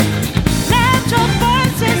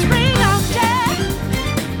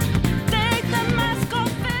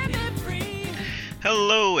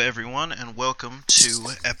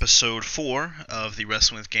episode 4 of the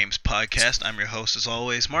Wrestling with Games podcast. I'm your host, as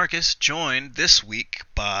always, Marcus, joined this week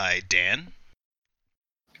by Dan.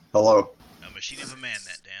 Hello. A machine of a man,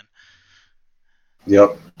 that Dan.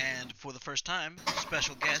 Yep. And for the first time,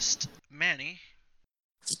 special guest, Manny.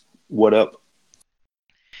 What up?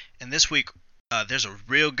 And this week, there's a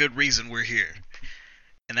real good reason we're here.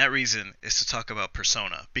 And that reason is to talk about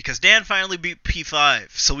Persona. Because Dan finally beat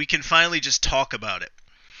P5, so we can finally just talk about it.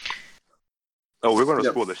 Oh, we're going to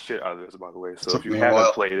spoil the shit out of this, by the way. So if you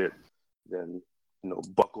haven't played it, then,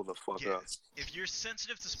 buckle the fuck up. If you're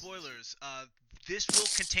sensitive to spoilers, this will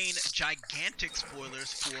contain gigantic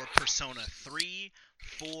spoilers for Persona 3,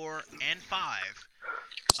 4, and 5.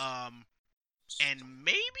 And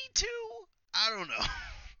maybe 2? I don't know.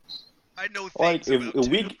 I know things about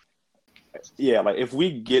 2. If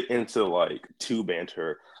we get into, 2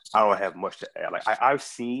 banter, I don't have much to add. I've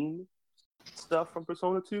seen stuff from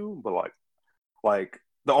Persona 2, but,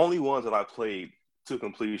 the only ones that I played to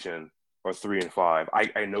completion are 3 and 5.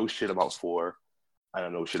 I know shit about 4. I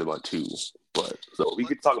don't know shit about 2. But so we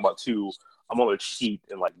could talk about 2. I'm gonna cheat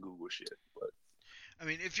and Google shit. But I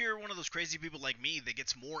mean, if you're one of those crazy people like me that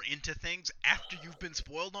gets more into things after you've been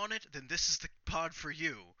spoiled on it, then this is the pod for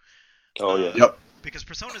you. Oh yeah. Yep. Because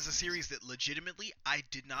Persona is a series that legitimately I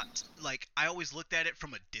did not I always looked at it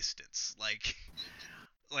from a distance.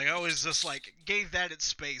 I always just gave that its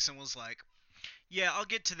space and was like, yeah, I'll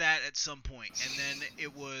get to that at some point. And then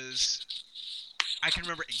I can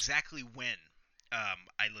remember exactly when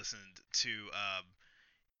I listened to,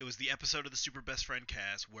 it was the episode of the Super Best Friend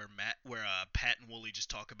cast where Pat and Wooly just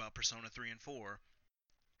talk about Persona 3 and 4.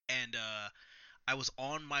 And I was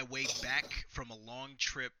on my way back from a long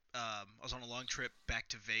trip. I was on a long trip back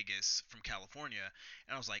to Vegas from California.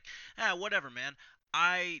 And I was like, whatever, man.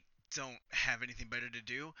 I don't have anything better to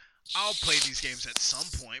do. I'll play these games at some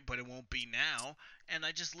point, but it won't be now. And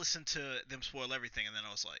I just listened to them spoil everything, and then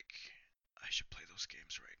I was like, I should play those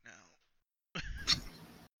games right now.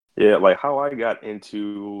 Yeah, how I got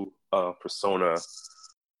into Persona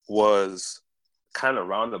was kind of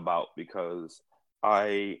roundabout because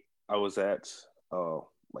I was at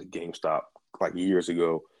GameStop years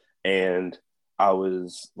ago, and I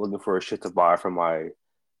was looking for a shit to buy for my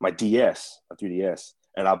DS, my 3DS.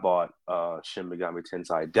 And I bought Shin Megami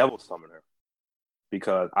Tensei Devil Summoner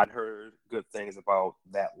because I'd heard good things about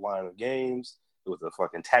that line of games. It was a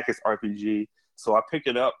fucking tactics RPG. So I picked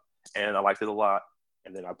it up, and I liked it a lot.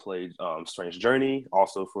 And then I played Strange Journey,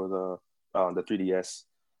 also for the 3DS.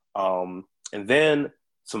 And then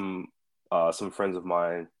some friends of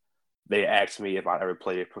mine, they asked me if I ever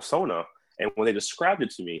played Persona. And when they described it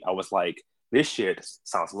to me, I was like, this shit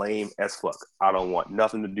sounds lame as fuck. I don't want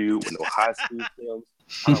nothing to do with no high school films.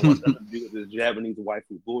 I don't want nothing to do with this Japanese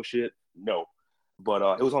waifu bullshit. No. But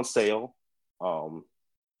it was on sale.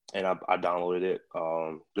 And I downloaded it.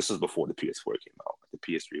 This was before the PS4 came out. The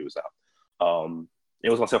PS3 was out. It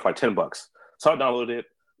was on sale for $10. So I downloaded it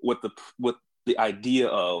with the idea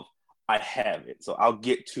of I have it. So I'll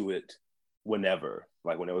get to it whenever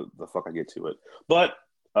the fuck I get to it. But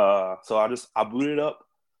so I booted it up,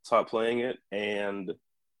 started playing it, and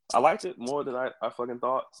I liked it more than I fucking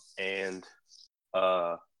thought. And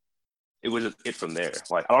it was just it from there.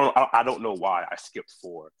 I don't know why I skipped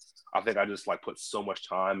 4. I think I just put so much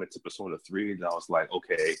time into Persona 3 that I was like,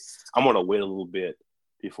 okay, I'm gonna wait a little bit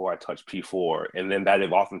before I touch P4, and then that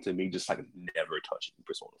evolved into me just never touching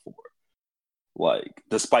Persona 4.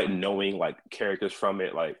 Despite knowing characters from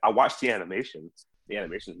it, I watched the animation. The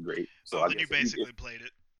animation is great. So then you basically played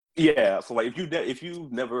it. Yeah. So if you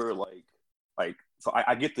never so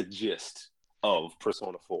I get the gist of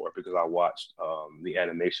Persona 4 because I watched the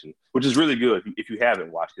animation, which is really good. If you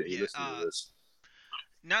haven't watched it, you listen to this.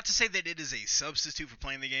 Not to say that it is a substitute for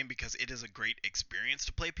playing the game, because it is a great experience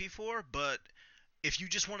to play P4, but if you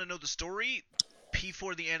just want to know the story,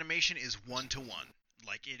 P4 the animation is 1-to-1.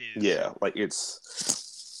 It is. Yeah,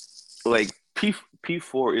 it's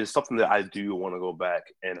P4 is something that I do want to go back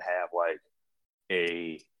and have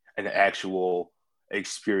an actual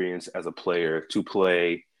experience as a player to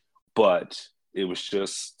play, but it was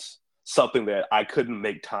just something that I couldn't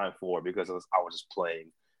make time for because I was just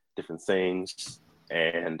playing different things.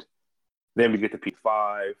 And then we get to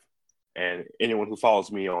P5, and anyone who follows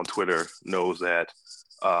me on Twitter knows that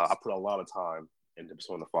I put a lot of time into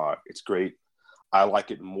Persona 5. It's great. I like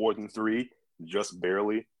it more than 3, just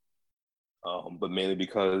barely, but mainly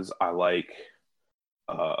because I like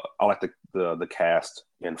the cast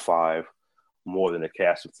in 5 more than the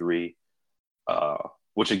cast of 3,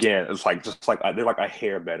 which again is they're a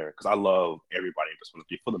hair better because I love everybody in Persona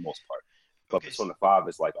 3 for the most part. But Persona 5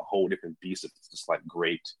 is a whole different beast. It's just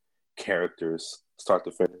great characters, start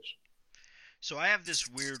to finish. So I have this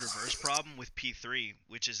weird reverse problem with P3,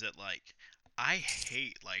 which is that like I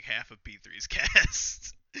hate like half of P3's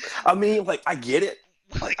cast. I mean, like, I get it.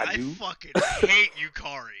 Like I I do. fucking hate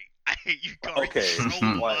Yukari. I hate Yukari Okay, so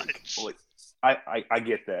much. I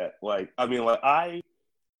get that. Like, I mean, like, I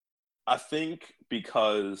think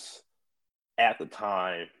because at the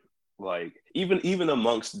time, like, even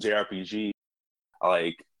amongst JRPG,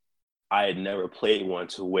 like, I had never played one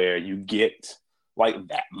to where you get like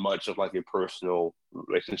that much of like a personal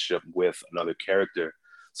relationship with another character.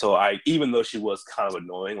 So even though she was kind of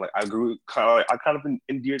annoying, like I kind of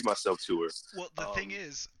endeared myself to her. Well, the thing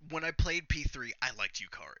is, when I played P3, I liked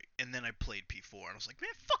Yukari, and then I played P4, and I was like, man,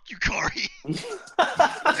 fuck Yukari.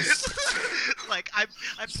 Like I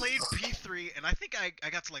played P3, and I think I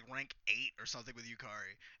got to like rank 8 or something with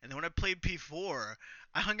Yukari, and then when I played P4,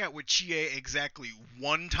 I hung out with Chie exactly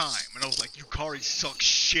one time, and I was like, Yukari sucks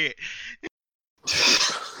shit.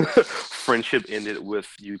 Friendship ended with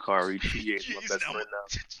Yukari. Chie is my best friend now.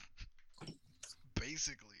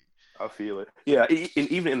 Basically. I feel it. Yeah,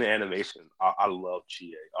 and even in the animation, I love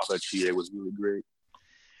Chie. I thought Chie was really great.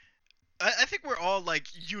 I think we're all like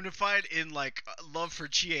unified in like love for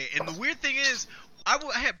Chie, and the weird thing is, I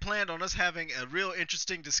had planned on us having a real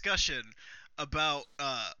interesting discussion about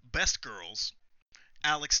best girls.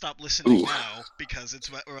 Alex, stop listening now because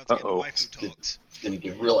we're about to get into waifu talks. It's gonna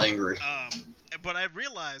get real angry. But I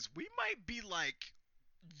realized we might be like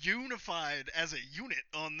unified as a unit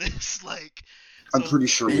on this. Like, I'm pretty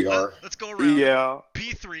sure we are. Let's go around. Yeah.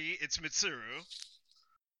 P3, it's Mitsuru.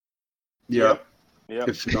 Yeah. Yeah.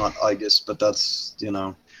 If not, I guess, but that's See,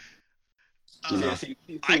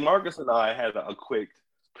 Marcus and I had a quick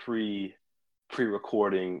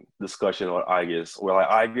pre-recording discussion on Aegis, where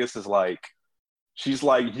like Aegis is like, she's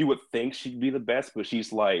like, you would think she'd be the best, but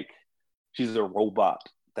she's a robot.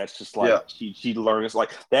 That's just like she learns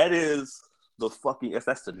like that is that's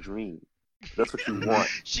the dream. That's what you want.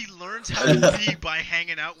 She learns how to be by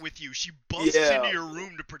hanging out with you. She busts into your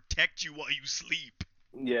room to protect you while you sleep.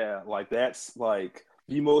 Yeah, like that's like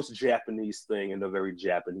the most Japanese thing in a very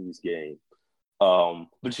Japanese game.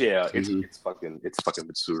 But yeah, it's fucking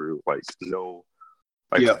Mitsuru. Like no,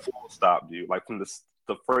 like full stop, dude. Like from the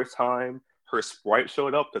first time her sprite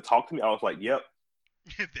showed up to talk to me, I was like, yep.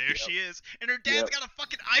 There she is, and her dad's got a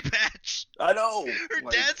fucking eye patch. I know. Her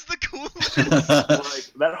dad's the coolest.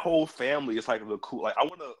 Like that whole family is like the cool. Like I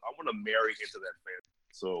wanna marry into that family.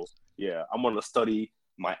 So yeah, I'm gonna study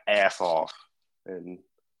my ass off and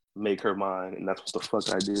make her mine, and that's what the fuck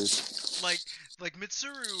I did. Like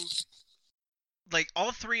Mitsuru, like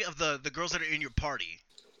all 3 of the girls that are in your party,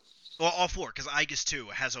 well, all 4, because Aegis 2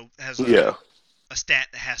 has a stat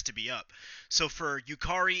that has to be up. So for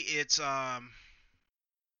Yukari, it's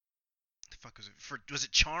was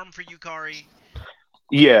it Charm for Yukari?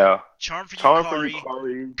 Yeah. Charm for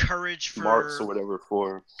Yukari. Courage for Marks or whatever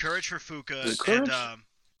for. Courage for Fuka. Courage? And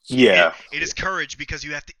yeah. It is courage because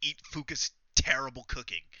you have to eat Fuka's terrible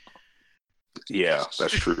cooking. Yeah,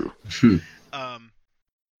 that's true. And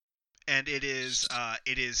it is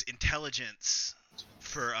intelligence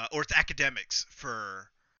for or it's academics for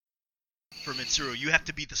Mitsuru. You have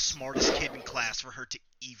to be the smartest kid in class for her to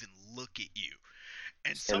even look at you.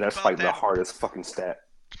 And that's like the hardest fucking stat.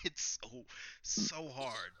 It's so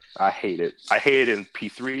hard. I hate it. I hate it in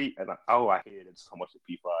P3, and I hated it so much in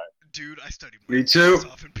P5. Dude, I studied me too.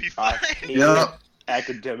 In P5. I hated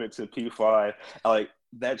academics in P5. Like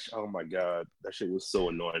that. Oh my god, that shit was so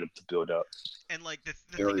annoying to build up. And like the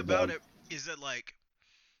thing about it is that like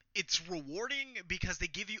it's rewarding because they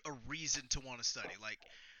give you a reason to want to study. Like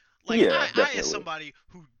I as somebody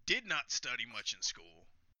who did not study much in school.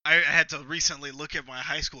 I had to recently look at my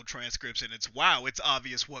high school transcripts, and it's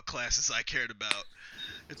obvious what classes I cared about.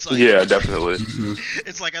 It's like, yeah, definitely.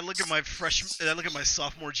 It's like I look at my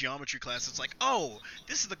sophomore geometry class. It's like, oh,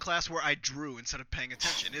 this is the class where I drew instead of paying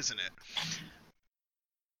attention, isn't it?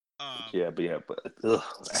 But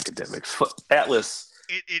academics. Atlas,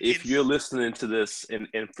 if you're listening to this in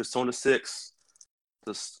Persona 6,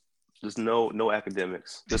 there's no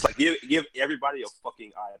academics. Just like give everybody a fucking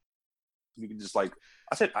iPad. You can just like.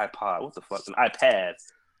 I said iPod. What the fuck? An iPad.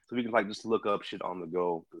 So we can like just look up shit on the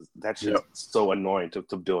go. That's just so annoying to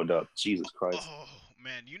build up. Jesus Christ. Oh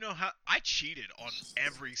man, you know how I cheated on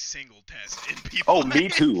every single test in P5. Oh, me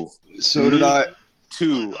too. So did I.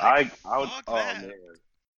 Too. Like, man.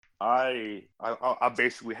 I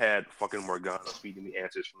basically had fucking Morgana feeding me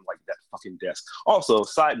answers from like that fucking desk. Also,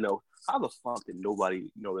 side note, how the fuck did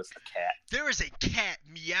nobody notice a cat? There is a cat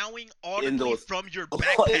meowing audibly from your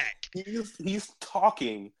backpack. Like, he's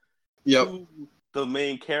talking Yep. to the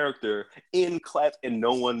main character in class, and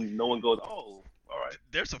no one goes, "Oh, all right."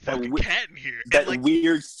 There's a fucking cat in here. That and, like,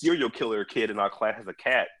 weird serial killer kid in our class has a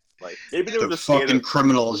cat. Like maybe they were The just scared fucking of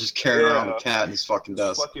criminal is just carrying around a cat in his fucking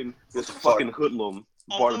desk. this the fucking fuck? hoodlum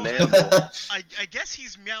bought an Although- animal. I guess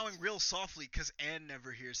he's meowing real softly because Anne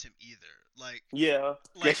never hears him either. Like, Yeah,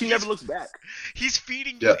 she never looks back. He's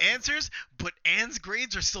feeding you answers, but Anne's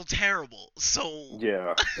grades are still terrible. So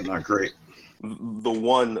Yeah, They're not great. the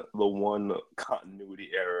one continuity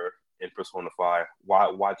error in Persona 5.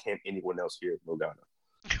 Why can't anyone else hear Morgana?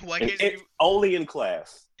 why can't you? Only in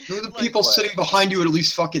class. Who are the Like, people sitting behind you at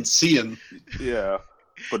least fucking see him? Yeah,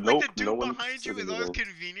 but Like nope, the dude no one behind you says is always anything.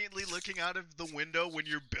 conveniently looking out of the window when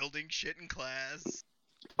you're building shit in class.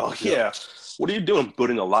 Oh yeah, what are you doing?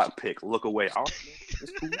 Building a lockpick. Look away. All right,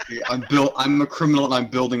 man. It's cool. I'm a criminal and I'm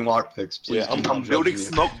building lockpicks. Please Yeah, do I'm not judge building me.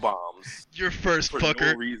 smoke bombs You're first, for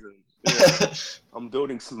fucker. no reason. Yeah, I'm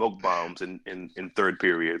building smoke bombs in third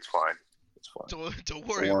period. It's fine. It's fine. Don't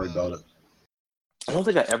worry, Don't worry about it. I don't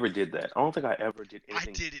think I ever did that. I don't think I ever did I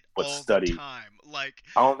anything did it but all study. the time. Like,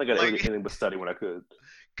 I don't think I ever like- did anything but study when I could.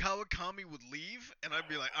 Kawakami would leave, and I'd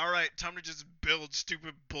be like, all right, time to just build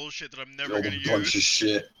stupid bullshit that I'm never Build gonna a bunch of use.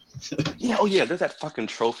 shit. Yeah, oh yeah, there's that fucking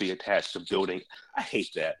trophy attached to building. I hate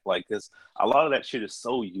that. Like, cause a lot of that shit is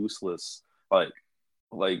so useless.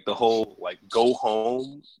 Like the whole like go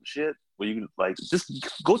home shit, where you like just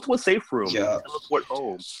go to a safe room, Yeah. and teleport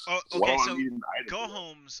home. Oh, Why okay, am I so needing an item go for that?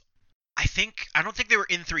 homes. I don't think they were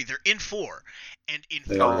in 3. They're in 4, and in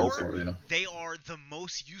They 4 are also, yeah. they are the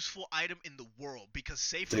most useful item in the world because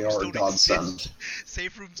safe They rooms are a don't godsend. exist.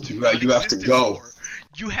 Safe rooms do You not have to exist go. in 4.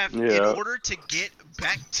 You have, in Yeah. order to get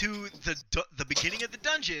back to the beginning of the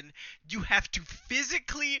dungeon, you have to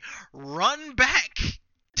physically run back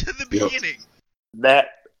to the Yep. beginning.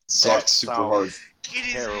 That Sucks super hard. It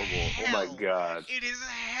is terrible. hell. Oh my god. It is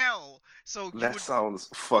hell. So you That would, sounds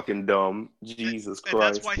fucking dumb. Jesus and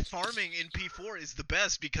that's Christ. why farming in P4 is the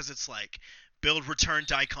best because it's like build return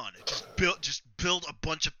daikon. Just build a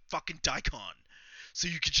bunch of fucking daikon, so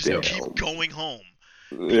you can just Damn. keep going home.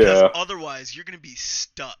 Because Yeah, otherwise you're gonna be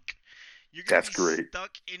stuck. You're gonna That's be great.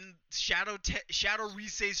 stuck in Shadow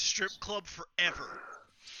Risei's strip club forever.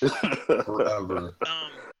 Forever.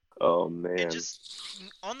 oh man. And just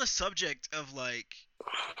on the subject of like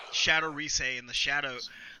Shadow Risei and the Shadow,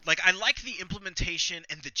 like I like the implementation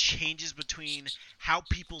and the changes between how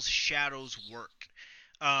people's shadows work.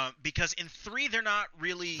 Because in 3 they're not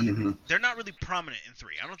really Mhm. prominent in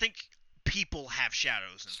 3. I don't think people have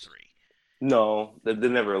shadows in 3. No, they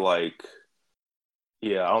never like.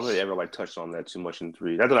 Yeah, I don't think they ever like touched on that too much in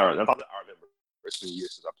 3. That's what I remember. It's been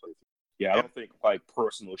years since I played 3. Yeah, I don't think like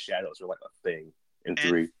personal shadows are like a thing in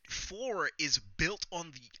 3. 4 is built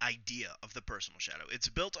on the idea of the personal shadow. It's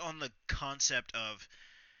built on the concept of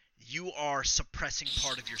you are suppressing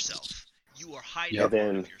part of yourself. You are hiding Yeah, part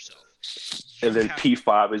then- of yourself. And then have-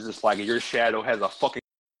 P5 is just like your shadow has a fucking.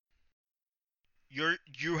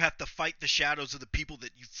 you have to fight the shadows of the people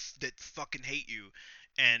that fucking hate you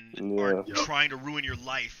and are Yeah. trying to ruin your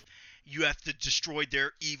life. You have to destroy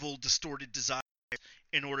their evil, distorted desires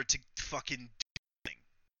in order to fucking do something.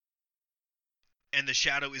 And the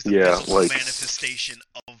shadow is the Yeah, visible like- manifestation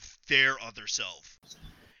of their other self.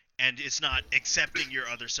 And it's not accepting your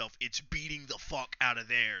other self, it's beating the fuck out of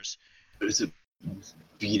theirs. Is it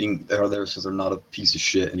beating there so they're not a piece of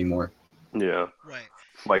shit anymore? Yeah, Right.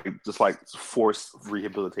 like just like forced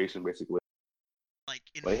rehabilitation, basically. Like,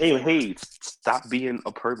 in Like, 4, hey, stop being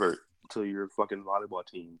a pervert to your fucking volleyball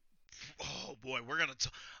team. oh boy, we're gonna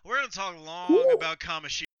talk long Woo. about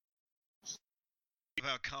Kamoshida.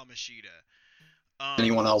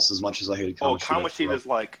 Anyone else as much as I hate Oh, Kamoshida. Kamoshida's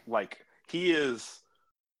like he is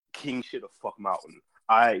king shit of fuck mountain.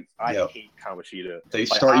 I Yeah. hate Kamoshida. They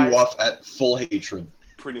Like, start you off at full hatred.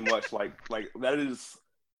 Pretty much like that is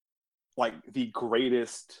like the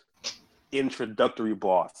greatest introductory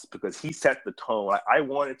boss because he set the tone. Like, I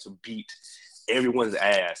wanted to beat everyone's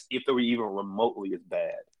ass if they were even remotely as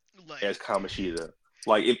bad Like, as Kamoshida.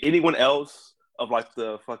 Like, if anyone else of like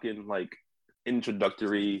the fucking like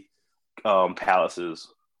introductory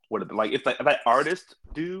palaces would have been like if that artist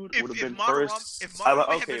dude If- would if have been Madarame- first. if I'm like,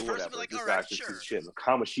 Madarame had okay, been first, I'd whatever. be like, This alright, guy's just sure. piece of shit. But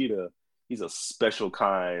Kamoshida, he's a special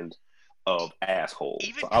kind of asshole.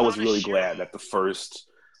 Even So I was really Kaneshiro- glad that the first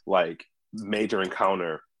like major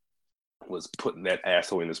encounter was putting that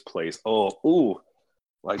asshole in his place. Oh, ooh,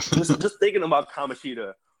 like just thinking about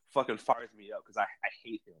Kamoshida fucking fires me up because I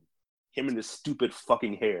hate him. Him and his stupid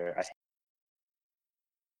fucking hair.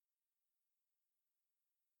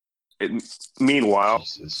 Meanwhile,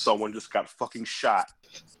 Jesus. someone just got fucking shot.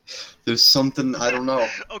 There's something I don't know.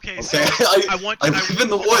 Okay, so Okay, I want I live in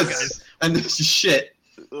the hold on, woods, guys. and there's shit.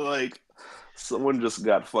 Like, someone just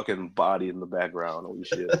got fucking body in the background. Holy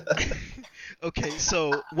shit. Okay,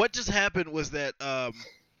 so what just happened was that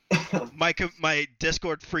my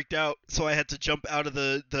Discord freaked out, so I had to jump out of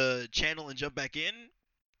the channel and jump back in.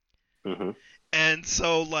 Mm-hmm. And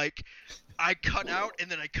so like I cut out and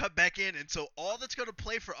then I cut back in, and so all that's gonna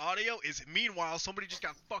play for audio is meanwhile somebody just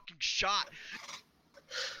got fucking shot.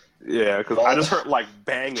 Yeah, because I just heard like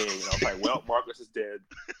banging, and I was like, well, Marcus is dead.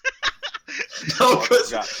 No,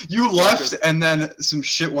 because you left, and then some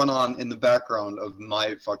shit went on in the background of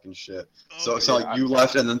my fucking shit. So it's like you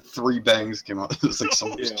left, and then 3 bangs came out. It was like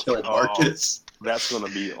someone just killed Marcus. That's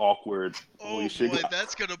gonna be awkward. Oh boy,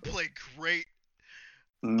 that's gonna play great.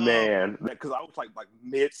 Man, because I was like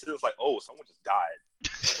mid, it was like, oh, someone just died.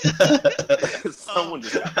 Someone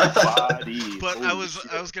just got bodied. But I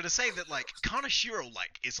was gonna say that like Kaneshiro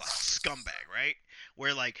like is like scumbag, right?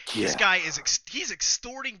 Where like this guy is he's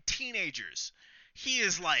extorting teenagers. He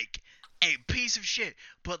is like a piece of shit.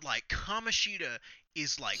 But like Kamoshida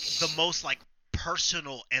is like the most like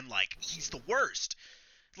personal, and like he's the worst.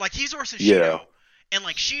 Like he's worse than Shido, and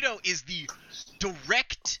like Shido is the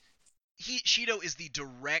direct. Shido is the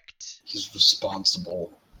direct. He's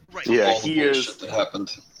responsible. Right. For all the bullshit that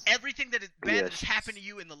happened. Everything that is bad that has happened to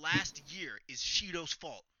you in the last year is Shido's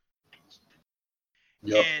fault.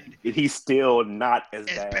 Yep. And he's still not as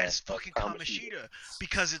bad as fucking Kamoshida,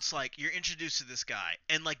 because it's like you're introduced to this guy,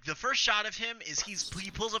 and like the first shot of him is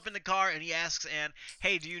he pulls up in the car and he asks Anne,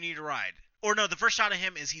 "Hey, do you need a ride?" Or no, the first shot of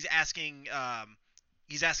him is he's asking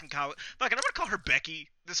Fuck it, I'm gonna call her Becky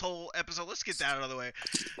this whole episode. Let's get that out of the way.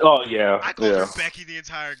 Oh yeah. I called her Becky the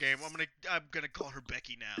entire game. I'm gonna call her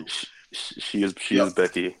Becky now. She is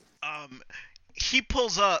Becky. He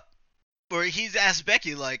pulls up, or he's asked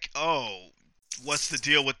Becky like, "Oh, what's the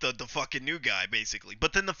deal with the fucking new guy?" Basically.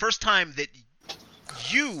 But then the first time that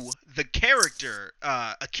the character,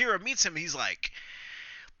 Akira meets him, he's like,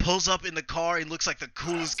 pulls up in the car. He looks like the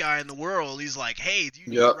coolest guy in the world. He's like, "Hey, do you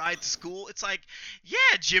need a ride to school?" It's like,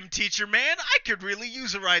 "Yeah, gym teacher man, I could really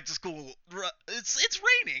use a ride to school. It's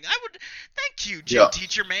raining. I would. Thank you, gym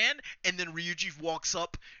teacher man." And then Ryuji walks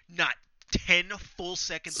up, not 10 full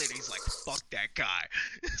seconds later, he's like, "Fuck that guy."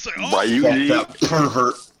 It's like, oh, Ryuji, that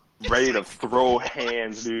pervert, ready to throw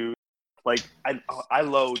hands, dude. Like I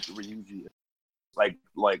love Ryuji.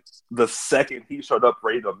 Like the second he showed up,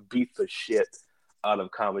 ready to beat the shit out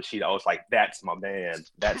of Kamoshida, I was like, "That's my man.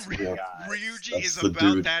 That's the guy." Ryuji is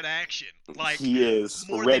about that action. Like he is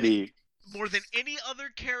ready. More than any other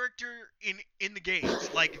character in the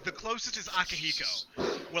games. Like the closest is Akihiko.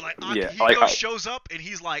 Where like Akihiko shows up and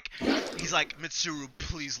he's like, "Mitsuru,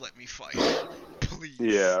 please let me fight, please."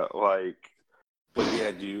 Yeah, but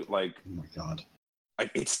yeah, dude, like, oh my god,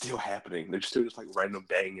 it's still happening. They're still just like random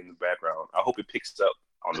bang in the background. I hope it picks up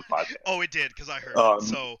on the podcast. Oh, it did, because I heard it.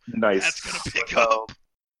 So nice. That's gonna pick up.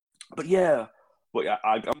 But yeah,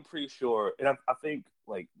 I'm pretty sure, and I think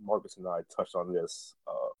like Marcus and I touched on this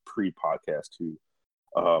pre-podcast too.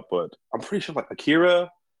 But I'm pretty sure like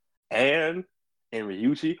Akira and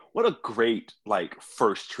Ryuji, what a great like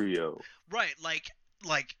first trio. Right,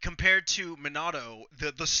 like compared to Minato,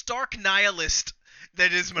 the stark nihilist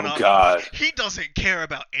that is Minato. Oh god, he doesn't care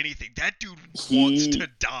about anything. That dude wants to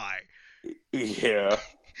die. Yeah.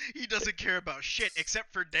 He doesn't care about shit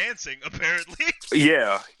except for dancing, apparently.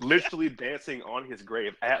 Yeah, literally dancing on his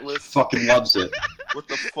grave. Atlas fucking loves it. What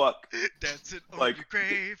the fuck? Dancing on your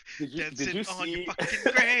grave. Dancing on your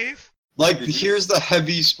fucking grave. Like, here's the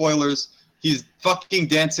heavy spoilers. He's fucking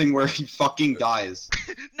dancing where he fucking dies.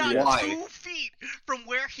 Not Why? 2 feet from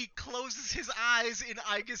where he closes his eyes in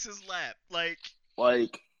Aegis's lap.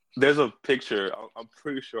 Like, there's a picture. I'm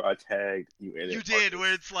pretty sure I tagged you in it. You did,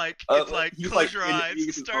 where it's like close your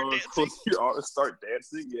eyes, start dancing. Close your eyes, start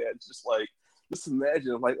dancing. Yeah, it's just like, just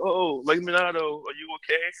imagine. I'm like, oh, like Minato, are you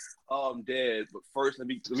okay? Oh, I'm dead. But first, let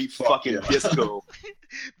me fucking disco.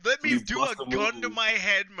 Let me do a gun to my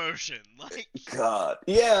head motion. Like, God,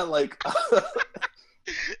 yeah, like,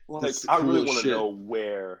 like I really want to know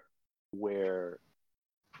where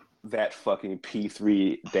that fucking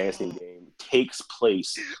P3 dancing game takes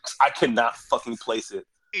place. I cannot fucking place it.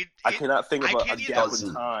 I cannot think of a gap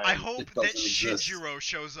in time. I hope that Shinjiro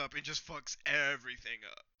shows up and just fucks everything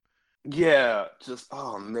up. Yeah, just,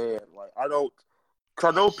 oh man, like I know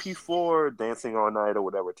P4 Dancing All Night or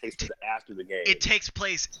whatever takes place after the game. It takes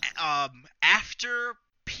place after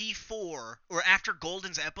P4 or after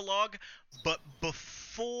Golden's epilogue, but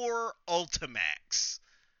before Ultimax.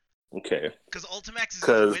 Okay. Because Ultimax is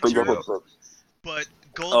in the winter. but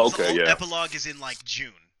Golden's yeah. epilogue is in like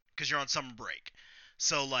June because you're on summer break.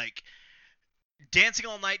 So like, Dancing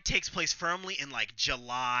All Night takes place firmly in like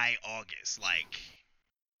July, August. Like,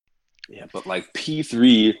 yeah, but like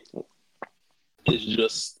P3 is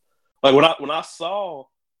just like when I saw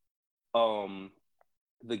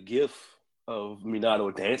the GIF of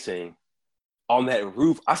Minato dancing on that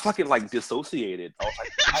roof, I fucking like dissociated.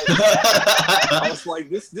 I was like,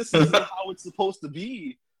 this isn't how it's supposed to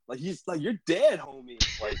be. Like he's like, you're dead, homie.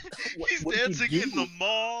 Like he's dancing in the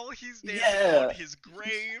mall. He's dancing on his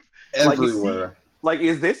grave. Everywhere. Like,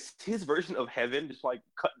 is this his version of heaven? Just like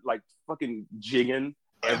cut, like fucking jigging.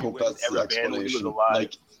 I hope that's the explanation.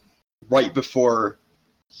 Like right before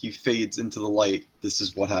he fades into the light, this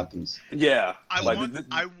is what happens. Yeah, I want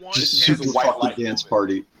just super fucking dance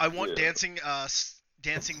party. I want dancing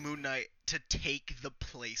Moon Knight to take the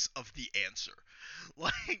place of the answer.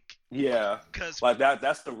 Like, because like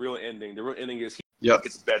that's the real ending. The real ending is he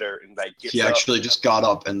gets better and like gets he actually just got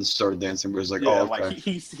up and started dancing. But was like, oh, okay. Like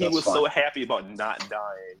he was so happy about not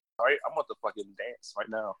dying. All right, I'm about to fucking dance right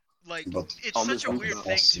now. Like, it's such a weird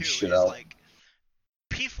thing too. It's like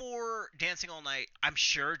P4 Dancing All Night, I'm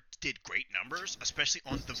sure did great numbers, especially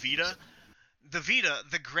on the Vita. The Vita,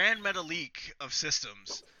 the Grand Metalik of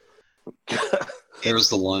systems. There's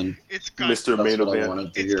the line. It's got Mr. Main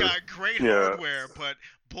Event. It's got great hardware, but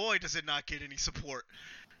boy, does it not get any support.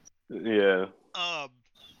 Yeah.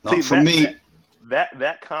 See, for me,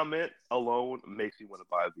 that comment alone makes me want to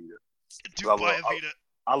buy a Vita. Do buy a Vita.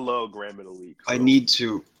 I love Grand Metalik. So. I need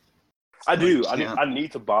to. I do. I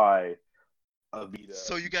need to buy a Vita.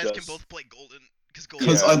 So you guys can both play Golden.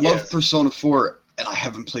 Because I love Persona 4, and I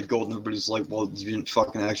haven't played Golden. Everybody's like, well, you didn't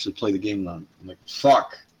fucking actually play the game then. I'm like,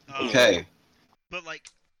 fuck. Okay. But like,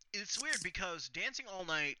 it's weird because Dancing All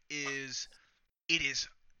Night is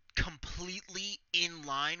completely in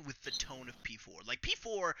line with the tone of P4. Like,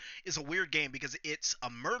 P4 is a weird game because it's a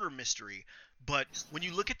murder mystery, but when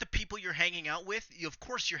you look at the people you're hanging out with, of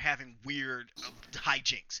course you're having weird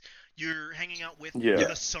hijinks. You're hanging out with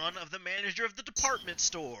the son of the manager of the department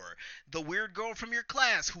store, the weird girl from your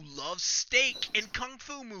class who loves steak and kung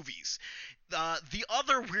fu movies, the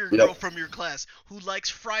other weird girl from your class who likes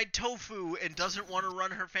fried tofu and doesn't want to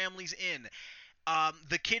run her family's inn,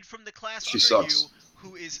 the kid from the class under you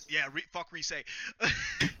who is fuck Risei.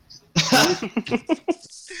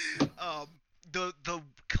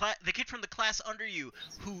 The kid from the class under you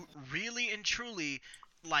who really and truly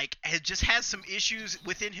just has some issues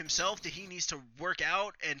within himself that he needs to work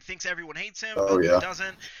out and thinks everyone hates him, but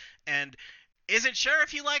doesn't, and isn't sure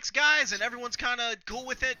if he likes guys, and everyone's kind of cool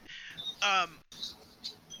with it.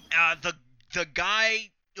 The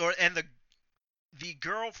guy the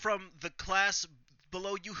girl from the class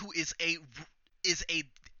below you who is a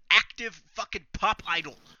active fucking pop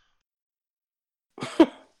idol.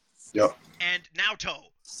 Yep. And Naoto.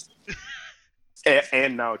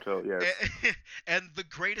 And Naoto, yes. And the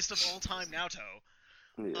greatest of all time, Naoto.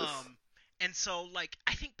 Yes. And so, like,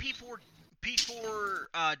 I think P4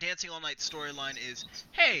 Dancing All Night storyline is,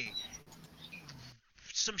 hey,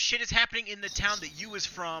 some shit is happening in the town that you is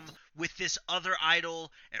from with this other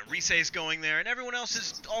idol, and Risei's going there, and everyone else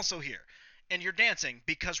is also here. And you're dancing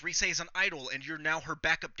because Risei's an idol, and you're now her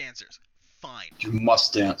backup dancers. Fine. You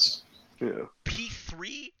must dance. Yeah.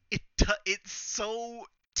 P3, it's so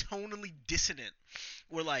tonally dissonant.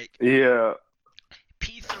 We're like, P3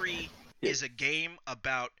 is a game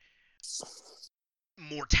about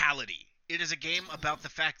mortality. It is a game about the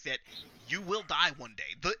fact that you will die one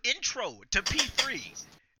day. The intro to P3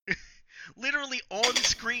 literally on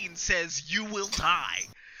screen says you will die.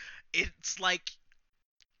 It's like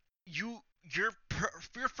your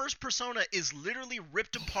first persona is literally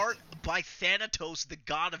ripped apart by Thanatos, the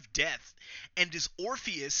god of death, and is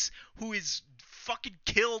Orpheus, who is fucking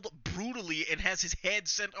killed brutally and has his head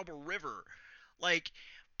sent up a river. Like,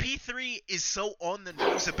 P3 is so on the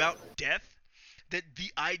nose about death that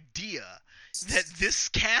the idea that this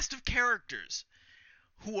cast of characters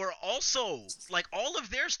who are also, like, all of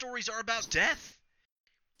their stories are about death.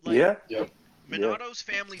 Like, Minato's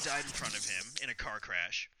family died in front of him in a car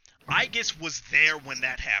crash. Aigis was there when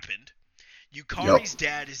that happened. Yukari's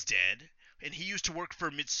dad is dead, and he used to work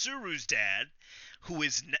for Mitsuru's dad, who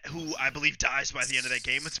I believe dies by the end of that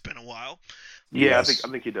game. It's been a while. Yeah, yes. I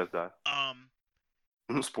think he does die.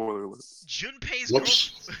 Spoiler alert. Junpei's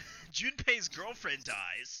girlfriend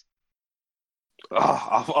dies.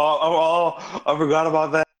 I forgot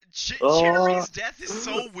about that. Chidori's death is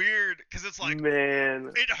so weird because it's like,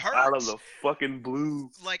 man, it hurts out of the fucking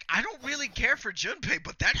blue. Like, I don't really care for Junpei,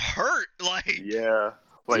 but that hurt. Like, it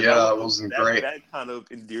wasn't great. That kind of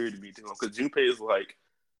endeared me to him because Junpei is like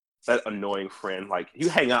annoying friend. Like you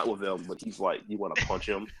hang out with him, but he's like you want to punch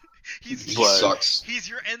him. He sucks. He's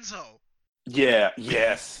your Enzo. Yeah,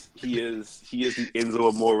 yes, he is. He is the Enzo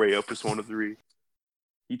Amore of Persona 3.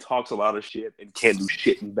 He talks a lot of shit and can't do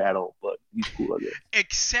shit in battle, but he's cool at it.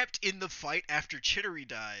 Except in the fight after Chidori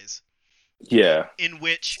dies. Yeah. In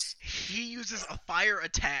which he uses a fire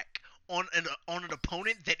attack on an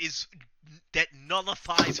opponent that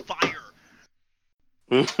nullifies fire.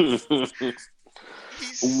 He's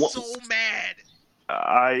so mad.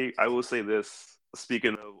 I will say this.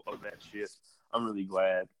 Speaking of that shit, I'm really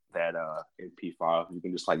glad that in P5 you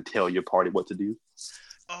can just like tell your party what to do.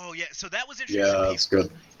 Oh yeah, so that was introduced. Yeah, that's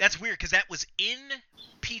good. That's weird because that was in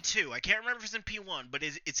P2. I can't remember if it's in P1, but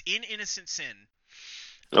it's in Innocent Sin.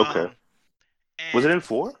 Okay. Was it in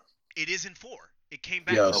 4? It is in 4. It came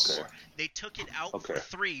back in 4. Okay. They took it out for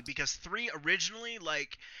 3 because 3 originally,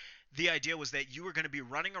 like, the idea was that you were going to be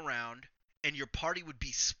running around and your party would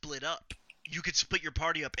be split up. You could split your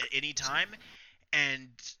party up at any time, and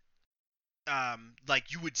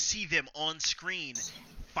like you would see them on screen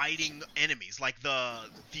fighting enemies. Like the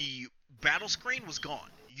battle screen was gone.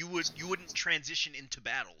 You wouldn't transition into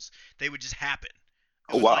battles. They would just happen.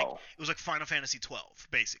 It was like Final Fantasy 12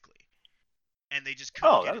 basically. And they just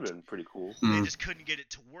couldn't that would have been pretty cool. They just couldn't get it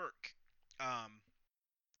to work.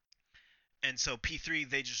 And so P3,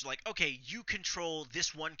 they just like, okay, you control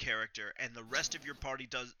this one character, and the rest of your party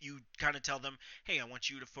does. You kind of tell them, hey, I want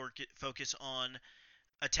you to focus on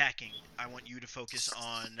attacking. I want you to focus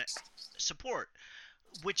on support,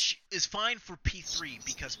 which is fine for P3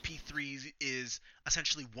 because P3 is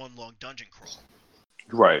essentially one long dungeon crawl.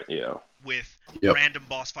 Right. Yeah. With random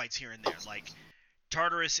boss fights here and there, like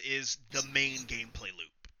Tartarus is the main gameplay loop.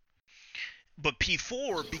 But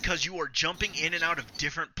P4, because you are jumping in and out of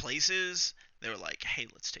different places, they were like, hey,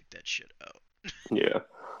 let's take that shit out. Yeah.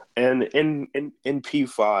 And in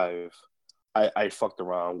P5, I fucked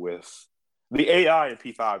around with... The AI in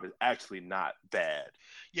P5 is actually not bad.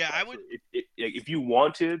 Yeah, I would... If you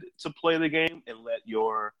wanted to play the game and let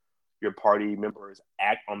your party members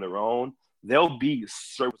act on their own, they'll be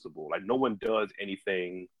serviceable. Like, no one does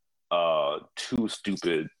anything too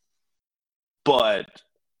stupid. But...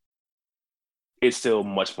 it's still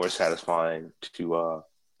much more satisfying to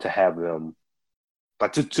have them,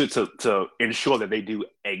 like to ensure that they do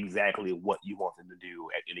exactly what you want them to do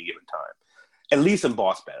at any given time. At least in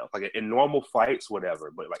boss battles, like in normal fights, whatever.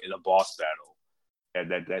 But like in a boss battle, and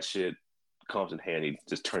that shit comes in handy.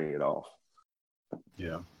 Just turning it off.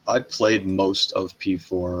 Yeah, I played most of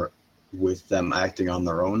P4 with them acting on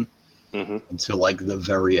their own until like the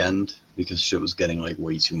very end, because shit was getting like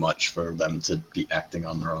way too much for them to be acting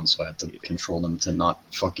on their own, so I had to control them to not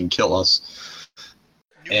fucking kill us.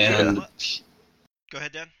 And go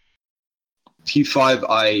ahead, Dan. P5,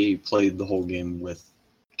 I played the whole game with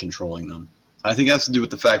controlling them. I think it has to do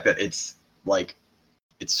with the fact that it's like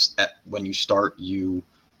when you start, you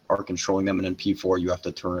are controlling them, and in P4 you have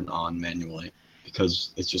to turn it on manually, because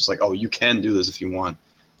it's just like, oh, you can do this if you want.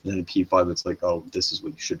 And then in P5 it's like, oh, this is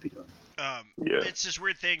what you should be doing. It's this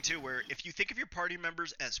weird thing too, where if you think of your party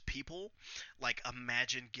members as people, like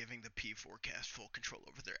imagine giving the P4 cast full control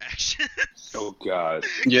over their actions. Oh god.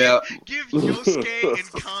 Yeah. Give Yosuke and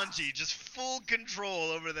Kanji just full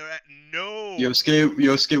control over their no.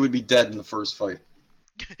 Yosuke would be dead in the first fight.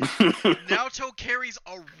 Naoto carries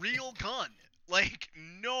a real gun. Like,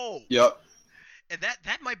 no. Yep. And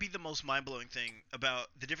that might be the most mind-blowing thing about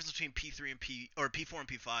the difference between P3 and P4 and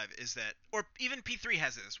P5 is that, or even P3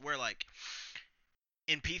 has this, where like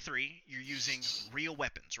in P3 you're using real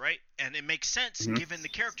weapons, right? And it makes sense given the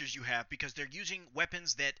characters you have, because they're using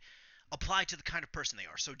weapons that apply to the kind of person they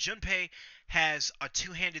are. So Junpei has a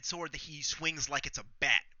two-handed sword that he swings like it's a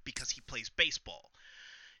bat because he plays baseball.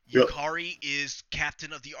 Yep. Yukari is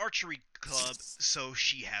captain of the archery club, so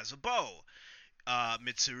she has a bow.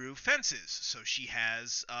 Mitsuru fences, so she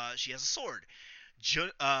has a sword.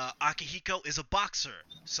 Akihiko is a boxer,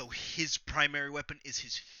 so his primary weapon is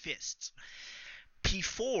his fists.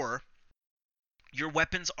 P4, your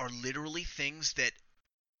weapons are literally things that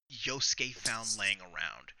Yosuke found laying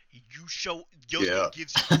around. Yosuke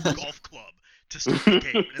gives you a golf club to start the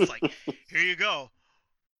game, and it's like, here you go.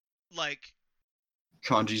 Like,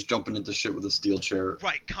 Kanji's jumping into shit with a steel chair.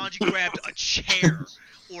 Right, Kanji grabbed a chair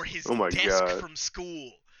or his desk from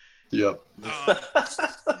school. Yep.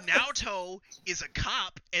 Naoto is a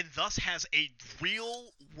cop and thus has a real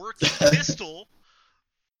working pistol.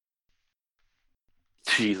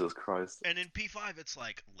 Jesus Christ. And in P5 it's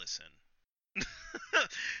like, listen.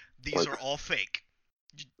 These are all fake.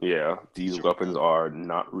 Yeah, these weapons are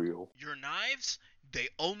not real. Your knives,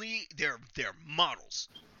 they're models.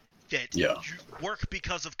 that Yeah. you work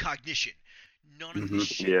because of cognition. None of Mhm. this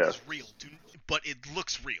shit Yeah. is real, but it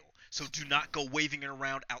looks real. So do not go waving it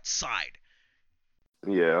around outside.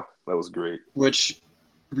 Yeah, that was great. Which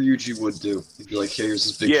Ryuji would do. He'd be like, "Hey, here's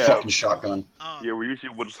this big Yeah. fucking shotgun." Yeah, we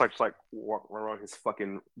usually would just like walk around his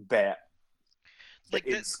fucking bat Like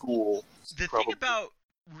in school. the probably. thing about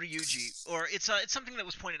Ryuji, or it's something that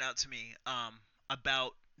was pointed out to me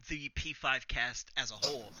about the P5 cast as a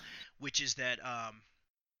whole, which is that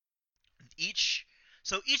each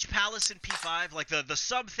palace in P5, like the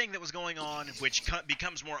sub thing that was going on, which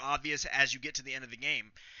becomes more obvious as you get to the end of the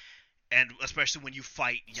game, and especially when you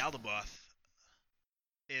fight Yaldabaoth,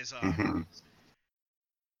 is Mhm.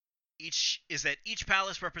 each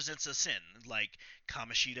palace represents a sin. Like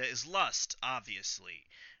Kamoshida is lust, obviously.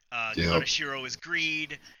 Yep. Kaneshiro is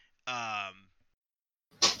greed.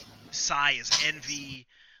 Sai is envy.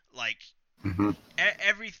 Like Mhm.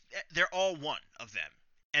 they're all one of them.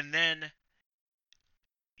 And then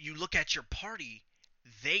you look at your party,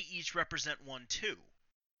 they each represent one too.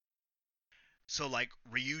 So like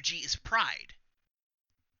Ryuji is pride.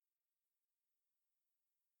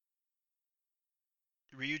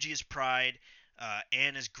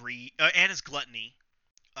 Anne is greed. Anne is gluttony.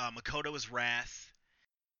 Makoto is wrath.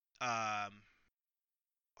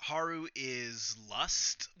 Haru is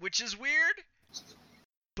lust, which is weird.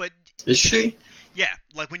 But Is she? yeah,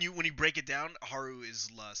 like when you break it down, Haru is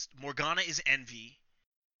lust. Morgana is envy.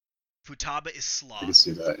 Futaba is I can sloth.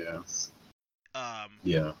 see that. Yeah.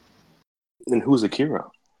 Yeah. And who's Akira?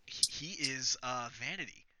 He is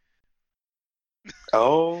vanity.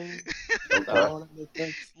 Oh,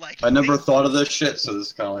 Okay. Like I never thought of this shit, so this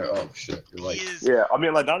is kind of like, oh shit. You're like, he is. yeah. I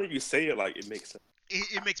mean, like now that you say it, like it makes sense.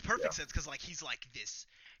 It makes perfect sense because like he's like this.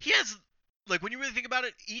 He has like when you really think about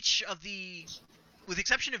it, each of the, with the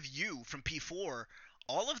exception of you from P4,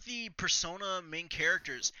 all of the Persona main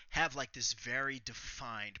characters have like this very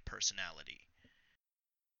defined personality.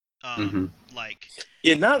 Like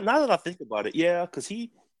Yeah. Now that I think about it, yeah, because he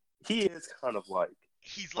is kind of like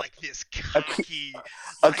he's like this cocky.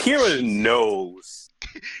 Akira knows.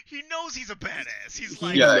 He knows he's a badass. He's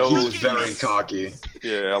like, yeah, knows he's very cocky.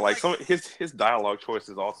 Yeah, like some his dialogue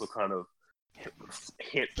choices also kind of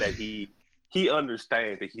hint that he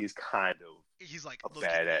understands that he's kind of he's like a look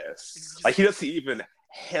at me. badass. Like he doesn't even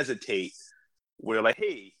hesitate. Where like,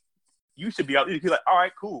 hey, you should be out. He's like, all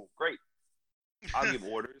right, cool, great. I'll give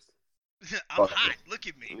orders. I'm hot. Look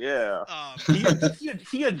at me. Yeah.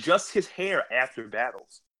 He adjusts his hair after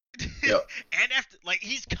battles. Yep. And after, like,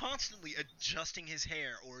 he's constantly adjusting his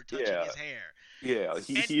hair or touching his hair. Yeah,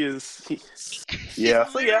 he is. He Yeah,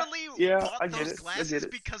 literally yeah, bought I get those it. glasses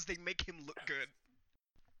because they make him look good.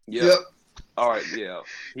 Yep. All right. Yeah,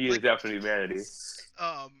 he is definitely vanity.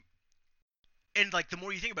 And like the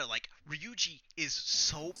more you think about it, like Ryuji is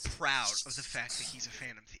so proud of the fact that he's a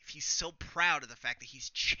Phantom Thief. He's so proud of the fact that he's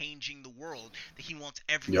changing the world, that he wants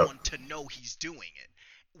everyone to know he's doing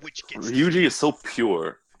it. Which gets Ryuji is so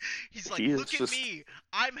pure. He's like, look at me,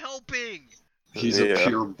 I'm helping. He's a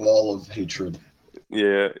pure ball of hatred.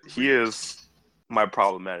 Yeah, he is my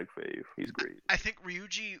problematic fave. He's great. I think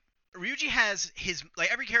Ryuji has his,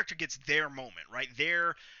 like, every character gets their moment, right?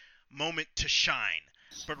 Their moment to shine.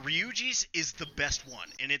 But Ryuji's is the best one,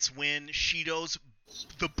 and it's when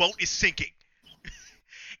the boat is sinking.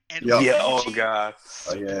 And yeah, oh god.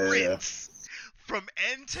 Sprints from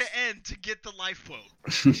end to end to get the lifeboat.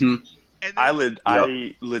 And then,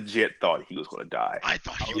 I legit thought he was gonna die. I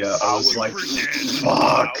thought he was. Yeah, I was like, fuck.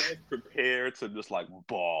 I was prepared to just like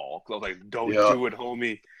bawl. Cause I was like, don't do it,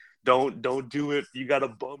 homie. Don't do it. You gotta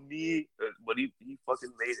bum me. But he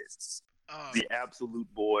fucking made it. The absolute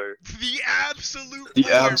boy. The absolute boy.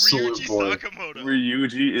 Ryuji Sakamoto.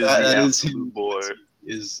 Ryuji is the absolute boy.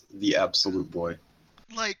 Is the absolute boy.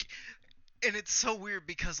 Like, and it's so weird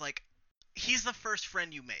because like, he's the first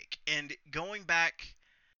friend you make, and going back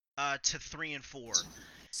to 3 and 4,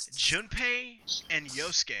 Junpei and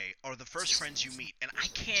Yosuke are the first friends you meet, and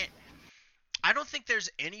I don't think there's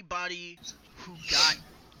anybody who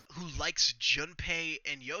likes Junpei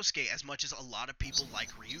and Yosuke as much as a lot of people like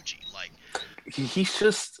Ryuji. Like, he's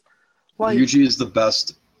just like, Ryuji is the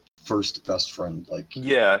best friend. Like,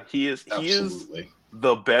 yeah, he is. Absolutely. He is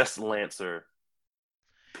the best Lancer.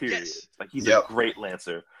 Period. Yes. Like he's a great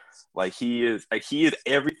Lancer. Like he is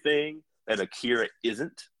everything that Akira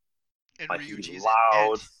isn't. And like Ryuji he's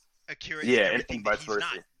loud. Akira is everything that he's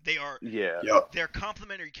not. They are they're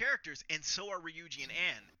complementary characters, and so are Ryuji and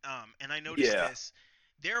Anne. And I noticed this.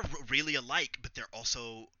 They're really alike, but they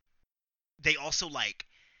also like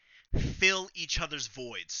fill each other's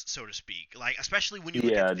voids, so to speak. Like, especially when you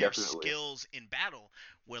look at their skills in battle,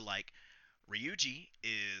 where like Ryuji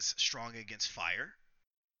is strong against fire,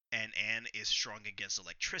 and Anne is strong against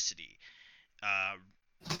electricity. Uh,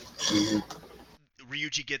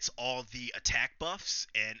 Ryuji gets all the attack buffs,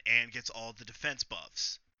 and Anne gets all the defense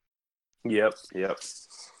buffs. Yep.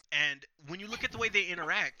 And when you look at the way they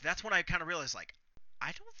interact, that's when I kind of realized, like,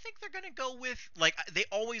 I don't think they're gonna go with, like, they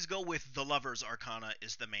always go with the lover's arcana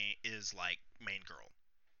is main girl.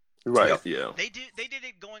 Right. Yep. Yeah. They did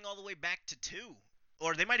it going all the way back to 2,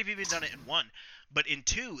 or they might have even done it in 1. But in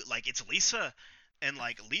 2, like, it's Lisa, and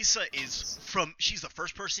like Lisa is she's the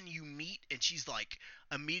first person you meet, and she's like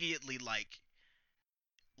immediately like,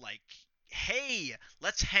 hey,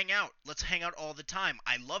 let's hang out all the time,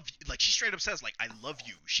 I love you. Like, she straight up says, like, I love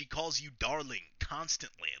you. She calls you darling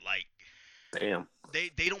constantly. Like, Damn.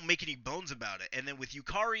 They don't make any bones about it. And then with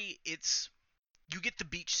Yukari, it's, you get the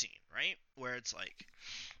beach scene, right, where it's like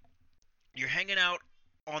you're hanging out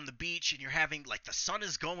on the beach, and you're having, like, the sun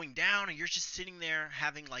is going down, and you're just sitting there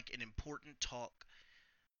having like an important talk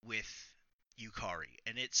with Yukari,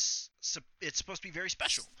 and it's supposed to be very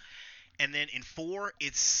special. And then in 4,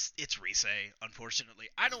 it's Rise. Unfortunately,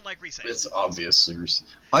 I don't like Rise. It's obviously Rise.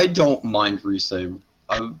 I don't mind Rise.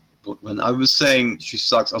 When I was saying she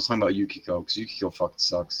sucks, I was talking about Yukiko, because Yukiko fucking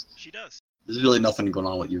sucks. She does. There's really nothing going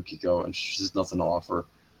on with Yukiko, and she has nothing to offer.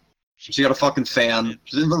 She got a fucking fan.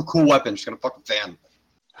 She didn't have a cool weapon. She got a fucking fan.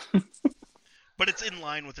 But it's in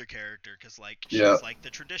line with her character, because, like, she's like the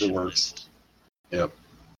traditionalist. It works. Yep.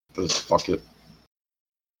 But fuck it.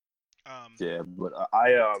 Yeah, but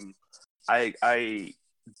I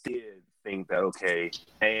did think that, okay,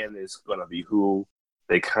 Anne is gonna be who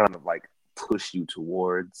they kind of like push you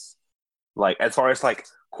towards, like, as far as like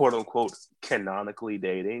quote unquote canonically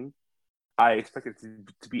dating. I expected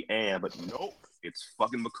to be Anne, but nope, it's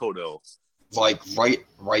fucking Makoto. Like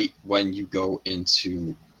right when you go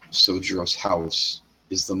into Sojiro's house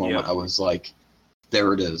is the moment I was like,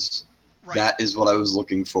 there it is. Right. That is what I was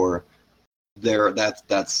looking for. There,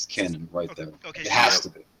 that's canon right there. Okay, it has to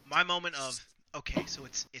be. My moment of, okay, so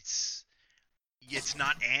it's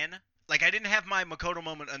not Anne. Like, I didn't have my Makoto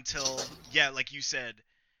moment until, like you said,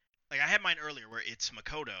 like, I had mine earlier where it's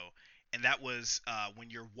Makoto, and that was when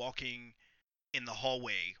you're walking in the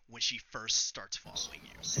hallway when she first starts following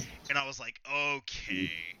you, and I was like,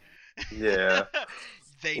 okay. Yeah.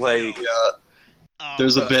 They like,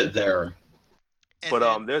 there's a bit there.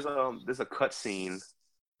 But there's a cut scene.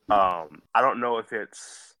 I don't know if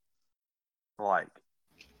it's like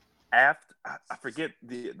after, I forget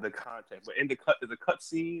the context, but in the cut there's a cut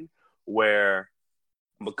scene where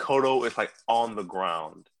Makoto is like on the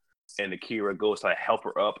ground and Akira goes to help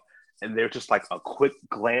her up, and there's just like a quick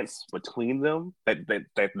glance between them that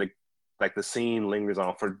like the scene lingers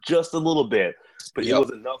on for just a little bit, but it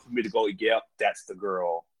was enough for me to go, yep, that's the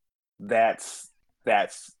girl, that's the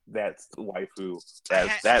waifu,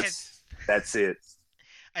 that's it.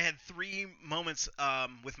 I had 3 moments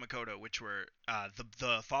with Makoto, which were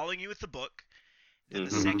the following you with the book. Then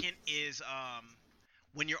the second is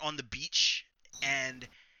when you're on the beach and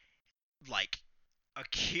like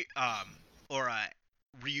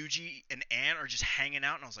Ryuji and Anne are just hanging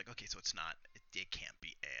out, and I was like, okay, so it's not. It can't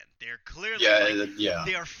be Anne. They're clearly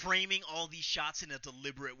they are framing all these shots in a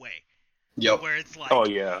deliberate way. Yep. Where it's like,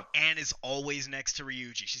 Anne is always next to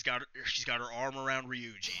Ryuji. She's got her arm around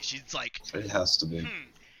Ryuji. She's like, it has to be.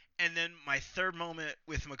 And then my third moment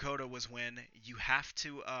with Makoto was when you have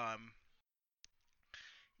to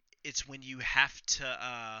it's when you have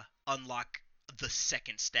to unlock the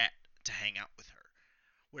second stat to hang out with her.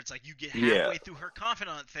 Where it's like you get halfway through her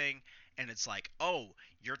confidant thing, and it's like, oh,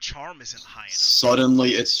 your charm isn't high enough.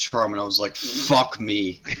 Suddenly it's charm, and I was like, fuck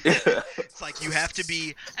me. It's like you have to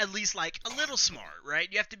be at least like a little smart, right?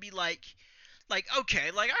 You have to be like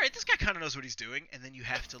okay, like, all right, this guy kind of knows what he's doing, and then you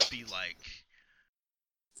have to be like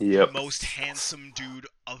the most handsome dude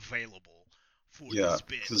available for this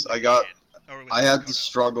bit. Because I had to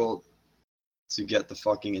struggle to get the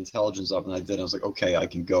fucking intelligence up, and I did. I was like, okay, I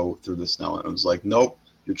can go through this now. And I was like, nope,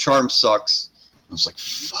 your charm sucks. I was like,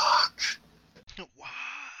 fuck. Why?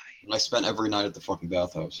 And I spent every night at the fucking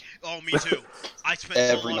bathhouse. Oh, me too. I spent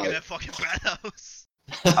every night in that fucking bathhouse.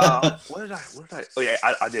 What did I? Oh yeah,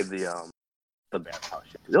 I did the bathhouse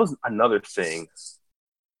shit. There was another thing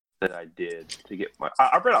that I did to get my.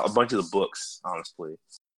 I read out a bunch of the books, honestly.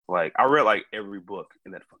 Like, I read like every book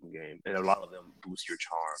in that fucking game, and a lot of them boost your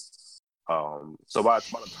charm. So by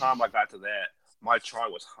the time I got to that, my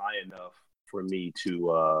charm was high enough for me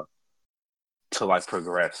to like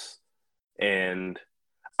progress, and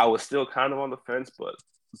I was still kind of on the fence. But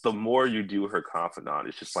the more you do her confidant,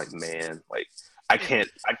 it's just like, man, like I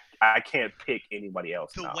I can't pick anybody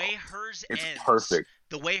else. The way hers it's ends, perfect.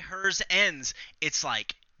 The way hers ends, it's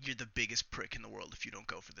like you're the biggest prick in the world if you don't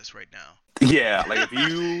go for this right now. Yeah, like if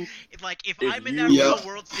you, if I'm in that real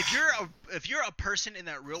world, if you're a person in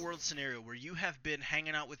that real world scenario where you have been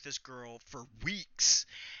hanging out with this girl for weeks,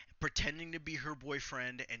 pretending to be her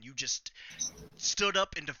boyfriend, and you just stood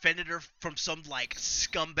up and defended her from some like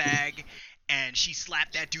scumbag, and she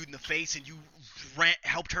slapped that dude in the face, and you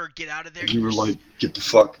helped her get out of there. You were like, get the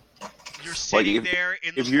fuck. You're sitting there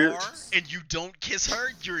in the bar, and you don't kiss her.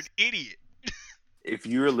 You're an idiot. If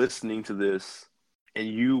you're listening to this, and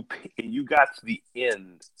you got to the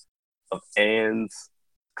end of Anne's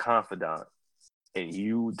confidant, and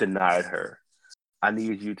you denied her, I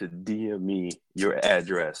need you to DM me your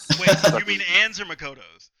address. Wait, you mean Anne's or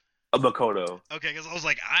Makoto's? Makoto. Okay, because I was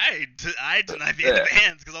like, I denied the end of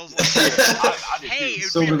Anne's, because I was like, hey,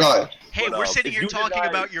 so did I. Hey, we're sitting here talking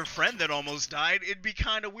about your friend that almost died. It'd be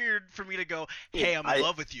kind of weird for me to go, hey, I'm in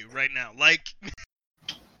love with you right now. Like,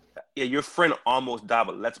 yeah, your friend almost died,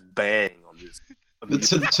 but let's bang on this. But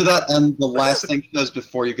to that end, the last thing she does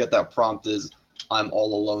before you get that prompt is, I'm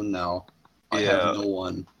all alone now. I have no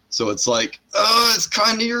one. So it's like,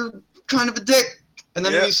 you're kind of a dick. And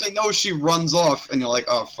then when you say no, she runs off, and you're like,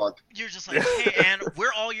 oh, fuck. You're just like, hey, Anne,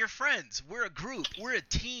 we're all your friends. We're a group. We're a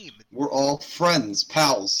team. We're all friends,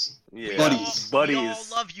 pals, buddies. We all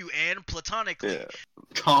love you, Anne, platonically. Yeah.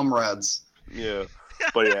 Comrades. Yeah.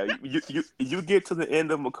 But yeah, you get to the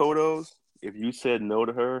end of Makoto's, if you said no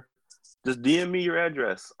to her, just DM me your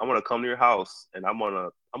address. I'm gonna come to your house, and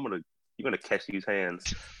you're gonna catch these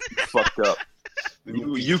hands. Fucked up.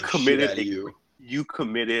 You committed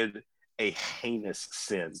a heinous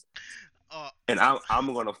sin, and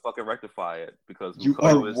I'm gonna fucking rectify it because you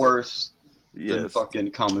are worse than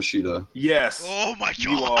fucking Kamoshida. Yes. Oh my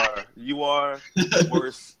god. You are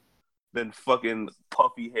worse than fucking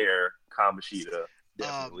puffy hair Kamoshida.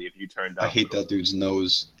 Definitely, if you turn down. I hate that dude's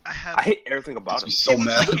nose. I hate everything about him. So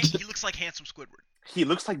mad. He looks like handsome Squidward. He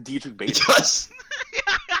looks like Dietrich Bader. He does.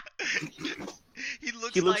 He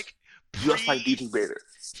looks like just like Dietrich Bader.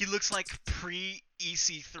 He looks like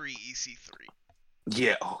pre-EC3.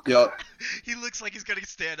 Yeah. Oh, God. He looks like he's gonna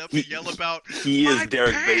stand up and yell about. He is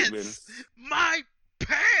Derek Bateman. My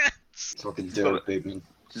pants. Fucking Derek Bateman.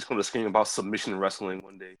 Just gonna scream about submission wrestling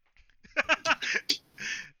one day.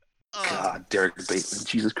 God, Derek Bateman,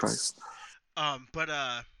 Jesus Christ. But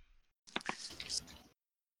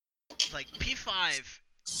like P5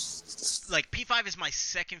 is my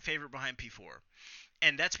second favorite behind P4,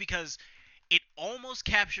 and that's because it almost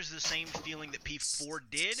captures the same feeling that P4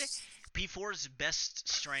 did. P4's best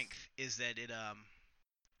strength is that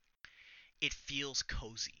it feels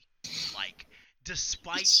cozy. Like,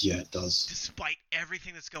 despite it does. Despite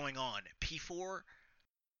everything that's going on, P4,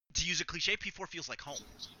 to use a cliche, P4 feels like home.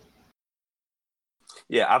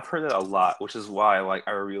 Yeah, I've heard that a lot, which is why I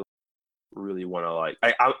really want to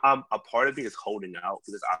I'm a part of me is holding out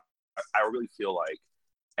because I really feel like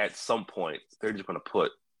at some point they're just gonna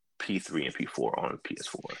put P3 and P4 on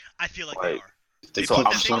PS4. I feel like they are. They put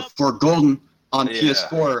P4 Golden on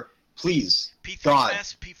PS4, please. P3 God.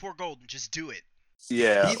 Fast, P4 Golden, just do it.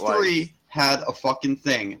 Yeah. P3 had a fucking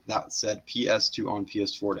thing that said PS2 on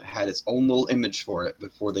PS4 that had its own little image for it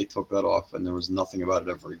before they took that off, and there was nothing about it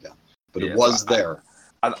ever again. But it was there.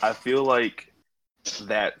 I feel like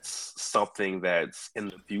that's something that's in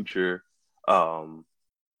the future. So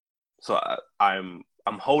I'm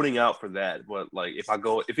holding out for that. But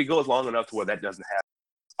if it goes long enough to where that doesn't happen,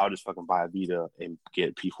 I'll just fucking buy a Vita and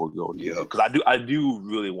get P4 Gold. Yeah, because I do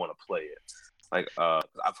really want to play it.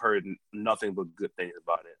 I've heard nothing but good things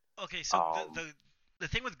about it. Okay, so the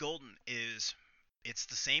thing with Golden is it's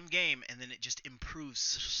the same game, and then it just improves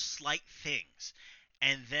slight things,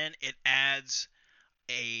 and then it adds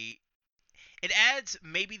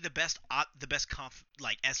maybe the best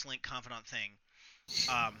S-Link Confidant thing,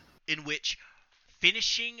 in which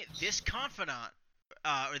finishing this Confidant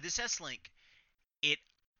or this S-Link, it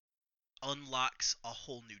unlocks a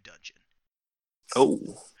whole new dungeon. Oh,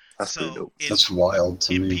 that's pretty dope. That's wild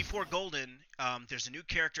to me. In P4 Golden, there's a new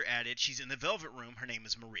character added. She's in the Velvet Room. Her name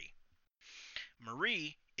is Marie.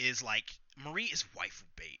 Marie is waifu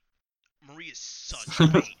bait. Marie is such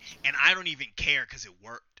bait, and I don't even care because it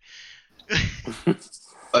worked.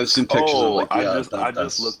 I've seen pictures of I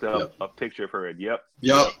just looked up a picture of her. And yep.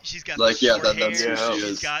 She's got the short hair. That's who she is.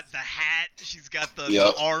 She's got the hat. She's got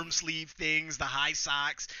the arm sleeve things, the high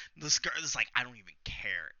socks, the skirt. It's like I don't even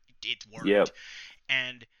care. It worked. Yep.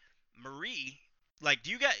 And Marie,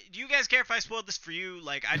 do you guys care if I spoiled this for you?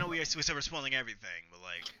 I know we said we're spoiling everything, but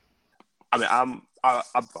I mean, I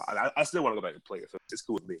still want to go back and play it, so it's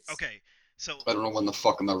cool with me. Okay, So I don't know when the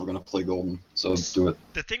fuck I'm ever gonna play Golden, so do it.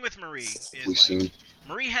 The thing with Marie is Hopefully soon.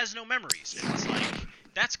 Marie has no memories, and it's like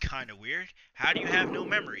that's kind of weird. How do you have no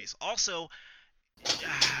memories? Also,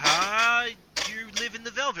 you live in the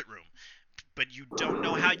Velvet Room, but you don't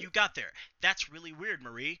know how you got there. That's really weird,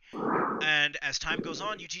 Marie. And as time goes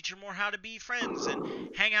on, you teach her more how to be friends and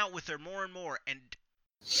hang out with her more and more. And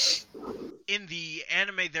in the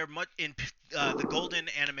anime, they're in the Golden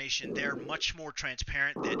animation, they're much more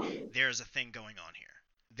transparent that there's a thing going on here.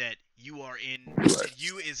 That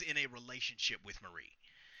you is in a relationship with Marie.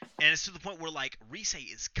 And it's to the point where, like, Rise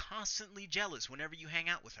is constantly jealous whenever you hang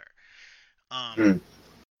out with her.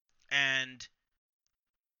 And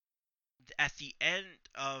at the end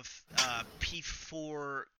of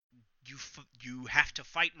P4, you have to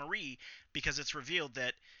fight Marie because it's revealed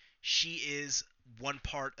that she is one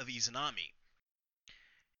part of Izanami.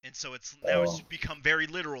 And so it's become very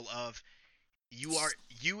literal of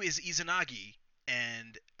you is Izanagi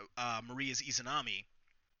and Marie is Izanami.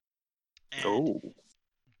 And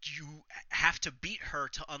you have to beat her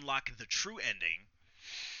to unlock the true ending.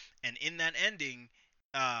 And in that ending,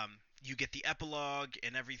 you get the epilogue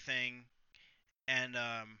and everything. And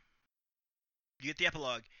you get the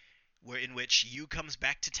epilogue in which Yu comes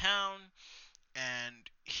back to town and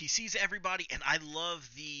he sees everybody, and I love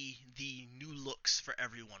the new looks for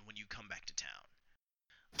everyone when you come back to town.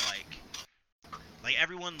 Like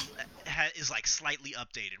everyone is like slightly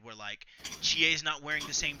updated, where like Chie's not wearing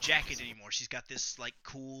the same jacket anymore. She's got this like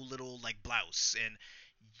cool little like blouse, and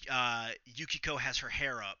Yukiko has her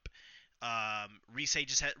hair up. Rise and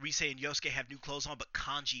Yosuke have new clothes on, but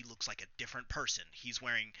Kanji looks like a different person. He's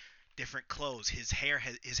wearing different clothes. His hair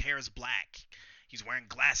is black. He's wearing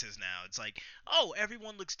glasses now. It's like, oh,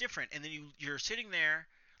 everyone looks different. And then you're sitting there,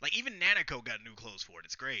 like even Nanako got new clothes for it.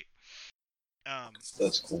 It's great.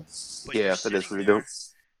 That's cool. But yeah, that is really dope.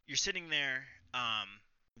 You're sitting there,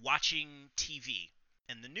 watching TV,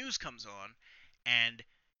 and the news comes on, and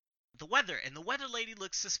the weather lady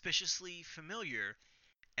looks suspiciously familiar,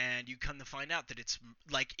 and you come to find out that it's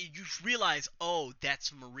like you realize, oh,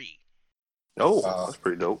 that's Marie. Oh, that's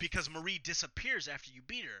pretty dope. Because Marie disappears after you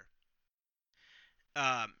beat her.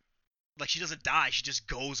 Like she doesn't die, she just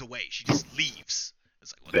goes away. She just leaves.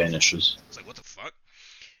 It's like vanishes. It's like, what the fuck?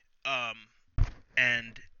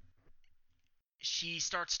 And she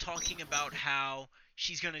starts talking about how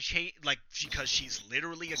she's gonna change, like, because she's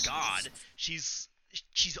literally a god. She's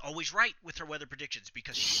always right with her weather predictions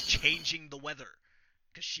because she's changing the weather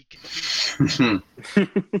because she can do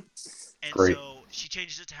that. And Great. So she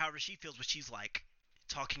changes it to however she feels, but she's like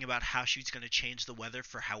talking about how she's going to change the weather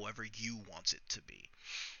for however you wants it to be.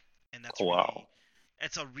 And that's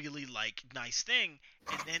it's a really like nice thing.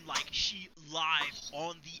 And then like she live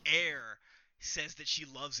on the air says that she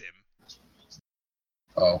loves him.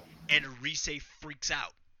 Oh. And Rise freaks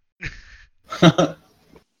out.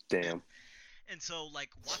 Damn. And so like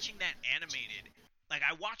watching that animated, like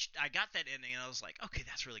I got that ending and I was like, okay,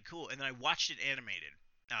 that's really cool. And then I watched it animated.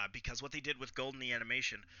 Because what they did with Golden the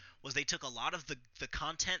animation was they took a lot of the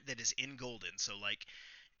content that is in Golden. So like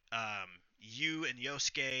Yu and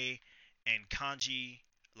Yosuke and Kanji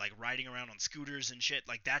like riding around on scooters and shit,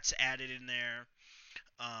 like that's added in there.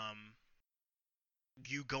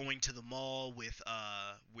 You going to the mall with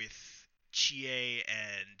Chie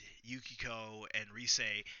and Yukiko and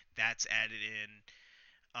Rise, that's added in.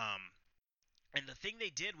 And the thing they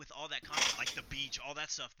did with all that content, like the beach, all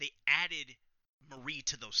that stuff, they added Marie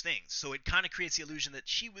to those things. So it kind of creates the illusion that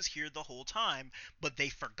she was here the whole time, but they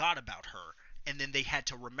forgot about her, and then they had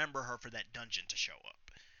to remember her for that dungeon to show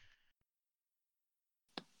up.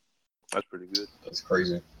 That's pretty good. That's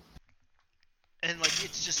crazy. And like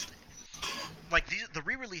it's just like the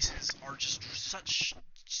re-releases are just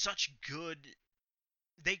such good.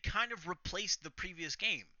 They kind of replaced the previous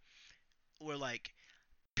game, where like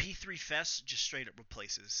P3 Fest just straight up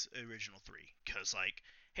replaces original 3, because like,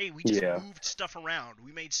 hey, we just moved stuff around.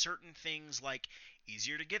 We made certain things like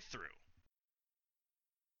easier to get through.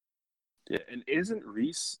 Yeah, and isn't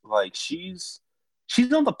Reese like she's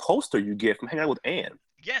on the poster you get from Hanging Out with Anne?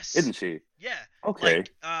 Yes. Isn't she? Yeah. Okay.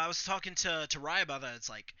 Like, I was talking to Rai about that. It's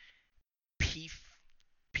like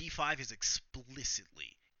P5 is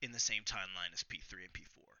explicitly in the same timeline as P3 and P4.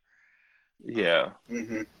 Yeah.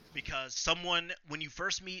 Because someone, when you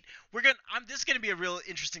first meet, this is gonna be a real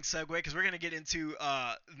interesting segue because we're gonna get into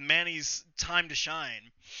Manny's time to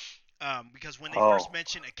shine. Because when they first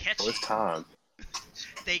mention Akechi, it's time.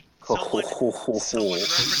 someone referenced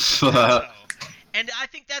Naruto. And I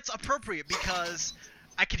think that's appropriate because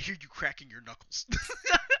I can hear you cracking your knuckles.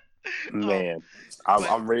 Man,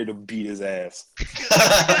 I'm ready to beat his ass.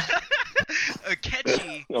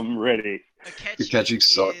 Akechi. I'm ready. Akechi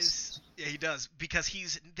sucks. Yeah, he does, because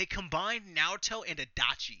they combined Naoto and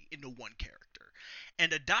Adachi into one character,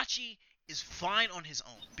 and Adachi is fine on his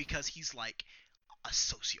own because he's like a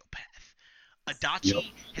sociopath.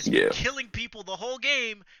 Adachi has been killing people the whole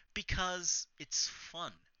game because it's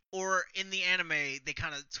fun. Or in the anime, they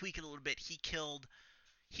kind of tweak it a little bit. He killed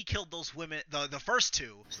those women, the first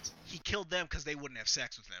two. He killed them because they wouldn't have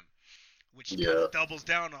sex with him, which kind of doubles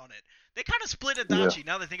down on it. They kind of split Adachi. Yeah.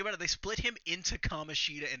 Now that I think about it, they split him into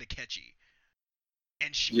Kamoshida and Akechi.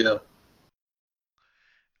 And Shida.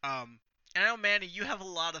 Yeah. And I know, Manny, you have a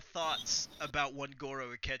lot of thoughts about one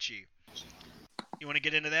Goro Akechi. You want to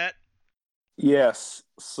get into that? Yes.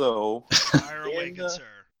 So, fire away, good sir.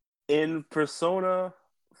 In Persona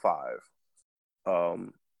 5,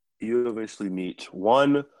 you eventually meet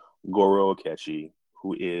one Goro Akechi,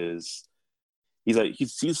 who is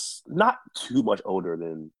he's not too much older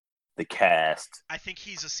than the cast. I think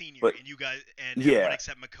he's a senior, and you guys and everyone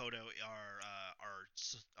except Makoto are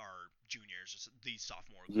juniors, the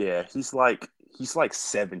sophomore. Yeah, he's like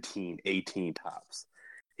 17, 18 tops.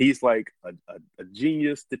 He's like a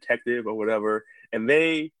genius detective or whatever, and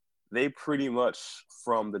they pretty much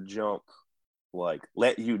from the jump like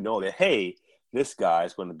let you know that, hey, this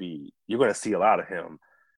guy's you're going to see a lot of him.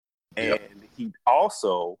 And he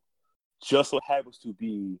also just so happens to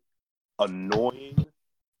be annoying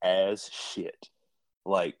as shit.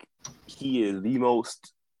 Like, he is the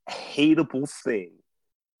most hateable thing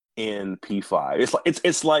in P5.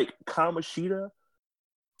 It's like Kamoshida,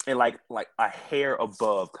 and like a hair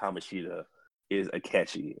above Kamoshida is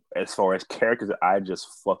Akechi as far as characters that I just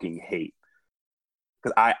fucking hate.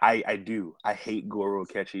 Because I hate Goro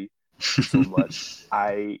Akechi so much.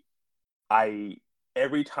 I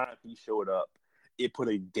every time he showed up, it put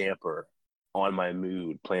a damper on my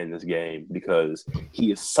mood playing this game because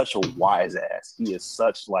he is such a wise ass. He is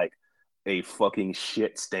such like a fucking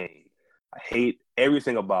shit stain. I hate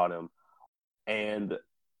everything about him. And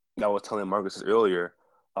I was telling Marcus earlier,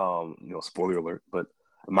 spoiler alert, but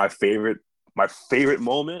my favorite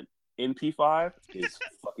moment in P5 is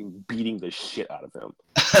fucking beating the shit out of him.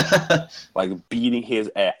 Like beating his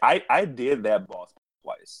ass. I did that boss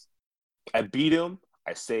twice. I beat him,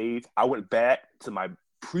 I saved, I went back to my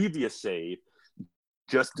previous save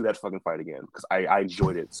just to do that fucking fight again because I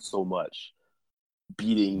enjoyed it so much.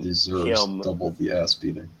 Beating him. Double the ass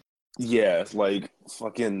beating. Yeah, it's like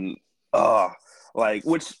fucking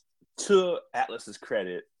which to Atlas's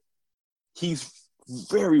credit, he's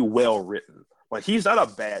very well written. Like, he's not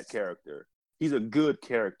a bad character. He's a good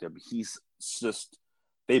character, but he's just,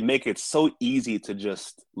 they make it so easy to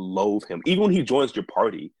just loathe him. Even when he joins your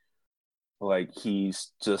party, like,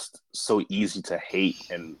 he's just so easy to hate.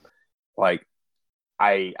 And like,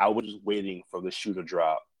 I was just waiting for the shoe to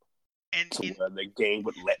drop where the game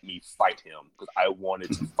would let me fight him because I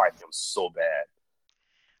wanted to fight him so bad.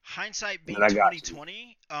 Hindsight being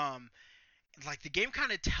 2020, like, the game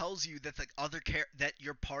kind of tells you that the that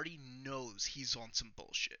your party knows he's on some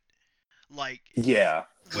bullshit. Like, it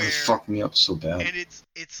fucked me up so bad. And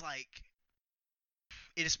it's like,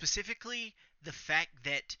 it is specifically the fact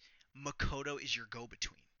that Makoto is your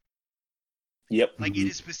go-between. Yep. Like, it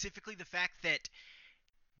is specifically the fact that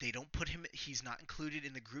they don't put him. He's not included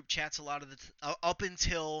in the group chats a lot of the up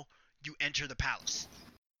until you enter the palace.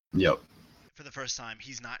 Yep. For the first time,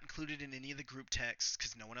 he's not included in any of the group texts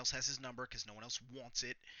because no one else has his number because no one else wants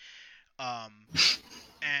it.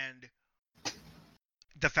 And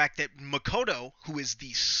the fact that Makoto, who is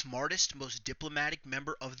the smartest, most diplomatic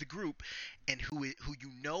member of the group, and who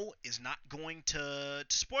you know is not going to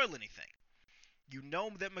spoil anything. You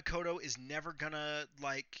know that Makoto is never gonna,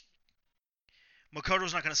 like,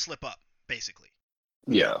 Makoto's not gonna slip up, basically.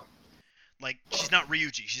 Yeah. Like, she's not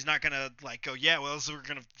Ryuji. She's not gonna, like, go, yeah, well, so we're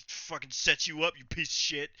gonna fucking set you up, you piece of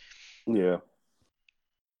shit. Yeah.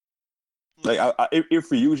 Like, if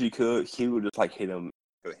Ryuji could, he would just, like, hit him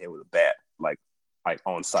in the head with a bat, like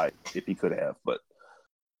on site, if he could have. But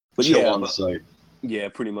yeah, on the site. Yeah,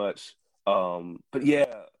 pretty much. But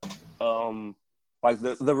yeah, like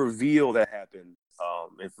the reveal that happened.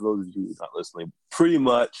 And for those of you not listening, pretty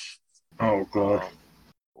much. Oh god.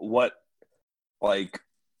 What, like,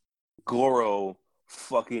 Goro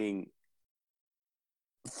fucking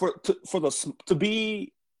to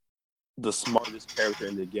be the smartest character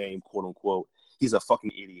in the game, quote unquote, he's a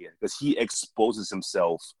fucking idiot because he exposes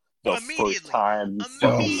himself the first time.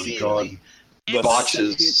 Oh my god. The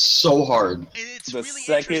botches so hard. And it's really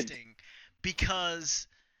interesting because,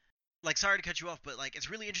 like, sorry to cut you off, but, like,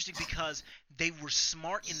 it's really interesting because they were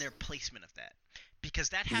smart in their placement of that. Because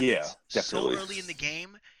that happens so early in the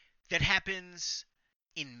game. That happens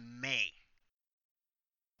in May.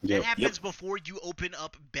 That happens before you open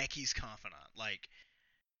up Becky's confidant. Like,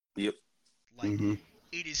 Mm-hmm.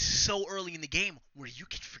 it is so early in the game where you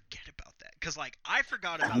can forget about that. Because, like, I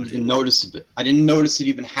forgot about I didn't even notice it. I didn't notice it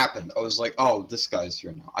even happened. I was like, oh, this guy's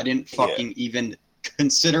here now. I didn't fucking even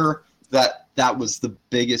consider that was the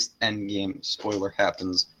biggest endgame spoiler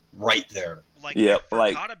happens right there. Like, I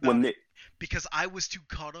forgot about it because I was too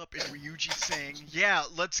caught up in Ryuji saying, yeah,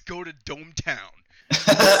 let's go to Dome Town.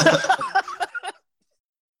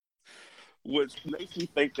 Which makes me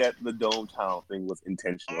think that the Dome Town thing was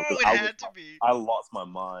intentional. Oh, it had to be. I lost my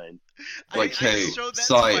mind. Like, I showed that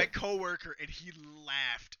to my coworker, and he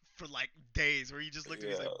laughed for like days. Where he just looked at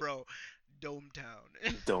me and was like, "Bro, Dome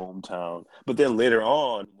Town." Dome Town. But then later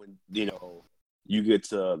on, when you get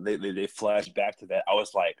to they flash back to that, I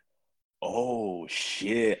was like, "Oh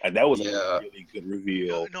shit!" And that was a really good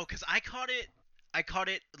reveal. No, because I caught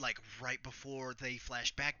it like right before they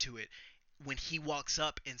flashed back to it. When he walks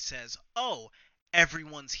up and says, "Oh,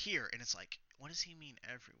 everyone's here," and it's like, what does he mean,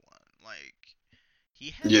 everyone? Like, he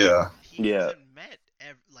hasn't met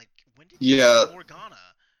like, when did he meet Morgana?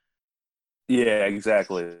 Yeah,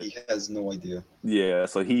 exactly. He has no idea. Yeah,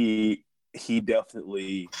 so he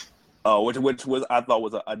definitely, which was I thought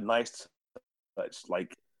was a nice touch,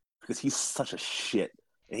 like, because he's such a shit,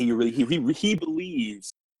 and he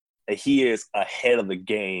believes that he is ahead of the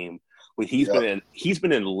game. But he's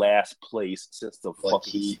been in last place since the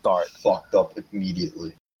fucking start. Fucked up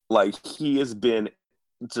immediately. Like he has been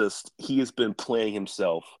playing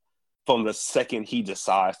himself from the second he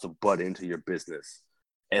decides to butt into your business,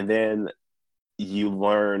 and then you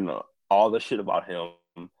learn all the shit about him,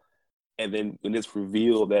 and then when it's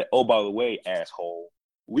revealed that, oh, by the way, asshole,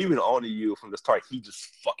 we've been on to you from the start. He just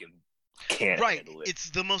fucking can't handle it.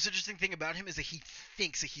 It's the most interesting thing about him is that he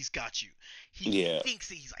thinks that he's got you. He thinks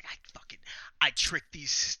that he's like, I tricked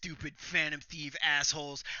these stupid Phantom Thief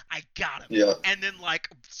assholes. I got him. Yeah. And then, like,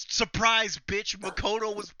 surprise, bitch,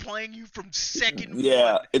 Makoto was playing you from second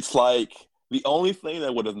one. It's like the only thing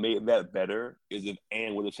that would have made that better is if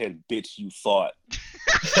Anne would have said, "Bitch, you thought."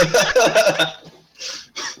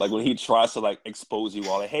 Like when he tries to like expose you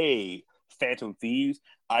all, like, "Hey, Phantom Thieves,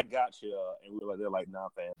 I got you," and they're like, "Nah,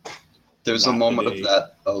 fam." There's a moment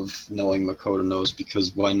of knowing Makoto knows,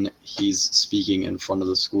 because when he's speaking in front of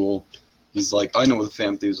the school, he's like, "I know what the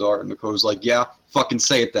Phantom Thieves are," and Makoto's like, "Yeah, fucking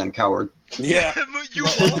say it then, coward." Yeah, you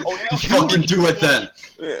fucking do it then.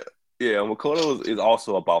 Yeah. Makoto is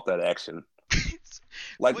also about that action.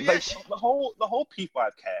 Like, the whole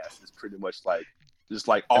P5 cast is pretty much like just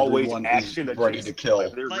like always everyone action is ready to kill.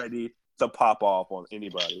 Like, they're ready to pop off on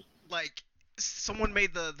anybody. Like, someone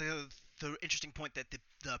made the interesting point that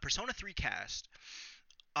the Persona 3 cast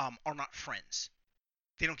are not friends.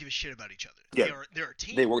 They don't give a shit about each other. Yeah. They're a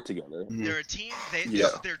team. They work together. They're a team. This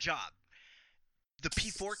is their job. The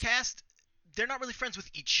P4 cast, they're not really friends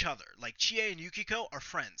with each other. Like, Chie and Yukiko are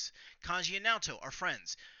friends. Kanji and Naoto are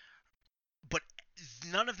friends. But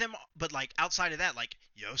none of them, but like outside of that, like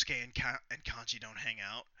Yosuke and Kanji don't hang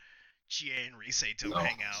out. Chie and Rise don't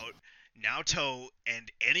hang out. Naoto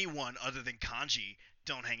and anyone other than Kanji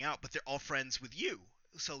don't hang out, but they're all friends with you.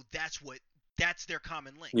 So that's their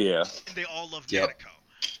common link. Yeah. And they all love Nanako.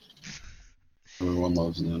 Everyone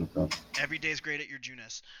loves Nanako. Every day's great at your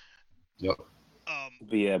Junes. Yep.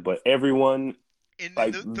 But everyone in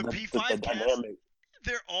like the P5 cast,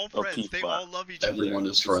 they're all friends. They all love each other. Everyone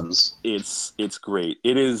is friends. It's great.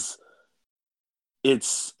 It is.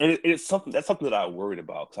 It's something that I worried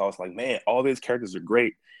about, because I was like, man, all these characters are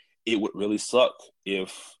great. It would really suck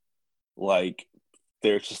if like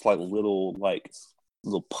there's just like little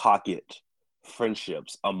pocket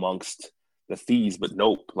friendships amongst the thieves, but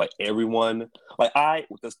nope. Like everyone, like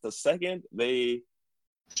the second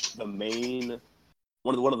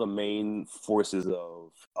one of the main forces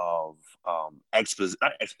of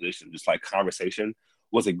not expedition, just like conversation,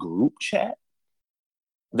 was a group chat.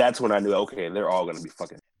 That's when I knew, okay, they're all gonna be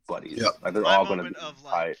fucking buddies. Yep. Like they're all gonna be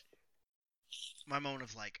tight. My moment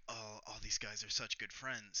of like, oh, all these guys are such good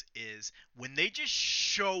friends is when they just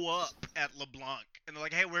show up at LeBlanc and they're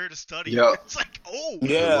like, hey, we're here to study. Yep. It's like, oh,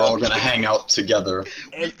 yeah, we're all gonna hang out together.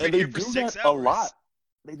 And they do that a lot.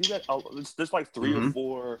 They do that. There's like 3 or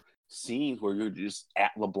 4 scenes where you're just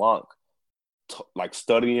at LeBlanc, like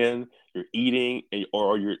studying, you're eating,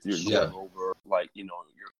 or you're going over like your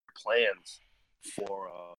plans for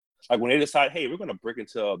like when they decide, hey, we're gonna break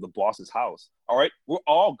into the boss's house. All right, we'll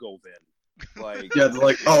all go then. Like they're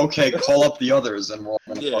like, oh, okay, call up the others, and we're all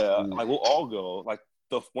gonna like we'll all go. Like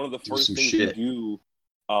one of the first things you do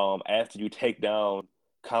after you take down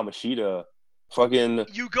Kamoshida, fucking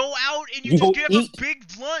you go out and you just get a big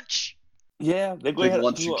lunch. Yeah, they go ahead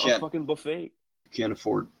and do a fucking buffet. can't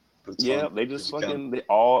afford. But it's Yeah, fun. they just You can. fucking they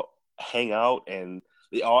all hang out and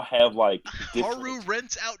they all have like Haru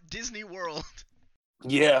rents out Disney World.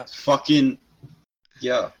 Yeah. Fucking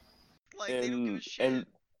yeah. Like they don't give a shit. And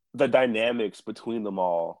the dynamics between them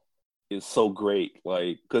all is so great.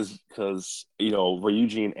 Like because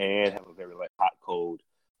Ryuji and Anne have a very like hot cold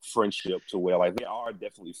friendship to where like they are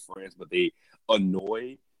definitely friends, but they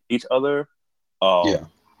annoy each other. Yeah.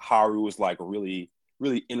 Haru is like really,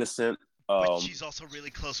 really innocent. But she's also really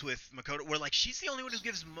close with Makoto. Where like she's the only one who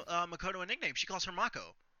gives Makoto a nickname. She calls her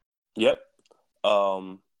Mako. Yep.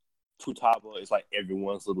 Futaba is like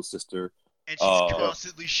everyone's little sister. And she's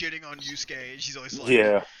constantly shitting on Yusuke. And she's always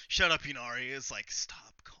like, "Shut up, Inari." It's like,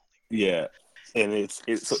 stop calling me. Yeah, and it's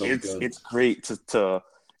great to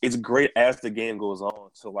it's great as the game goes on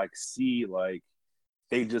to like see like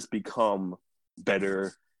they just become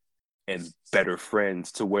better and better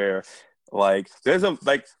friends to where like there's a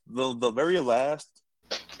like the very last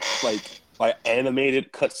like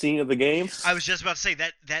animated cutscene of the game. I was just about to say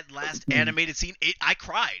that last animated scene, I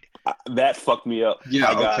cried. That fucked me up.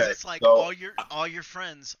 Yeah, because it's like all your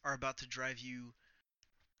friends are about to drive you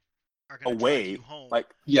away, drive you home. Like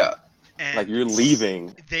and like you're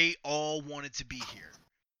leaving. They all wanted to be here.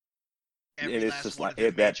 And it's just like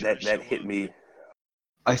that hit me.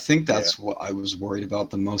 I think that's what I was worried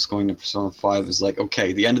about the most going to Persona 5 is like,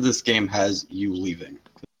 okay, the end of this game has you leaving.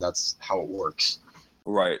 That's how it works.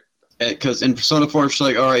 Right. Because in Persona 4, it's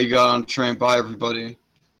like, all right, you got on the train, bye, everybody.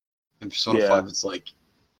 In Persona 5, it's like,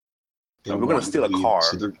 we're going to steal a car.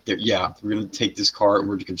 So we're going to take this car, and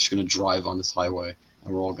we're just going to drive on this highway,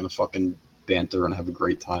 and we're all going to fucking banter and have a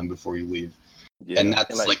great time before you leave. Yeah. And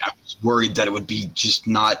that's, like, I was worried that it would be just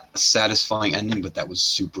not a satisfying ending, but that was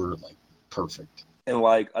super, like, perfect. And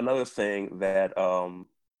like another thing that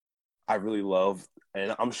I really love,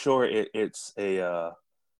 and I'm sure it's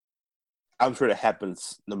I'm sure it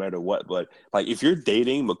happens no matter what, but like if you're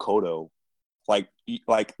dating Makoto, like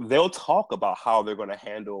they'll talk about how they're going to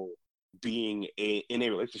handle being in a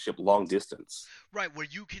relationship long distance. Right, where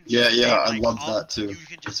you can I love that too. You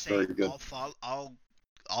can just say, very good.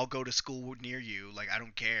 I'll go to school near you. Like I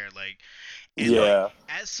don't care. Like like,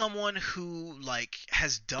 as someone who like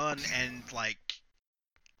has done and like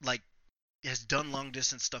has done long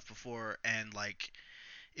distance stuff before, and like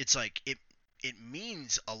it's like it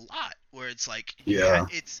means a lot. Where it's like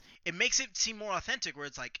it makes it seem more authentic. Where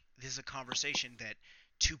it's like this is a conversation that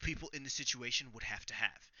two people in the situation would have to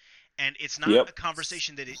have, and it's not a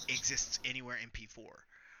conversation that it exists anywhere in P4.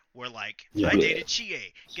 Where like I dated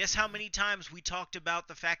Chie. Guess how many times we talked about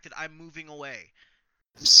the fact that I'm moving away?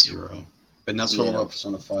 0. And that's what about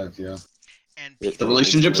Persona 5, And the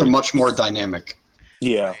relationships are much more dynamic.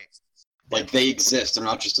 Yeah. Right. Like they exist. They're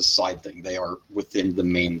not just a side thing. They are within the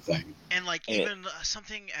main thing. And like even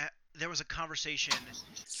something. There was a conversation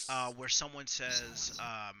where someone says,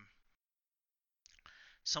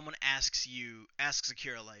 someone asks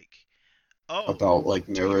Akira like, about like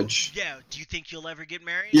marriage. Do you think you'll ever get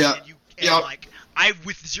married? Yeah. And like I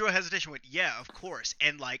with zero hesitation went, yeah, of course.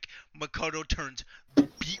 And like Makoto turns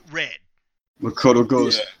beet red. Makoto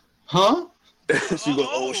goes, huh? She goes,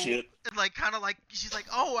 oh shit. And like kind of like she's like,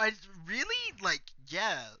 oh, I really like,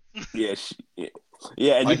 yeah. Yeah.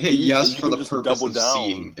 And I hit yes for the purpose double of down.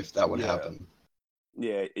 Seeing if that would happen.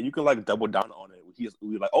 Yeah, and you can like double down on it. He's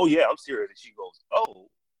like, oh yeah, I'm serious. And she goes, oh.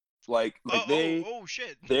 Like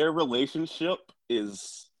shit. Their relationship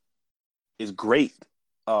is great.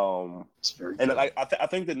 It's very good. And I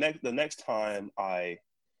think the next time I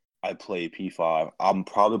play P5, I'm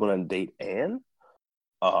probably gonna date Anne,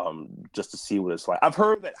 just to see what it's like. I've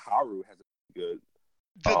heard that Haru has a good.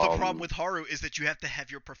 The problem with Haru is that you have to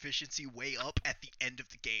have your proficiency way up at the end of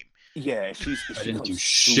the game. Yeah, I didn't do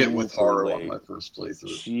shit with Haru on my first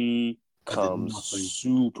playthrough. She comes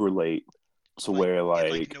super late. To where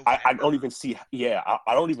like I don't even see I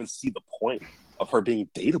don't even see the point of her being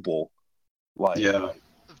dateable. Like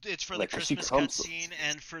it's for the Christmas cutscene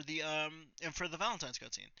and for the Valentine's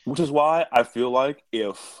cutscene. Which is why I feel like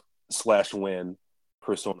if when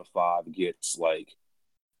Persona 5 gets like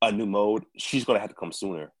a new mode, she's gonna have to come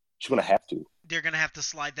sooner. She's gonna have to. They're gonna have to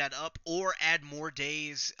slide that up or add more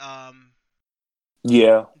days. That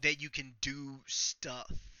you can do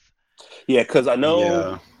stuff. Yeah, because I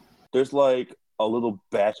know. There's like a little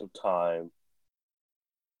batch of time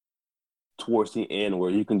towards the end where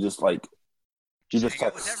you can just like hang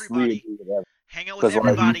out with everybody. Hang out with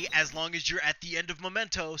everybody as long as you're at the end of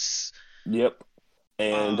Mementos. Yep.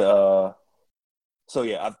 And so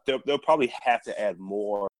yeah, they'll probably have to add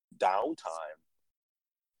more downtime.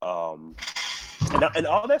 And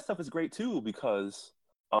all that stuff is great too because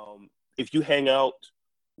if you hang out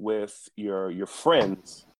with your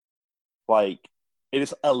friends, like it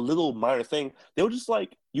is a little minor thing. They were just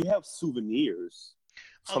like, you have souvenirs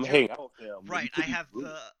from hanging out with them. Right. I have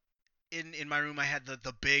in my room. I had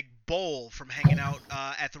the big bowl from hanging out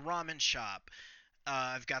at the ramen shop.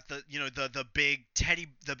 I've got the big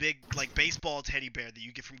like baseball teddy bear that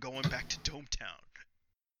you get from going back to Dometown.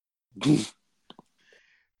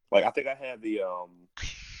 Like, I think I had the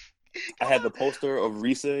poster of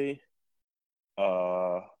Rise.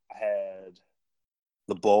 I had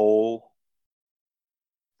the bowl.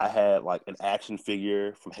 I had like an action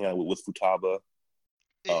figure from hanging out with Futaba.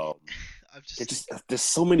 There's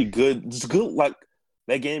so many good like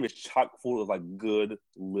that game is chock full of like good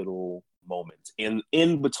little moments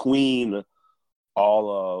in between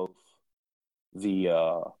all of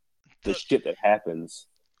the shit that happens.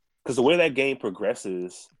 Because the way that game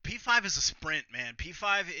progresses, P5 is a sprint, man.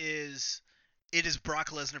 P5 is Brock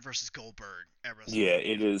Lesnar versus Goldberg at WrestleMania. Yeah,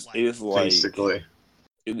 it is. It is like basically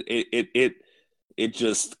it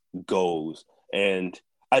just goes, and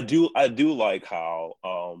I do like how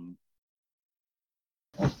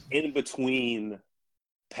in between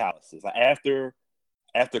palaces, like after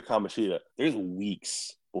Kamoshida, there's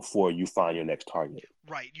weeks before you find your next target.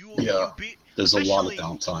 Right. There's a lot of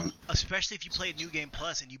downtime. Especially if you play New Game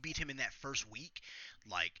Plus and you beat him in that first week,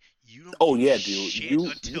 like you don't. Oh yeah, dude.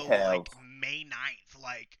 You have like May 9th,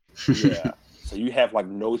 like. Yeah. So you have like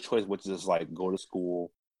no choice but to just like go to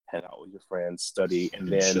school, hang out with your friends, study, and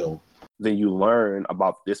then you learn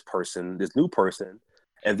about this new person,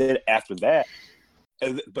 and then after that.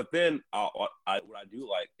 But then what I do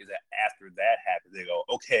like is that after that happens, they go,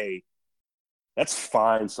 okay, let's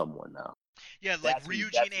find someone now. Yeah, like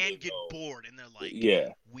Ryuji and Ann get bored, and they're like, yeah,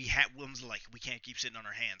 we can't keep sitting on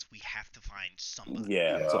our hands. We have to find somebody.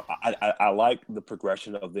 Yeah. So I like the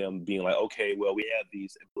progression of them being like, okay, well, we have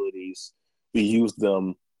these abilities, we use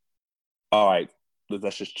them. All right,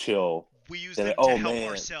 let's just chill. We use them to help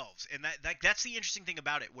ourselves, and that's the interesting thing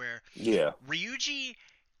about it. Where Ryuji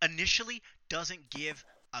initially doesn't give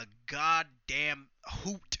a goddamn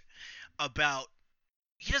hoot about.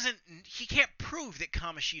 He can't prove that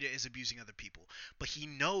Kamoshida is abusing other people, but he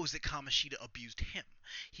knows that Kamoshida abused him.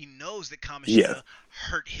 He knows that Kamoshida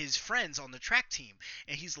hurt his friends on the track team,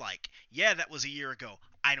 and he's like, yeah, that was a year ago.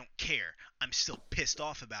 I don't care. I'm still pissed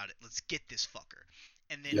off about it. Let's get this fucker.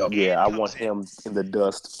 And then I want him in the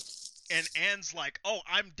dust. And Ann's like, oh,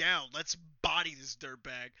 I'm down. Let's body this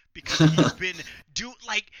dirtbag because he's been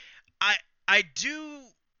I do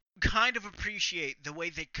kind of appreciate the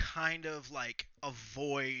way they kind of like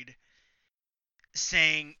avoid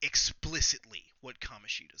saying explicitly what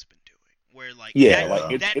Kamoshida's been doing, where like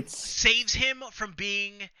that saves him from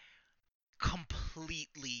being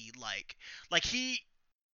completely like he's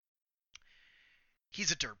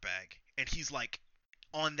a dirtbag and he's like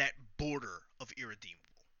on that border of irredeemable.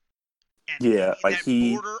 And that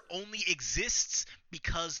border only exists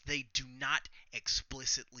because they do not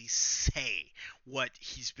explicitly say what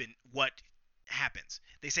happens.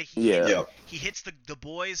 They say he hits the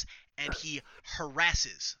boys and he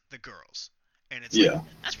harasses the girls. And it's like,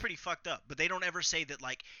 that's pretty fucked up. But they don't ever say that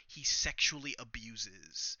like he sexually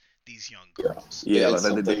abuses these young girls. Yeah, it's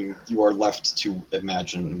something you are left to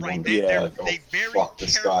imagine. Right. They very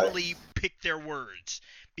carefully pick their words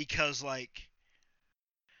because like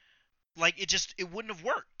it wouldn't have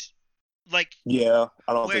worked. Like I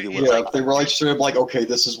don't think it would. Yeah, if they were like straight up like, okay,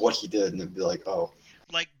 this is what he did, and it'd be like, oh.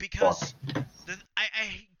 Like because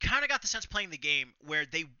I kind of got the sense playing the game where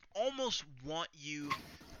they almost want you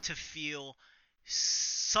to feel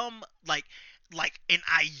some like an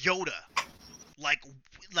iota, like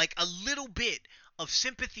a little bit of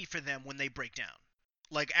sympathy for them when they break down.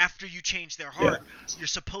 Like after you change their heart, you're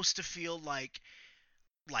supposed to feel like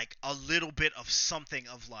a little bit of something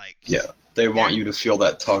of like they want you to feel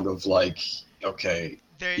that tug of like, okay,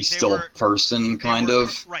 he's still a person kind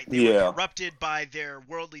of they were corrupted by their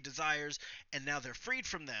worldly desires and now they're freed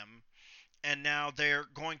from them and now they're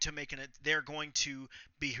going to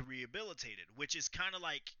be rehabilitated, which is kind of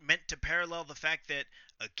like meant to parallel the fact that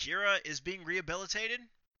Akira is being rehabilitated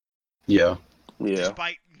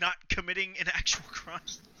despite not committing an actual crime.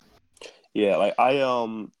 Like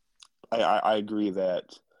I agree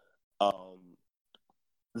that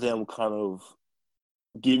them kind of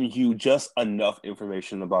giving you just enough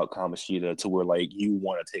information about Kamoshida to where like you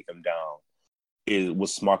want to take him down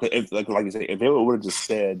was smart. If like you say, if they would have just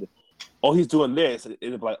said, "Oh, he's doing this," it'd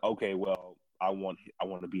be like, "Okay, well, I want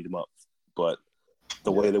to beat him up." But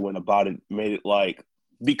the way they went about it made it like,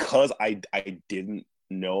 because I didn't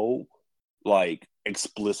know like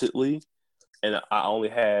explicitly. And I only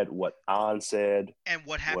had what An said and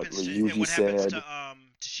what happens to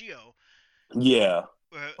Toshio. Yeah.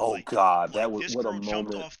 Oh God, that was this what a girl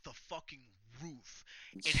jumped moment. off the fucking roof.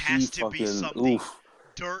 It She has to be fucking something oof.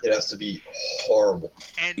 dirt. It has to be horrible.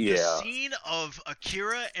 And the scene of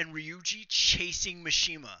Akira and Ryuji chasing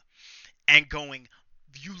Mishima and going,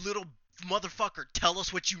 "You little motherfucker, tell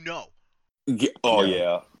us what you know." Yeah. Oh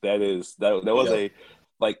yeah, that was a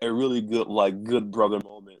really good brother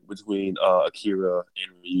moment between Akira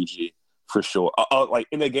and Ryuji for sure. Like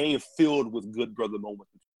in a game filled with good brother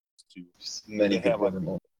moments too. Many good brother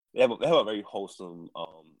moments. They have a very wholesome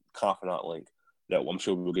confidant link that I'm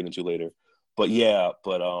sure we'll get into later. But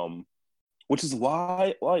which is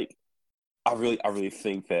why like I really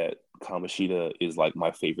think that Kamoshida is like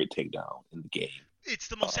my favorite takedown in the game. It's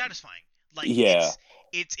the most satisfying. Like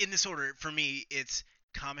it's in this order for me. It's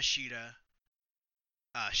Kamoshida,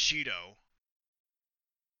 Shido.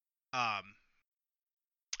 I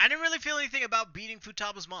didn't really feel anything about beating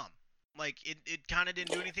Futaba's mom. Like it kind of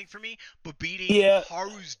didn't do anything for me. But beating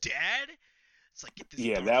Haru's dad, it's like, get this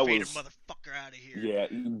Darth Vader motherfucker out of here.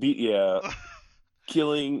 Yeah,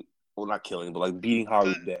 killing. Well, not killing, but like beating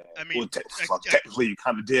Haru's dad. I mean, technically you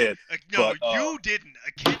kind of did. No, but, you didn't.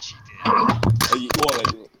 Akechi did.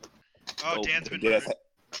 Dan's been murdered.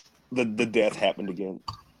 The death happened again.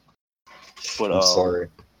 But I'm sorry.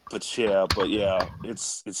 But yeah,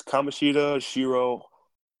 it's Kamoshida, Shiro,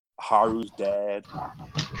 Haru's dad,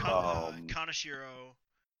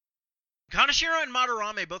 Kaneshiro and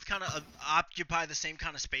Madarame both kind of occupy the same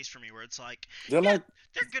kind of space for me, where it's like they're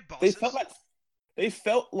good bosses. They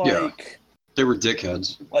felt like they were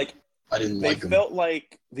dickheads. Like I didn't like them. They felt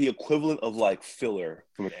like the equivalent of like filler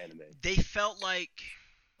from an anime. They felt like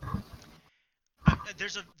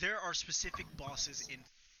there are specific bosses in.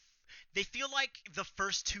 They feel like the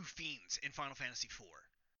first two fiends in Final Fantasy IV.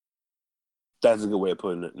 That's a good way of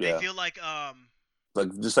putting it. Yeah. They feel like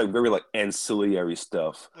just like very like ancillary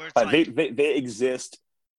stuff. Like they exist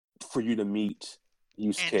for you to meet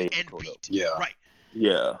Yusuke and beat. Yeah. Right.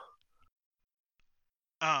 Yeah.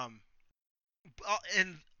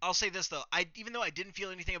 And I'll say this though, even though I didn't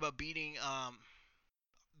feel anything about beating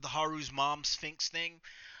the Haru's mom Sphinx thing,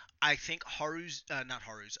 I think Futaba's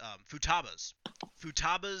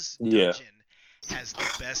dungeon has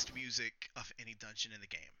the best music of any dungeon in the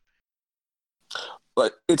game.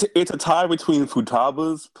 But it's a tie between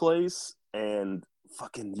Futaba's place and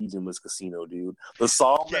fucking Nijima's Casino, dude. The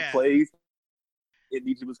song that plays in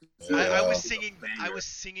Nijima's Casino. I was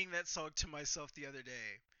singing that song to myself the other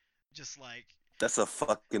day. Just like, that's a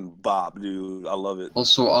fucking bop, dude. I love it.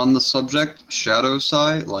 Also on the subject, Shadow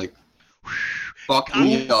Sai, like fuck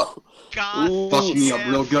me up. Fuck me up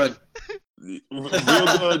real good.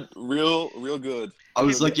 real good. I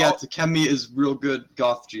was like, Takemi is real good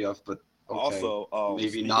goth GF, but okay. Also,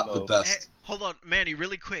 maybe not the best. Hey, hold on, Manny,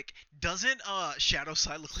 really quick. Doesn't Shadow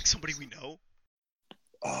Sai look like somebody we know?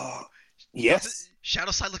 Yes.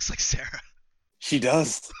 Shadow Sai looks like Sarah. She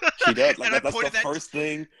does. She does. Like that's the first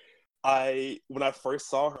thing when I first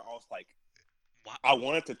saw her, I was like, wow. I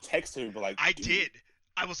wanted to text her, but like I did.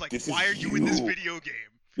 I was like, why are you in this video game?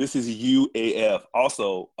 This is UAF.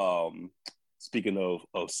 Also, speaking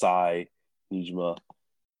of Sai, Nijima,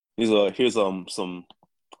 here's some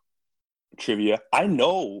trivia. I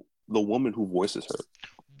know the woman who voices her.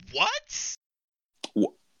 What?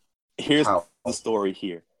 Here's the story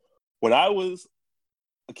here. When I was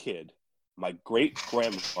a kid, my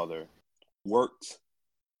great-grandmother worked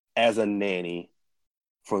as a nanny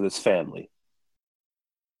for this family.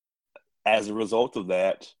 As a result of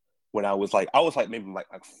that, when I was maybe like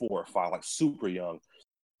 4 or 5, like super young,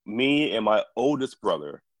 me and my oldest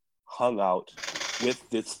brother hung out with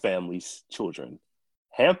this family's children,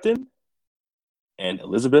 Hampton and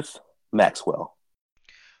Elizabeth Maxwell.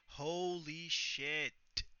 Holy shit.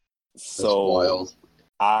 So that's wild.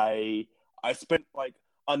 I spent like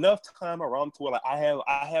enough time around to where like I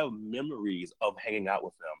have memories of hanging out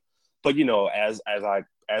with them. But you know, as I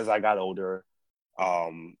got older,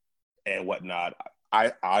 and whatnot,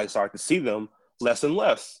 I started to see them less and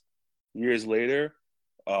less. Years later,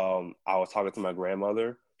 I was talking to my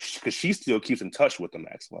grandmother because she still keeps in touch with the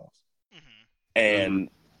Maxwells, and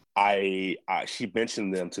she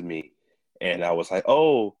mentioned them to me, and I was like,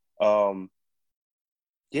 oh,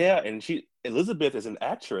 yeah, and Elizabeth is an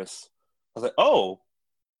actress. I was like, oh,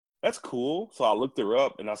 that's cool. So I looked her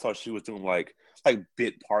up, and I saw she was doing like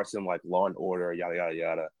bit parts in like Law and Order, yada yada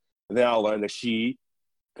yada. And then I learned that she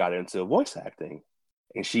got into voice acting,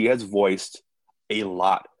 and she has voiced a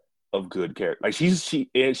lot of good characters. Like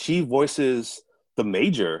she voices the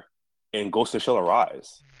Major in Ghost in the Shell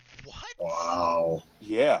Arise. What? Wow.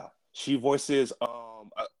 Yeah, she voices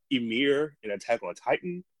Ymir in Attack on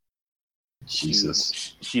Titan.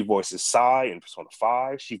 Jesus. She voices Sai in Persona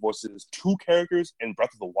 5. She voices 2 characters in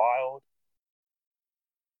Breath of the Wild.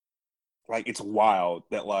 Like, it's wild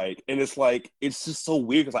that, like, and it's like, it's just so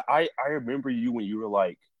weird because like, I remember you when you were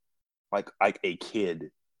like a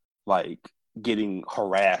kid, like getting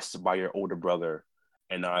harassed by your older brother,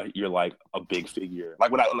 and you're like a big figure.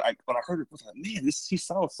 Like when I heard it, I was like, man, she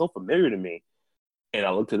sounds so familiar to me, and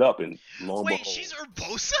I looked it up, and lo and behold, she's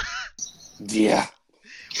Urbosa? Yeah.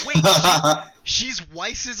 Wait, she's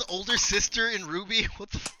Weiss's older sister in Ruby? What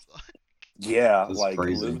the fuck? Yeah, That's like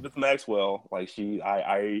crazy. Elizabeth Maxwell, like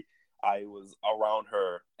I was around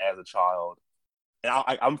her as a child, and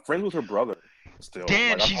I'm friends with her brother still.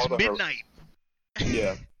 Dan, like, she's Midnight.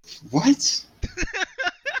 Yeah. What?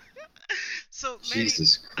 So,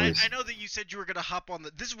 Jesus Manny, Christ. I know that you said you were gonna hop on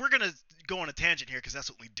we're gonna go on a tangent here because that's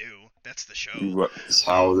what we do. That's the show. That's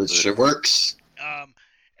how this shit works.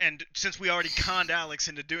 And since we already conned Alex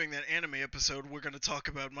into doing that anime episode, we're gonna talk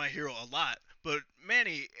about My Hero a lot. But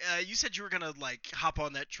Manny, you said you were gonna like hop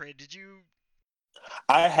on that train. Did you?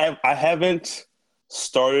 I haven't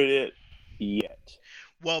started it yet.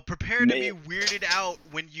 Well, prepare to be weirded out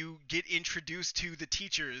when you get introduced to the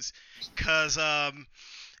teachers, cause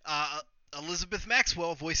Elizabeth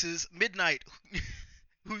Maxwell voices Midnight,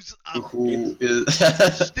 Who is?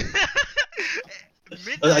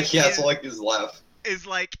 Midnight I can't like his laugh. is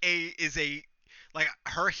a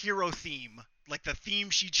her hero theme, like the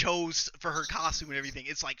theme she chose for her costume and everything.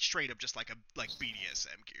 It's like straight up just like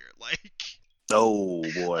BDSM gear, like. Oh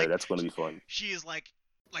boy, like, that's gonna be fun. She is like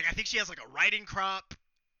I think she has like a riding crop.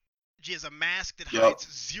 She has a mask that hides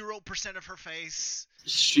 0% of her face.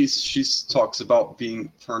 She talks about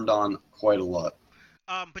being turned on quite a lot.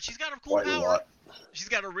 But she's got a cool power. She's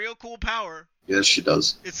got a real cool power. Yes, she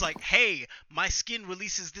does. It's like, hey, my skin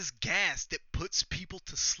releases this gas that puts people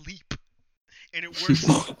to sleep, and it works.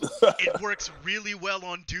 It works really well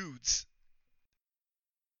on dudes.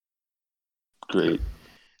 Great.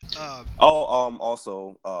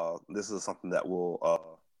 Also, this is something that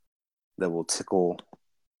will tickle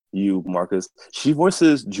you, Marcus. She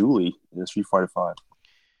voices Julie in Street Fighter V.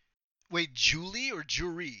 Wait, Julie or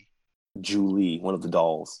Jury? Julie, one of the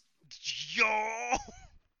dolls. Yo.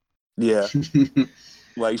 Yeah.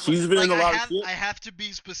 Like she's been in a lot of shit. I have to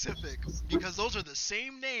be specific because those are the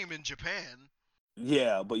same name in Japan.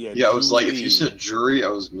 Yeah, but yeah. Yeah, I was like, if you said Jury, I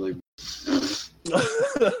was really.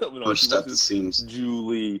 Much that seems.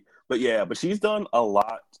 Julie, but she's done a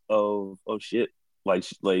lot of shit, like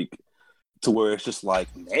to where it's just like,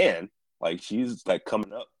 man, like she's like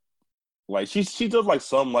coming up, like she does like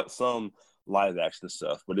some live action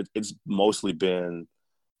stuff, but it's mostly been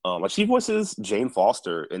like she voices Jane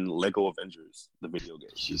Foster in Lego Avengers, the video game.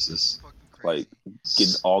 Jesus, like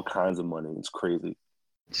getting all kinds of money. It's crazy.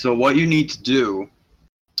 So what you need to do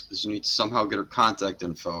is you need to somehow get her contact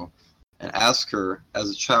info and ask her as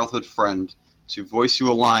a childhood friend to voice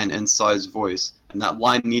you a line in Sai's voice, and that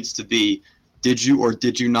line needs to be, "Did you or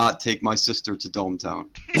did you not take my sister to Dometown?"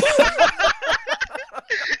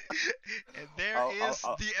 And there is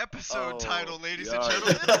the episode title, ladies and God.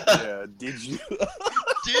 gentlemen. Yeah, did you?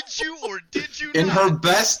 Did you or did you In not?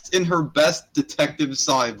 her best detective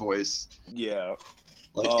Sai voice. Yeah.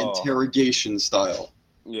 Like interrogation style.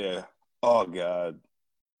 Yeah. Oh God,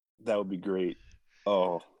 that would be great.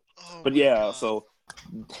 Oh but my yeah, God. So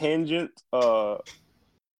tangent.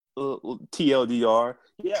 TLDR.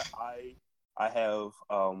 Yeah, I have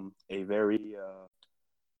a very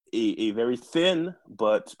a very thin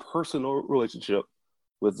but personal relationship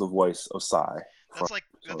with the voice of Sai. That's like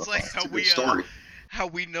how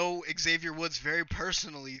we know Xavier Woods very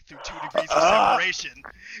personally through 2 degrees of separation.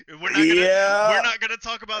 We're not gonna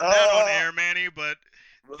talk about that on air, Manny, but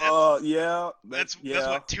that's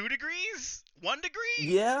what, 2 degrees? 1 degree?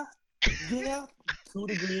 Yeah. 2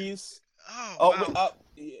 degrees. Oh wow.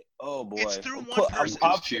 Oh boy. It's through one person.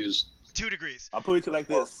 I'm confused. 2 degrees. I'll put it to you like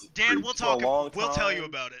this. Dan, we'll tell you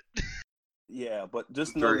about it. Yeah, but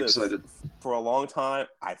just know this. Excited. For a long time,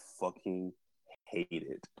 I fucking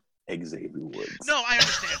hated Xavier Woods. No, I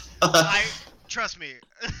understand. Trust me.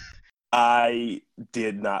 I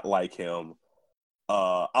did not like him.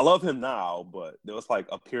 I love him now, but there was like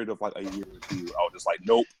a period of like a year or two. I was just like,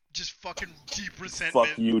 nope. Just fucking deep resentment.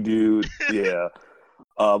 Fuck you, dude. Yeah.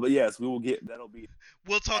 But yes, we will get. That'll be.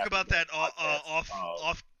 We'll talk about that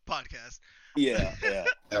off podcast. Yeah.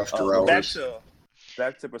 After hours.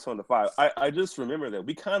 Back to Persona 5. I just remember that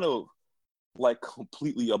we kind of like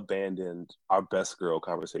completely abandoned our best girl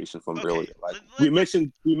conversation from earlier. Like we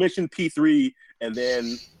mentioned P3, and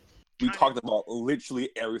then we talked about literally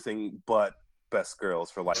everything but best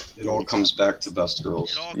girls for like. It all comes back to best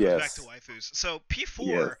girls. It all comes back to waifus. So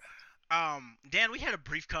P4. Dan, we had a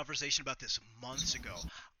brief conversation about this months ago.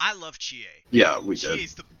 I love Chie. Yeah, we did.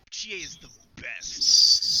 Chie is the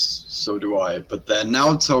best. So do I. But then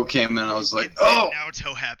Naoto came in, and I was like, oh!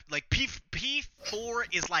 Naoto happened. Like, P4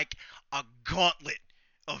 is like a gauntlet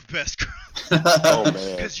of best girl. Oh,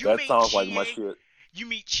 man. That sounds like my shit. You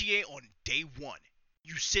meet Chie on day one.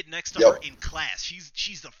 You sit next to her in class.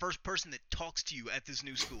 She's the first person that talks to you at this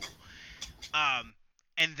new school.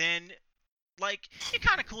 And then, like, it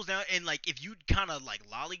kind of cools down. And, like, if you kind of, like,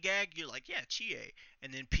 lollygag, you're like, yeah, Chie.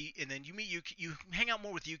 And then you meet Yuki. You hang out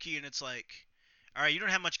more with Yuki, and it's like, all right, you don't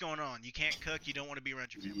have much going on. You can't cook. You don't want to be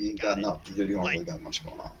around your family. You ain't got nothing. You don't really got much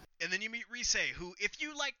going on. And then you meet Rise, who, if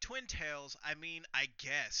you like Twin Tails, I mean, I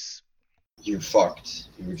guess. You're fucked.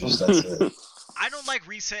 That's it. I don't like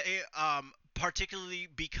Rise, particularly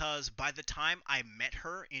because by the time I met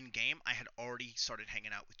her in game, I had already started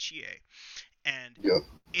hanging out with Chie. And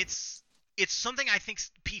it's something I think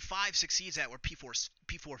P5 succeeds at where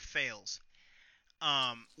P4 fails.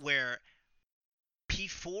 Where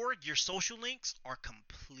P4, your social links are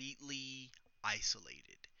completely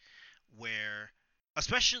isolated. Where,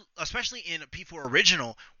 especially in a P4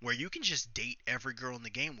 original, where you can just date every girl in the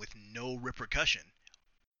game with no repercussion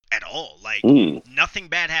at all. Like, nothing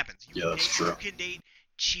bad happens. That's true. You can date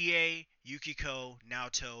Chie, Yukiko,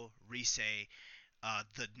 Naoto, Rise,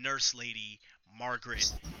 the nurse lady,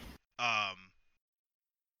 Margaret, and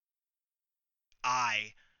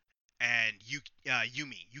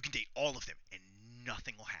Yumi. You can date all of them, and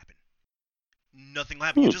nothing will happen. Nothing will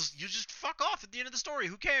happen. You just fuck off at the end of the story.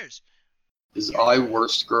 Who cares? Is I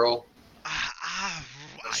worst girl?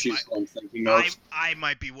 She's what I'm thinking of. I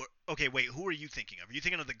might be. Okay, wait. Who are you thinking of? Are you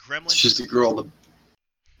thinking of the Gremlin? She's the girl.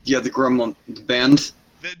 The Gremlin band.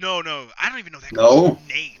 No. I don't even know that girl's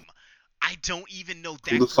name. I don't even know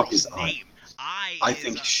that Who the fuck girl's is name. I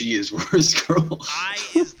think she is worst girl. I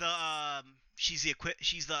is the she's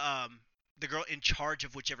the girl in charge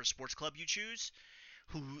of whichever sports club you choose.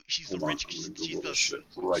 She's the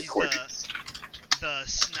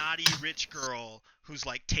snotty rich girl who's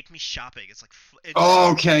like, take me shopping. It's like,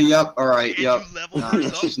 okay, yep, all right, yep. You level hers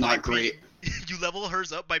up. She's not great. You level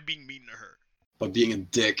hers up by being mean to her. By being a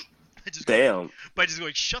dick. By just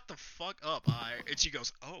going, shut the fuck up, and she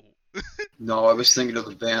goes, oh. No, I was thinking of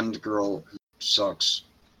the band girl who sucks.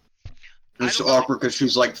 It's awkward because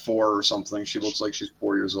she's like 4 or something. She looks like she's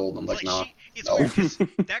 4 years old. I'm like, nah. It's weird because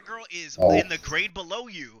that girl is in the grade below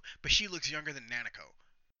you, but she looks younger than Nanako.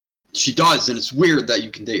 She does, and it's weird that you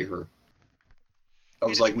can date her. I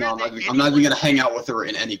was like, no, I'm not even gonna hang out with her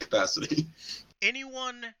in any capacity.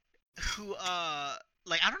 Anyone who, I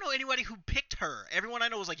don't know anybody who picked her. Everyone I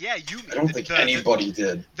know was like, yeah, Yumi. I don't think anybody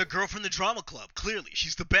did. The girl from the drama club. Clearly,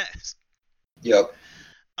 she's the best. Yep.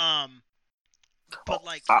 But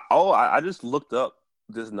like, I just looked up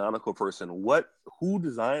this Nanako person. Who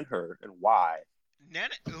designed her and why?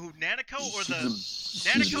 Nanako or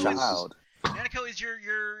Nanako is your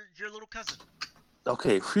little cousin.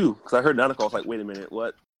 Okay, phew. Because I heard Nanako, I was like, wait a minute,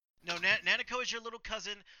 what? No, Nanako is your little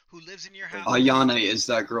cousin who lives in your house. Ayane is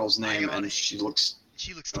that girl's name, and she looks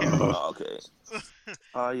terrible. Okay.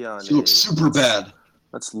 Ayane. She looks super bad.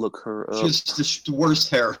 Let's look her up. She has the worst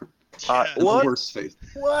hair. Yeah. What? The worst face.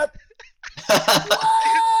 What?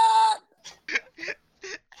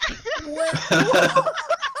 What?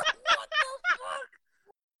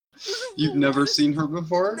 You've never seen her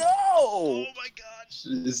before? No! Oh my god.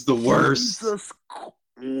 She's the worst. Jesus.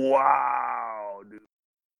 Wow, dude.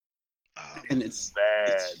 And it's bad.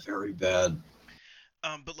 It's very bad.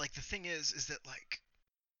 But like the thing is that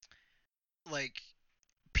like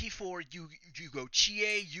P4 you go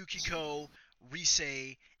Chie, Yukiko,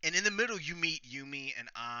 Rise, and in the middle you meet Yumi and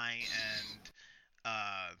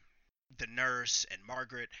the nurse and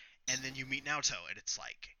Margaret, and then you meet Naoto, and it's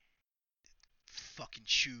like, fucking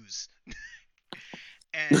choose.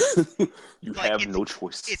 And you have no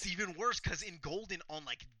choice. It's even worse because in Golden, on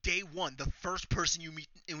like day one, the first person you meet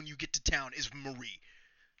when you get to town is Marie.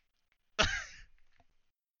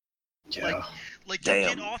 Yeah. Like you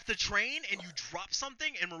get off the train and you drop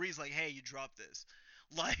something, and Marie's like, "Hey, you dropped this."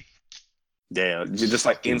 Like, damn, you're just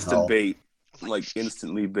like instant bait, like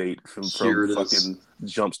instantly bait from fucking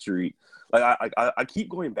Jump Street. Like I keep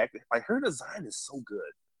going back. Like her design is so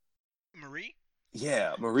good. Marie.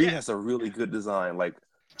 Yeah, Marie has a really good design. Like,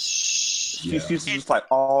 she's just like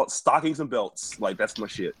all stockings and belts. Like, that's my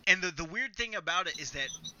shit. And the weird thing about it is that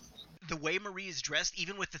the way Marie is dressed,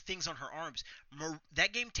 even with the things on her arms,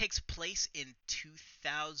 that game takes place in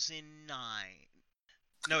 2009.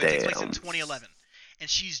 No, it takes place in 2011. And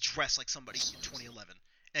she's dressed like somebody in 2011.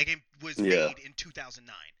 That game was made in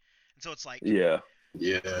 2009. And so it's like... Yeah.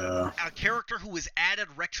 Yeah. A character who was added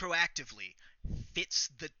retroactively fits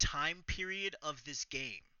the time period of this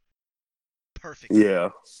game perfectly. Yeah,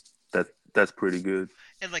 that's pretty good.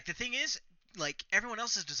 And like the thing is, like everyone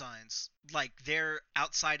else's designs, like their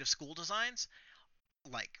outside of school designs,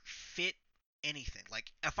 like fit anything.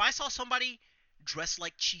 Like if I saw somebody dressed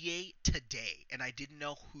like Chie today and I didn't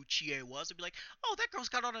know who Chie was, I'd be like, "Oh, that girl's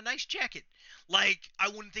got on a nice jacket." Like I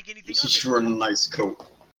wouldn't think anything of She's it. wearing a nice coat.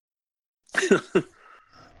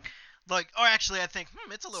 Like, or actually, I think,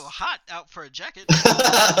 it's a little hot out for a jacket.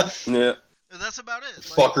 Yeah. That's about it. The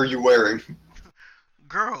Like, fuck are you wearing?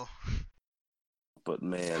 girl. But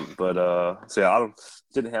man, so yeah,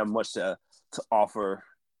 didn't have much to offer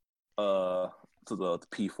to the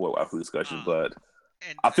P4 after discussion, but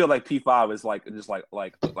And I feel like P5 is like just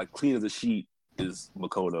like clean as a sheet is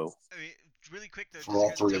Makoto. I mean, really quick though, For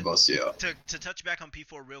all three of us, yeah. To touch back on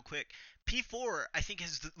P4 real quick, P4 I think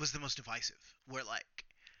was the most divisive. Where like,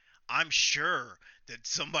 I'm sure that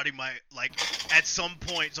somebody might like at some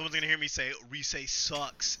point someone's gonna hear me say Risei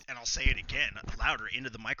sucks, and I'll say it again louder into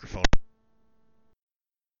the microphone.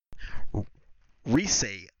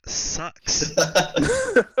 Risei sucks.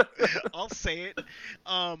 I'll say it.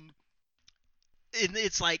 And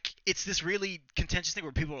it's like it's this really contentious thing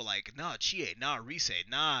where people are like, nah, Chie, nah, Risei,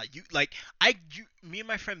 nah, you like me and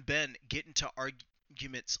my friend Ben get into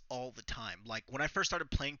arguments all the time. Like when I first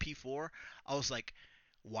started playing P4, I was like,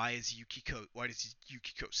 why does Yukiko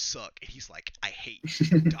suck? And he's like, I hate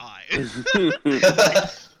you, die.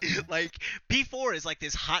 like P4 is like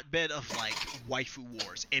this hotbed of like waifu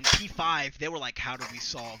wars, and P5 they were like, how do we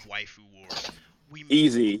solve waifu wars?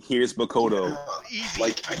 Easy. Here's Makoto. Easy.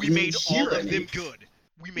 Like, we made all of them good.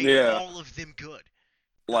 We made all of them good.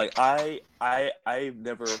 Like I've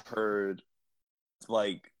never heard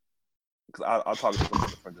like, cause I'll talk to some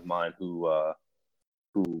friends of mine who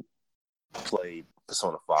played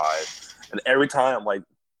Persona 5, and every time like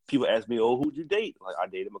people ask me, "Oh, who'd you date?" Like I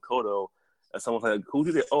dated Makoto, and someone's like, "Who'd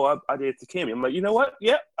you date?" "Oh, I dated Takemi." I'm like, you know what?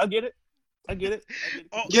 Yeah, I get it.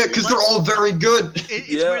 Oh, yeah, because they're all very good. It's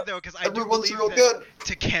weird though, because everyone's real good.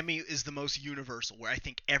 Takemi is the most universal, where I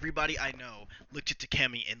think everybody I know looked at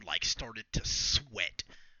Takemi and like started to sweat.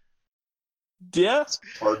 Yeah, it's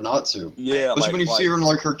hard not to. Yeah, especially when you see her in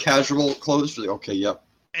like her casual clothes. You're like, okay, yep.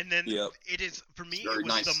 And then it is for me. It was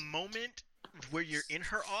nice. The moment where you're in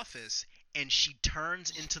her office and she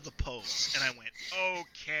turns into the pose, and I went,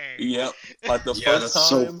 okay. Yep. Like the first that's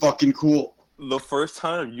time, so fucking cool. The first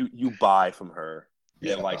time you buy from her,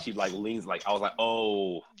 and like she like leans, like I was like,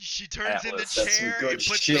 oh. She turns in the chair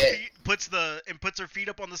and puts her feet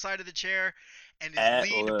up on the side of the chair and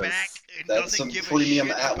is leaned back and that's doesn't give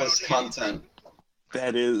premium a shit Atlas about content.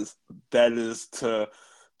 Anything. That is to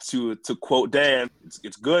quote Dan,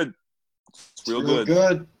 it's good. It's real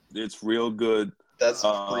good. It's real good. That's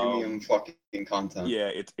premium fucking content.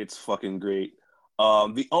 Yeah, it's fucking great.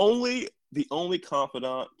 The only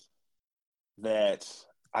confidant that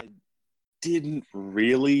I didn't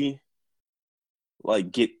really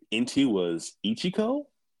like get into was Ichiko.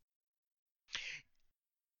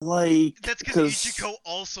 Like that's because Ichiko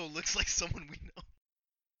also looks like someone we know.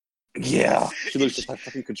 Yeah, she looks just like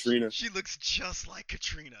fucking Katrina. She looks just like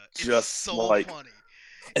Katrina. It's just so like, funny.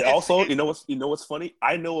 And also, you know what's funny?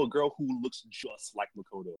 I know a girl who looks just like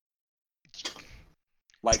Makoto.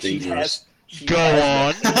 Like she has. Go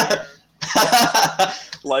on.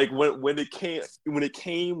 Like when the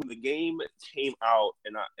game came out,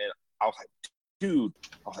 and I was like, dude,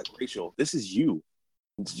 Rachel, this is you.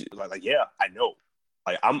 Like yeah, I know.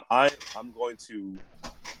 Like I'm going to,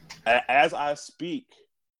 as I speak,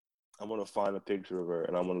 I'm gonna find a picture of her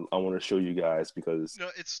and I want to show you guys, because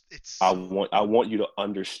it's I want you to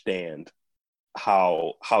understand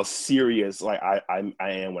how serious like I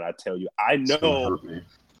am when I tell you I know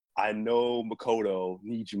Makoto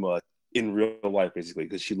Nijima in real life, basically,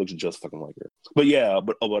 because she looks just fucking like her. But yeah,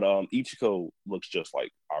 but Ichiko looks just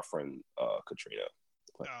like our friend Katrina.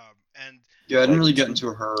 And yeah, I didn't really get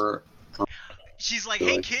into her. She's like,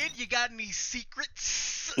 hey kid, you got any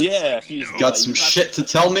secrets? Yeah, she's got some shit to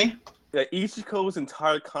tell me. Yeah, Ichiko's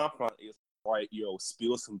entire confidant is like, yo,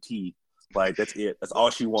 spill some tea. Like that's it. That's all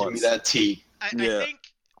she wants. Give me that tea. I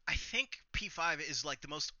think P5 is like the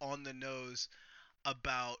most on the nose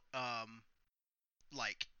about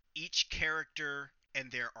like each character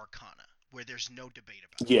and their arcana, where there's no debate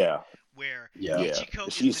about it. Yeah. Where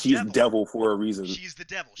Ichiko she's the devil for a reason. She's the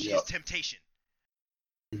devil. She is temptation.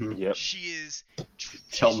 Yep. She is.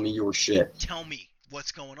 Tell me your shit. Tell me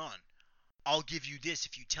what's going on. I'll give you this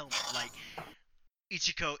if you tell me. Like,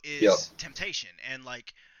 Ichiko is temptation, and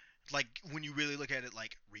like like when you really look at it,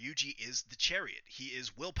 like Ryuji is the chariot. He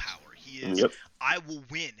is willpower. He is Yep. I will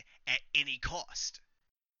win at any cost.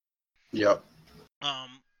 Yep.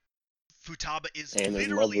 Futaba is And his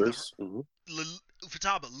literally lovers.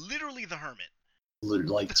 Futaba, literally the hermit.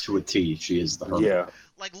 Like to a T, she is the hermit. Yeah.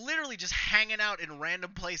 Like literally just hanging out in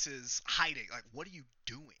random places, hiding. Like, what are you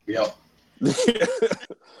doing? Yep.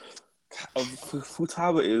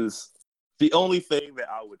 Futaba is the only thing that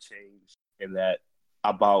I would change in that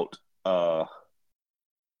about P5.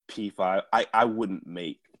 I wouldn't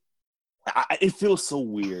make. It feels so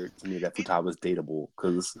weird to me that Futaba is dateable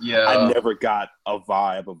because I never got a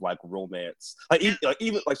vibe of like romance. Like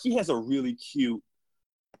even she has a really cute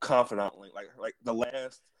confidant like the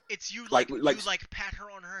last. It's you like you pat her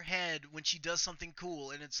on her head when she does something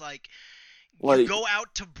cool, and it's like you go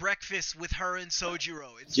out to breakfast with her and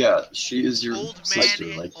Sojiro. It's she is your old sister.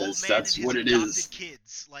 man Like and, this. That's and what his it adopted is.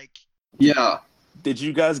 Kids, like. Yeah. Did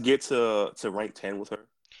you guys get to rank 10 with her?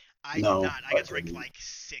 I did not. I got to rank like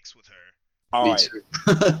 6 with her. All Me right. too.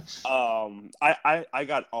 I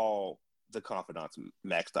got all the confidants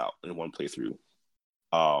maxed out in one playthrough.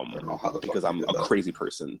 Because I'm a crazy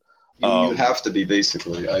person. You have to be,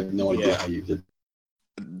 basically. I have no idea how you did.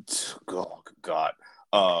 Oh God.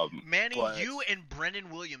 Manny, you and Brennan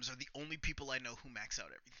Williams are the only people I know who max out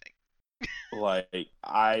everything. Like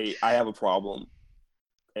I have a problem,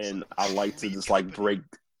 and I like to just like break.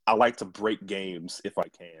 I like to break games if I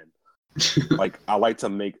can. Like I like to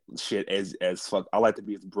make shit as fuck. I like to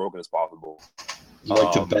be as broken as possible. You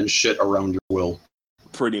like to bend shit around your will.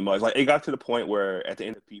 Pretty much. Like it got to the point where at the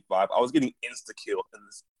end of P5, I was getting insta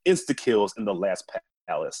kills in the last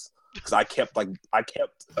palace because I kept. That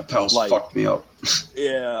palace fucked me up.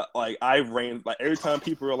 Yeah, like I ran like every time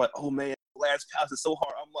people were like, "Oh man, last palace is so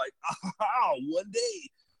hard." I'm like, "Oh, one day."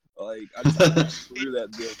 Like I just through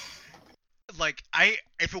that bit. Like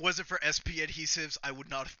if it wasn't for SP adhesives, I would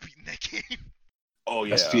not have beaten that game. Oh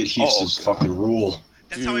yeah, SP adhesives fucking rule.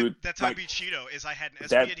 That's Dude, how I beat Shido. Is I had an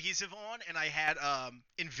SP adhesive on and I had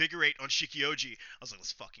Invigorate on Shikioji. I was like,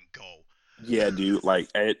 let's fucking go. Yeah, dude. Like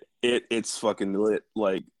it's fucking lit.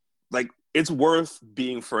 Like it's worth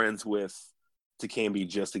being friends with Dikembe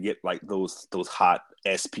just to get like those hot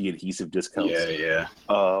SP adhesive discounts. Yeah.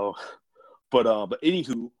 But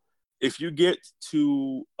anywho, if you get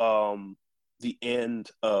to the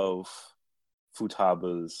end of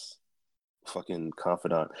Futaba's fucking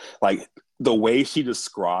confidant, like the way she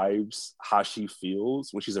describes how she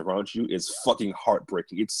feels when she's around you is fucking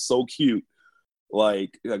heartbreaking. It's so cute.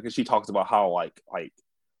 Like she talks about how like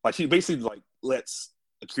she basically like lets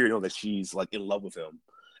Akira know that she's like in love with him,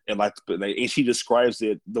 and she describes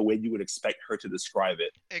it the way you would expect her to describe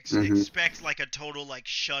it. Expect like a total like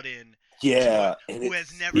shut in. Yeah, who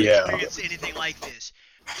has never experienced anything like this.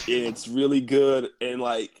 It's really good, and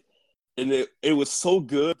it was so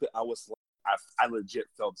good that I was like, I legit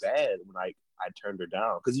felt bad when I turned her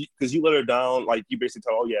down because you let her down. Like you basically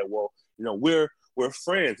tell her, oh yeah, well, you know, we're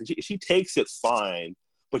friends, and she takes it fine,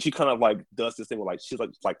 but she kind of like does this thing where like she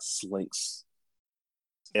like slinks,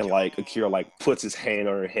 and like Akira like puts his hand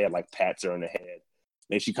on her head, like pats her on the head,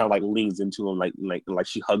 and she kind of like leans into him, like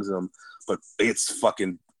she hugs him, but it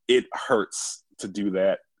hurts to do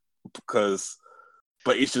that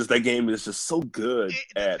but it's just that game is just so good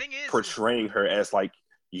at portraying her as like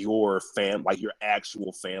your like your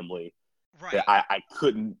actual family. Right. That I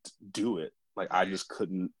couldn't do it. Like I just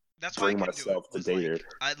couldn't bring myself to date her.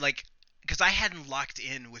 Because I hadn't locked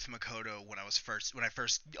in with Makoto when I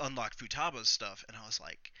first unlocked Futaba's stuff, and I was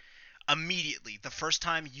like, immediately the first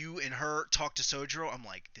time you and her talked to Sojiro, I'm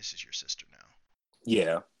like, this is your sister now.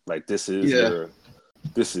 Yeah, like this is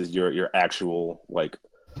your actual like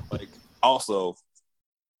also.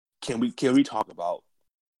 Can we talk about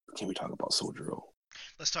Sojiro?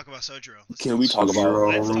 Let's talk about Sojiro. Can we talk about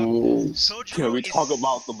Sojiro? Can we talk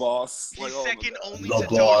about the boss? He's second only to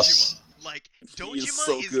Dojima. Like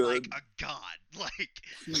Dojima is like a god. Like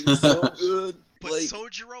he's so good. But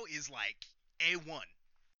Sojiro is like A1.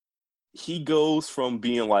 He goes from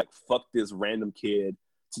being like fuck this random kid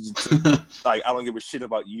to like I don't give a shit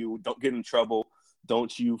about you. Don't get in trouble.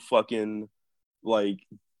 Don't you fucking like.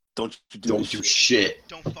 Don't do shit.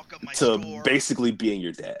 Don't fuck up my store. Basically being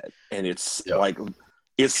your dad, and it's like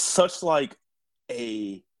it's such like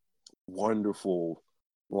a wonderful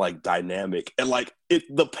like dynamic, and like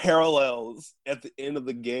the parallels at the end of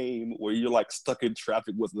the game where you're like stuck in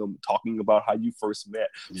traffic with them talking about how you first met.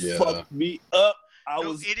 Fucked me up.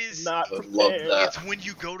 It is not prepared. It's when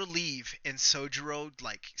you go to leave and Sojiro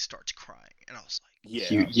like starts crying, and I was like,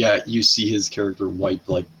 you see his character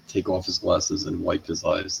take off his glasses and wipe his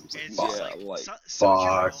eyes.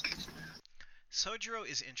 Fuck. Sojiro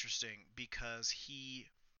is interesting because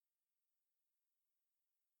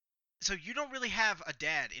so you don't really have a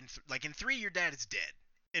dad in 3 your dad is dead.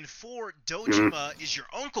 In 4 Dojima is your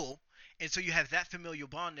uncle, and so you have that familial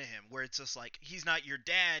bond to him where it's just like he's not your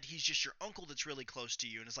dad, he's just your uncle that's really close to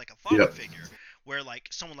you and is like a father figure. Where like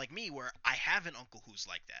someone like me where I have an uncle who's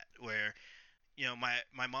like that, where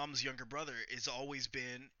my mom's younger brother is always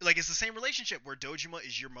been like it's the same relationship where Dojima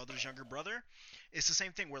is your mother's younger brother. It's the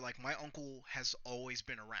same thing where like my uncle has always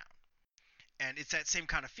been around. And it's that same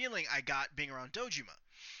kind of feeling I got being around Dojima.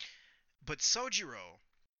 But Sojiro,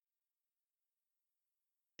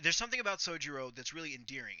 there's something about Sojiro that's really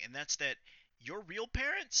endearing, and that's that your real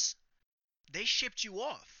parents, they shipped you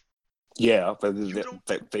off. Yeah,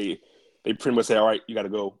 they pretty much say, all right, you got to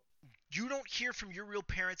go. You don't hear from your real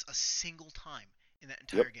parents a single time in that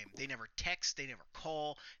entire game. They never text, they never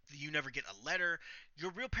call, you never get a letter.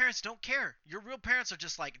 Your real parents don't care. Your real parents are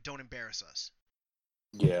just like, don't embarrass us.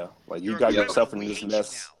 Yeah, like you got yourself in this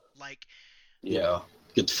mess. Now. Like, yeah,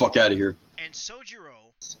 get the fuck out of here. And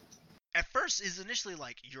Sojiro, at first, is initially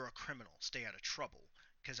like, you're a criminal, stay out of trouble.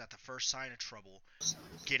 Because at the first sign of trouble,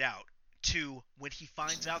 get out. To when he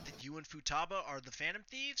finds out that you and Futaba are the Phantom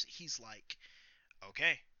Thieves, he's like,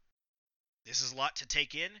 okay, this is a lot to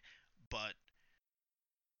take in, but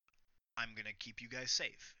I'm gonna keep you guys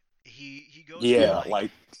safe. He goes from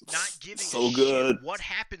like not giving so a good. Shit what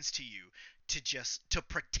happens to you to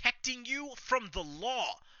protecting you from the law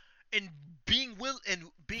and being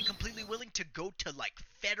completely willing to go to like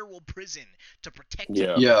federal prison to protect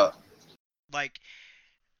you. Yeah. Like,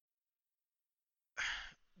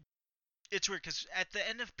 it's weird because at the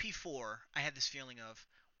end of P4, I had this feeling of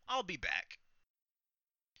I'll be back.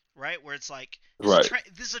 Right, where it's like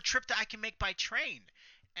this is a trip that I can make by train,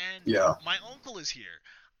 and my uncle is here.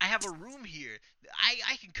 I have a room here.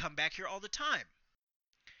 I can come back here all the time.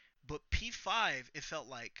 But P5, it felt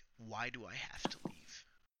like, why do I have to leave?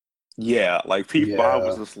 Yeah, like P5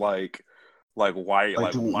 was just like why?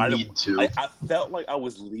 I don't need to. I felt like I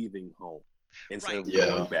was leaving home instead of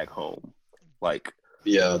going back home. Like,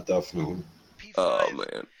 yeah, definitely. P5, oh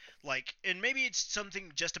man. Like, and maybe it's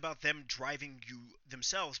something just about them driving you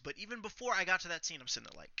themselves, but even before I got to that scene, I'm sitting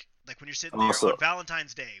there like when you're sitting there on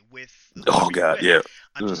Valentine's Day with I'm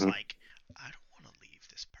just like, I don't want to leave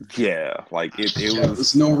this person. Yeah, like it was.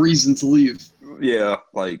 There's no reason to leave. Yeah,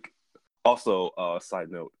 like also,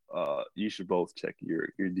 side note, you should both check your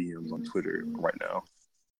DMs on Twitter right now.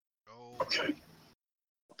 Oh. Okay.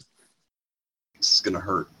 This is gonna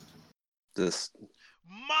hurt.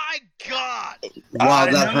 My God! Wow,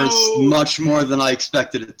 that hurts much more than I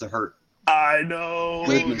expected it to hurt. I know.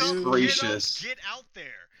 Goodness gracious! Get out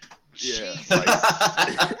there! Yeah,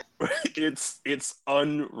 like, it's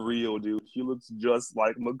unreal, dude. She looks just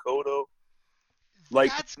like Makoto.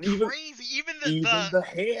 Like that's crazy. Even the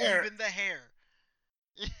hair. Even the hair.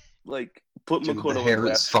 Like, put Makoto. The hair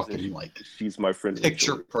is fucking like. She's my friend.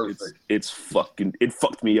 Picture perfect. It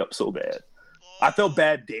fucked me up so bad. I felt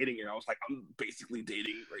bad dating her. I was like, I'm basically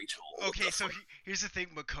dating Rachel. Okay, so here's the thing.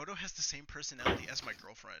 Makoto has the same personality as my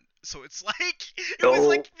girlfriend. So it's like, it was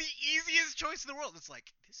like the easiest choice in the world. It's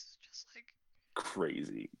like, this is just like...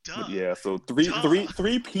 crazy. Duh. Yeah, so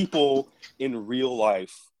three people in real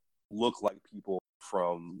life look like people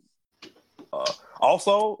from...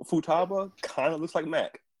 also, Futaba kind of looks like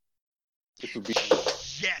Mac.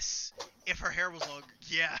 Yes! If her hair was longer,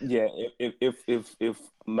 yeah. Yeah, if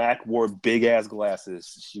Mac wore big ass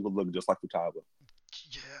glasses, she would look just like Futaba.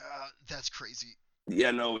 Yeah, that's crazy.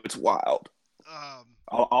 Yeah, no, it's wild.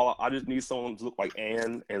 I just need someone to look like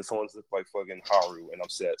Anne and someone to look like fucking Haru, and I'm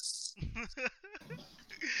set.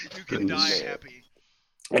 You can die happy.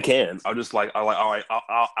 I can. I'll just like, all right,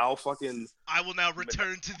 I'll fucking. I will now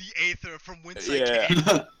return to the Aether from whence I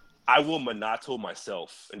came. I will Minato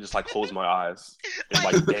myself and just like close my eyes and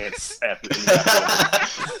like dance at the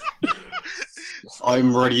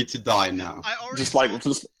I'm ready to die now. Just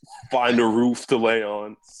find a roof to lay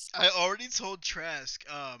on. I already told Trask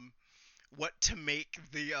what to make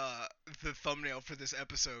the thumbnail for this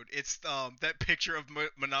episode. It's that picture of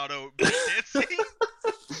Minato dancing.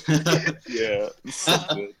 Yeah,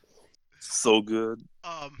 so good.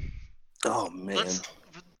 Oh man.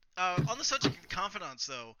 On the subject of confidants,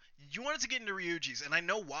 though, you wanted to get into Ryuji's, and I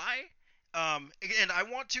know why. And I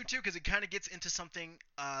want to too, because it kind of gets into something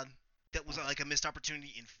that was like a missed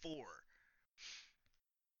opportunity in 4.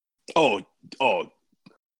 Oh,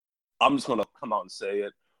 I'm just gonna come out and say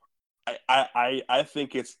it. I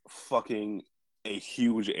think it's fucking a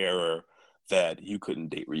huge error that you couldn't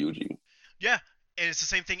date Ryuji. Yeah, and it's the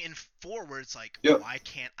same thing in 4, where it's like, why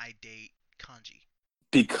can't I date Kanji?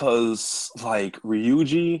 Because like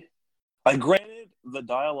Ryuji, Like, granted, the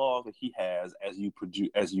dialogue that he has as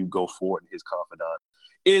you go forward in his confidant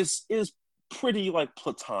is pretty like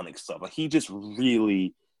platonic stuff. Like, he just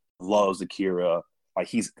really loves Akira. Like,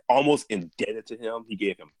 he's almost indebted to him. He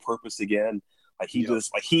gave him purpose again. Like, he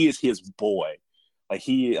is his boy. Like,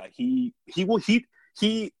 he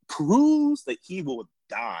proves that he will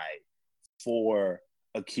die for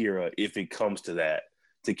Akira if it comes to that,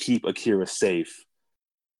 to keep Akira safe.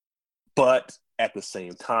 But at the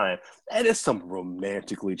same time, that is some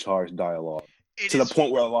romantically charged dialogue. To the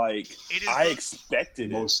point where, like, I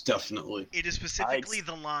expected it. Most definitely. It is specifically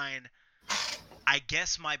the line, I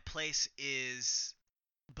guess my place is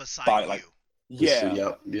beside you.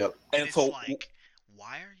 Yeah. Yep. And it's like,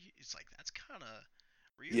 why are you? It's like, that's kind of...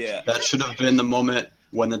 Yeah. That should have been the moment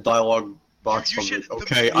when the dialogue box was like,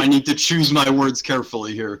 okay, I need to choose my words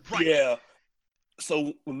carefully here. Right. Yeah.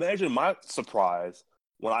 So imagine my surprise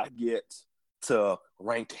when I get to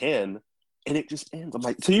rank 10 and it just ends. I'm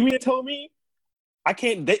like, so you mean to tell me I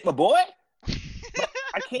can't date my boy?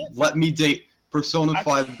 I can't. Let me date Persona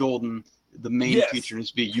 5 Golden. The main feature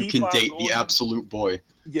is you can date Golden. The absolute boy.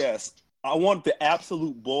 Yes. I want the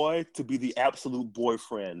absolute boy to be the absolute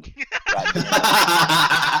boyfriend.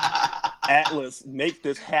 Atlus, make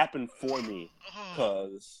this happen for me,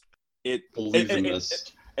 because believe in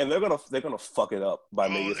this. And they're gonna fuck it up by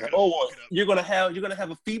making it. Oh, well, you're gonna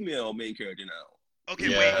have a female main character now. Okay,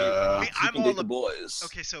 wait. I'm all the boys.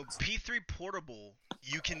 Okay, so P3 Portable,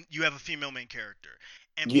 you have a female main character,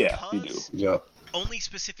 and you do. Yeah. Only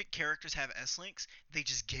specific characters have S-links, they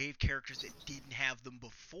just gave characters that didn't have them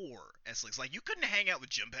before S-links. Like, you couldn't hang out with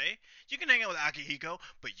Junpei, you can hang out with Akihiko,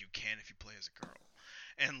 but you can if you play as a girl.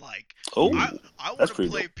 And like, I want to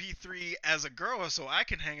play P3 as a girl so I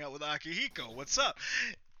can hang out with Akihiko. What's up?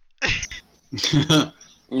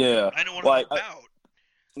 Yeah. I know what I'm about.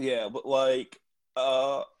 Yeah, but like,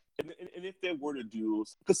 and if they were to do,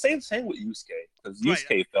 because same with Yusuke, because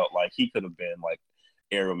Yusuke felt like he could have been like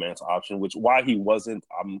a romance option, which why he wasn't.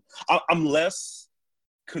 I'm less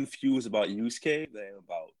confused about Yusuke than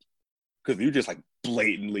about, because you just like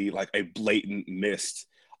blatantly like a blatant missed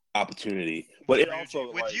opportunity. But it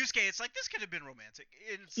also with Yusuke, it's like this could have been romantic.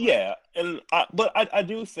 But I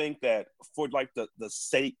do think that for like the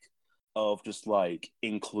sake of just like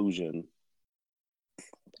inclusion,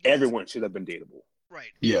 everyone should have been dateable.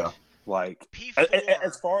 Right. Yeah. Like, P4,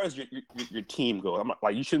 as far as your team goes, I'm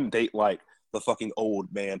like, you shouldn't date like the fucking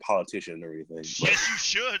old man politician or anything. Yes, you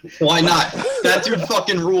should. Why not? That dude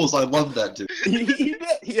fucking rules. I love that dude.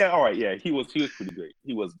 Yeah, all right. Yeah, he was pretty great.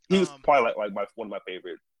 He was probably like one of my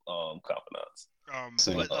favorite confidants.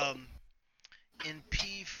 In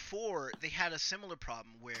P4, they had a similar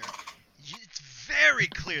problem where it's very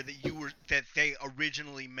clear that they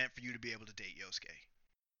originally meant for you to be able to date Yosuke.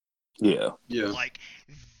 Yeah.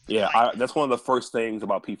 That's one of the first things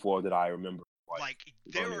about P4 that I remember.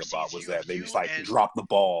 That they just like dropped the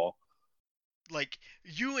ball. Like,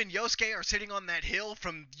 you and Yosuke are sitting on that hill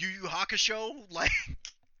from Yu Yu Hakusho, like.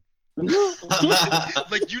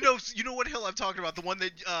 Like, you know what hill I'm talking about, the one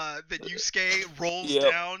that Yusuke rolls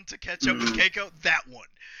down to catch up with Keiko. That one.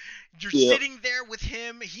 You're sitting there with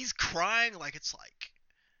him. He's crying. Like, it's like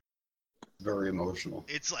very emotional.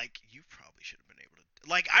 It's like, you probably should have been able to.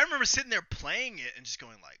 Like, I remember sitting there playing it and just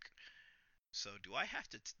going like, so do I have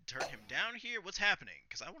to turn him down here? What's happening?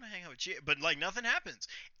 Because I want to hang out with you. But like, nothing happens.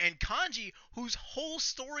 And Kanji, whose whole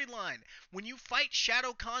storyline, when you fight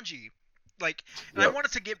Shadow Kanji. Like, and I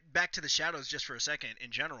wanted to get back to the shadows just for a second in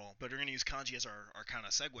general, but we're going to use Kanji as our kind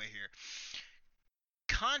of segue here.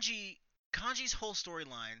 Kanji's whole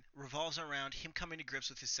storyline revolves around him coming to grips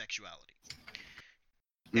with his sexuality.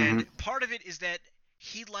 Mm-hmm. And part of it is that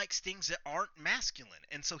he likes things that aren't masculine,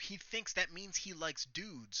 and so he thinks that means he likes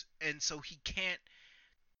dudes, and so he can't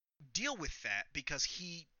deal with that because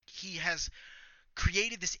he has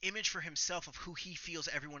created this image for himself of who he feels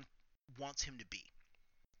everyone wants him to be.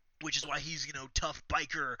 Which is why he's, tough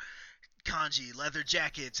biker Kanji, leather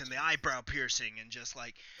jackets, and the eyebrow piercing, and just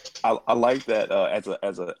like. I like that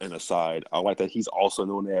as an aside. I like that he's also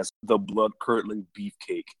known as the blood curdling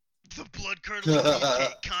beefcake. The blood curdling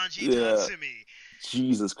beefcake, Kanji Tatsumi.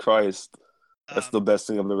 Jesus Christ, that's the best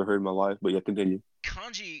thing I've ever heard in my life. But yeah, continue.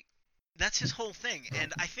 Kanji, that's his whole thing,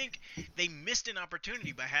 and I think they missed an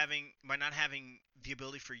opportunity by not having the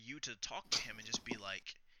ability for you to talk to him and just be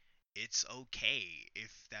like. It's okay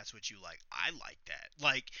if that's what you like. I like that.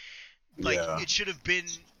 Like It should have been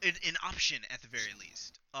an option at the very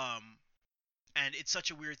least. And it's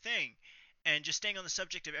such a weird thing. And just staying on the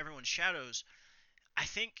subject of everyone's shadows, I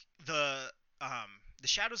think the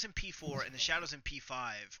shadows in P4 and the shadows in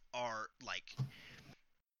P5 are like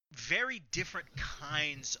very different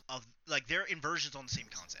kinds of, like, they're inversions on the same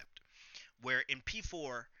concept. Where in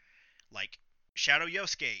P4, like, Shadow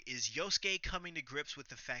Yosuke is Yosuke coming to grips with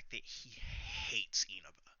the fact that he hates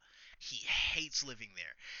Inaba. He hates living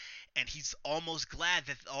there, and he's almost glad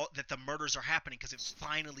that the murders are happening because it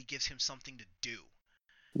finally gives him something to do.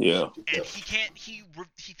 Yeah. And he can't. He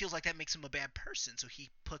feels like that makes him a bad person, so he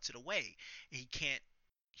puts it away. And he can't.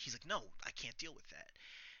 He's like, no, I can't deal with that.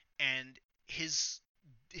 And his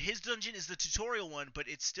dungeon is the tutorial one, but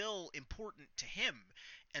it's still important to him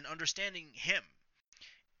and understanding him.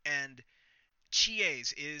 And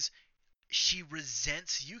Chie's is, she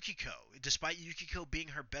resents Yukiko. Despite Yukiko being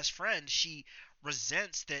her best friend, she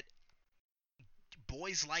resents that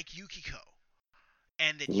boys like Yukiko.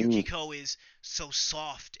 And that Yukiko is so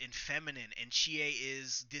soft and feminine, and Chie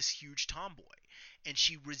is this huge tomboy. And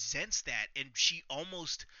she resents that, and she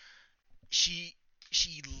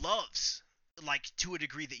loves, like, to a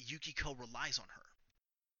degree, that Yukiko relies on her.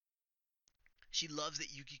 She loves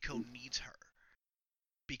that Yukiko needs her.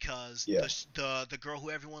 Because the girl who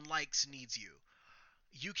everyone likes needs you.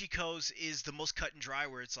 Yukiko's is the most cut and dry,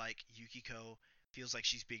 where it's like Yukiko feels like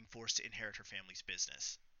she's being forced to inherit her family's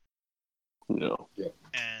business. No. Yeah.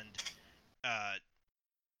 And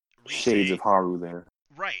shades of Haru there.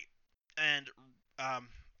 Right. And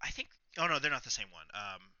I think, oh no, they're not the same one.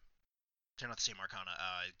 They're not the same Arcana.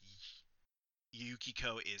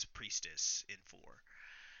 Yukiko is Priestess in 4.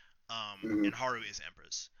 And Haru is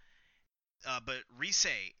Empress. But Rise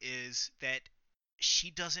is that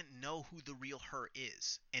she doesn't know who the real her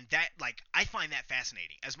is. And that, like, I find that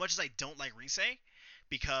fascinating. As much as I don't like Rise,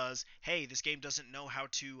 because, hey, this game doesn't know how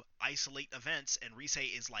to isolate events, and Rise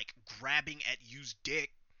is, like, grabbing at Yu's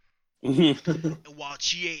dick, while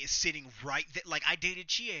Chie is sitting right there. Like, I dated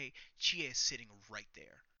Chie. Chie is sitting right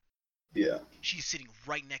there. Yeah. She's sitting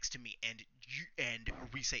right next to me, and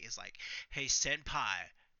Rise is like, hey,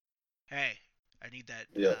 senpai, hey, I need that,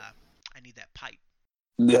 I need that pipe.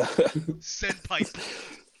 Yeah. Senpai.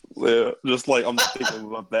 Yeah, just like I'm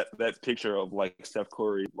thinking of that picture of like Steph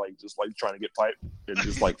Curry, like just like trying to get pipe and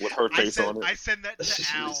just like with her face on it. I send that to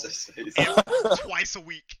Al twice a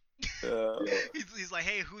week. Yeah. He's like,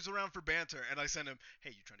 hey, who's around for banter? And I send him,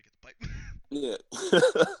 hey, you trying to get the pipe? Yeah.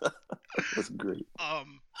 That's great.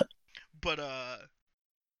 But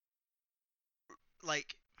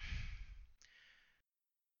like,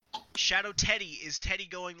 Shadow Teddy is Teddy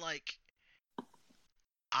going like,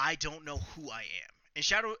 I don't know who I am. And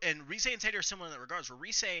Shadow and Rise and Teddy are similar in that regards, where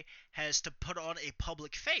Rise has to put on a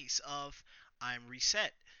public face of, I'm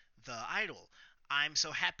Reset, the idol. I'm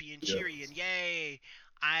so happy and cheery and yay,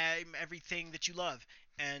 I'm everything that you love.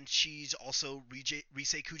 And she's also Rise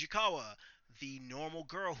Kujikawa, the normal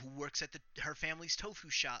girl who works at her family's tofu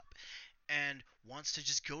shop and wants to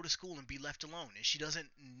just go to school and be left alone. And she doesn't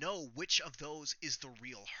know which of those is the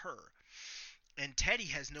real her. And Teddy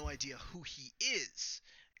has no idea who he is.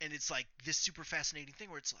 And it's like this super fascinating thing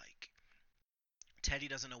where it's like, Teddy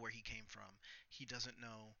doesn't know where he came from. He doesn't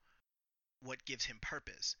know what gives him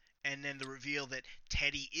purpose. And then the reveal that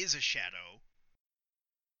Teddy is a shadow.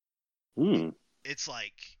 It's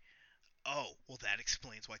like, oh, well, that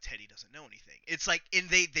explains why Teddy doesn't know anything. It's like, and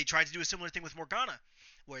they tried to do a similar thing with Morgana,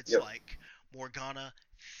 where it's like, Morgana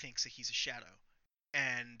thinks that he's a shadow.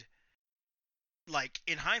 And like,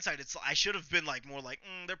 in hindsight, I should have been like, more like,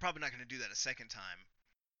 they're probably not going to do that a second time.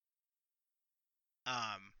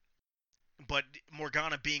 But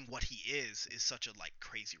Morgana being what he is such a like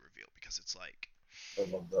crazy reveal, because it's like, I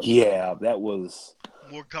love that. Yeah, that was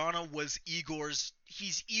Morgana was Igor's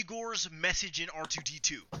message in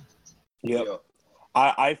R2D2. Yep. Yeah.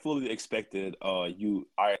 I fully expected I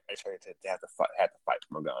expected to have to fight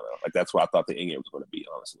for Morgana. Like that's what I thought the endgame was going to be,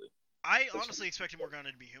 honestly. I honestly expected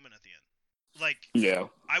Morgana to be human at the end. Like, yeah,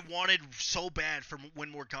 I wanted so bad for when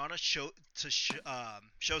Morgana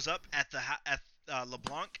shows up at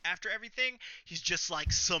LeBlanc after everything. He's just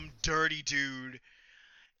like some dirty dude.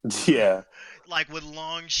 Yeah. Like with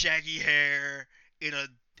long shaggy hair in a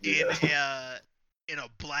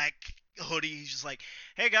black hoodie. He's just like,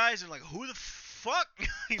 hey guys, and like, who the fuck?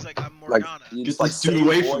 He's like, I'm Morgana. Like, just like, dude,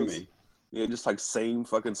 away from me. Yeah, just like same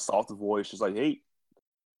fucking soft voice, just like, hey.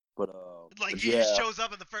 But like he just shows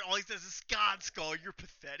up in the first. All he says is, "God, Skull, you're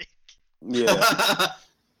pathetic." Yeah.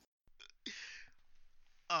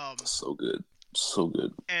 So good.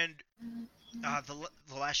 And the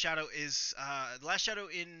last shadow is the last shadow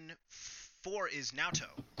in 4 is Naoto,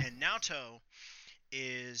 and Naoto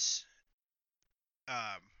is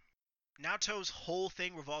Naoto's whole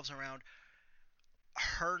thing revolves around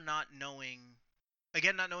her not knowing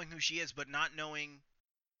who she is, but not knowing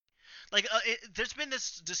Like, there's been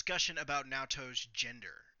this discussion about Naoto's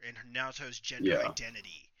gender and Naoto's gender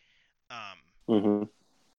identity, mm-hmm.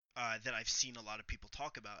 That I've seen a lot of people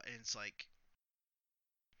talk about, and it's like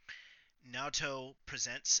Naoto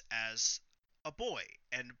presents as a boy,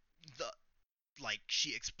 and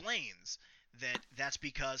she explains that that's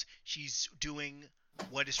because she's doing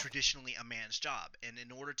what is traditionally a man's job, and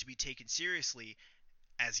in order to be taken seriously,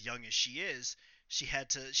 as young as she is,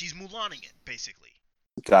 she's Mulaning it basically.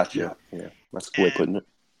 Gotcha. Yeah, that's a good way of putting it.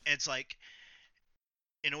 It's like,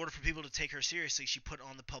 in order for people to take her seriously, she put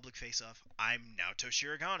on the public face of, I'm Naoto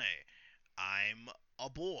Shirogane. I'm a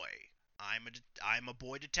boy. I'm a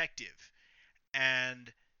boy detective.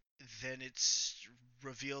 And then it's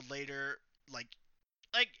revealed later,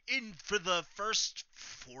 for the first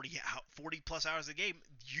 40 plus hours of the game,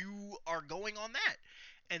 you are going on that.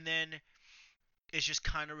 And then it's just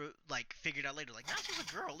kind of like figured out later, like, Naoto's a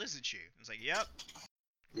girl, isn't she? It's like, yep.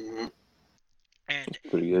 Mm-hmm. And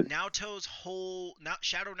Naoto's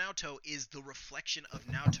Shadow Naoto is the reflection of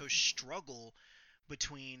Naoto's struggle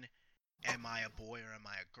between, am I a boy or am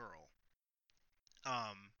I a girl?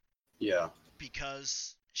 Yeah.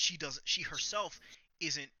 Because she herself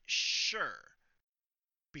isn't sure,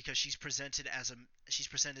 because she's presented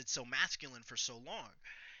so masculine for so long,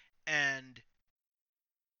 and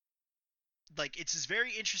like, it's this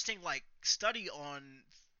very interesting like study on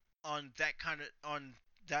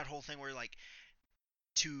that whole thing where, like,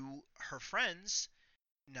 to her friends,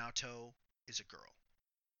 Naoto is a girl.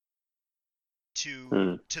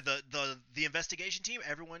 To the investigation team,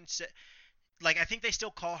 everyone said, like, I think they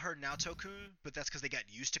still call her Naoto-kun, but that's because they got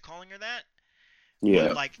used to calling her that. Yeah.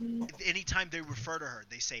 But, like, anytime they refer to her,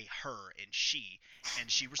 they say her and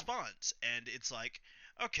she responds, and it's like,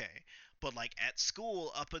 okay. But, like, at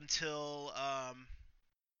school, up until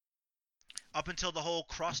the whole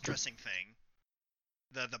cross-dressing thing,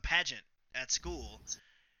 the pageant at school,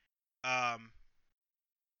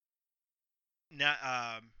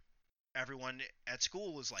 everyone at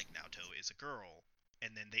school was like, Naoto is a girl,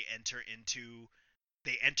 and then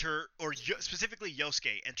specifically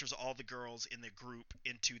Yosuke enters all the girls in the group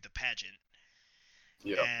into the pageant.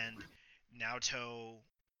 Yeah. And Naoto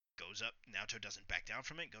doesn't back down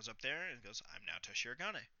from it, goes up there and goes, I'm Naoto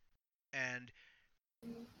Shirogane. And,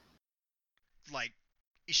 like,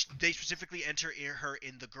 they specifically enter her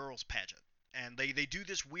in the girls' pageant. And they do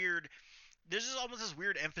this weird, there's almost this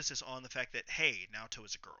weird emphasis on the fact that, hey, Naoto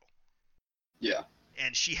is a girl. Yeah.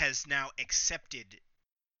 And she has now accepted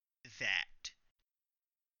that.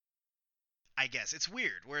 I guess it's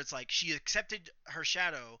weird, where it's like she accepted her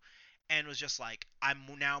shadow and was just like, I'm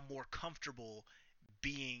now more comfortable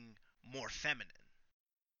being more feminine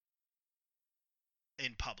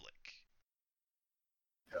in public.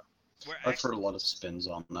 Yeah. I've heard a lot of spins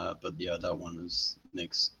on that, but yeah, that one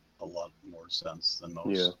makes a lot more sense than most.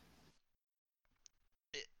 Yeah.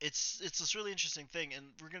 It's this really interesting thing, and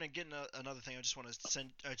we're gonna get into another thing. I just want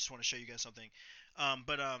to show you guys something.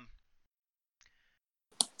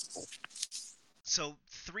 So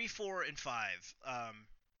 3, 4, and 5,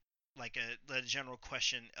 like a general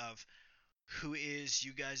question of who is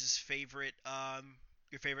you guys' favorite,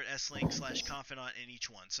 your favorite S-Link / confidant in each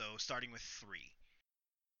one. So starting with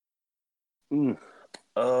 3.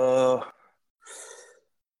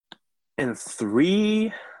 In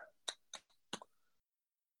 3,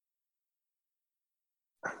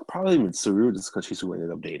 probably Mitsuru, just because she's who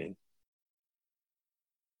ended up dating.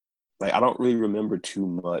 Like, I don't really remember too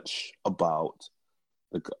much about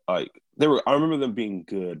I remember them being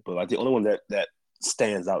good, but like the only one that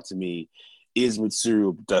stands out to me is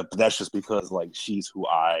Mitsuru, but that's just because like she's who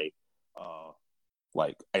I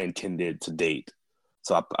intended to date,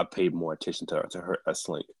 so I paid more attention to her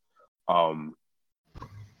S-Link. And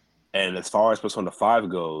as far as Persona 5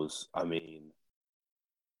 goes, I mean,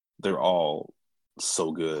 they're all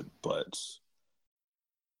so good, but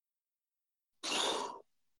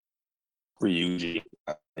Ryuji,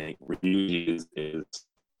 I think Ryuji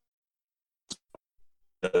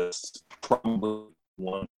is probably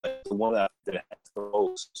the one that has the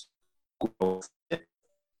most growth.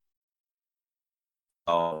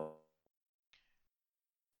 A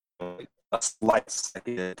slight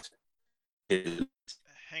second is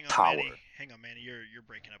Hang on, Tower. Manny. You're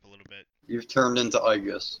breaking up a little bit. You've turned into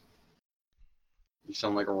Igus. You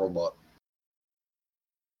sound like a robot.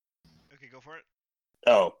 Okay, go for it.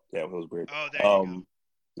 Oh, yeah, that was weird. Oh, there you go.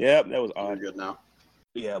 Yeah, that was odd. You're good now.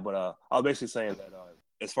 Yeah, but I was basically saying that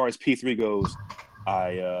as far as P3 goes,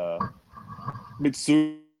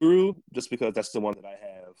 Mitsuru, just because that's the one that I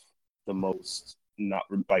have the most. Not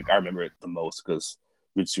like I remember it the most because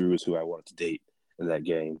Mitsuru is who I wanted to date in that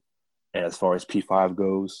game. And as far as P5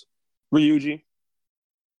 goes, Ryuji.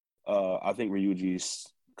 I think Ryuji's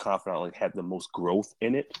confidant like had the most growth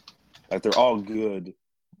in it. Like they're all good,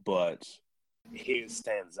 but his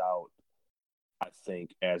stands out. I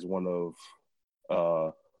think as one of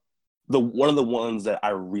the ones that I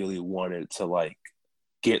really wanted to like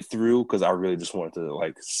get through because I really just wanted to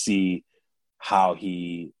like see how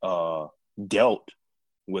he dealt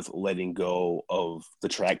with letting go of the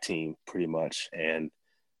track team pretty much and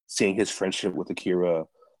seeing his friendship with Akira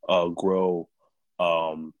grow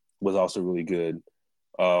was also really good.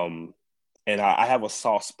 And I have a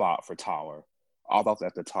soft spot for Tower. I thought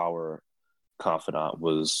that the Tower confidant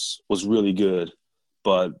was really good,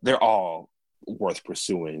 but they're all worth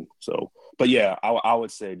pursuing. So, but yeah, I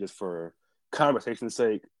would say just for conversation's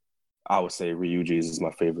sake, I would say Ryuji's is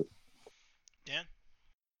my favorite. Dan?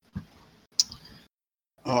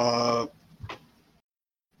 I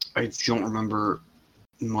don't remember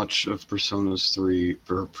much of Persona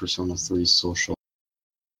 3's social,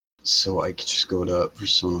 so I could just go to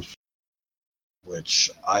Persona 4,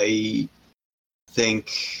 which I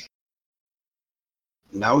think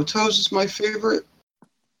Naoto's is my favorite,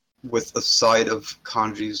 with a side of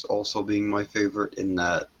Kanji's also being my favorite in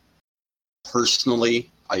that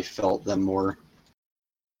personally I felt them more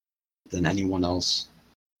than anyone else.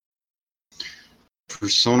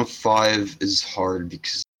 Persona 5 is hard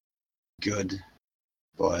because it's good,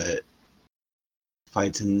 but if I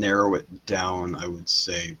had to narrow it down, I would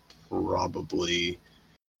say probably...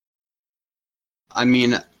 I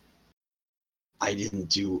mean, I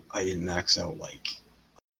didn't max out like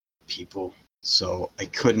people, so I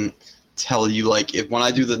couldn't tell you like if when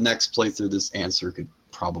I do the next playthrough this answer could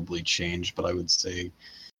probably change, but I would say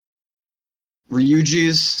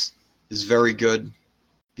Ryuji's is very good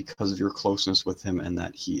because of your closeness with him and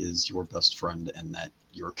that he is your best friend and that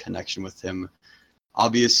your connection with him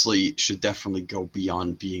obviously should definitely go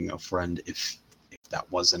beyond being a friend if that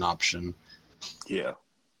was an option. Yeah.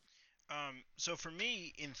 So for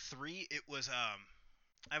me in 3 it was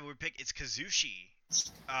I would pick it's Kazushi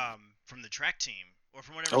from the track team or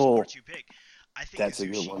from whatever sports you pick. I think that's Kazushi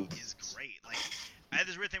a good one. is great. Like I have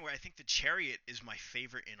this weird thing where I think the Chariot is my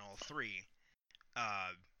favorite in all 3.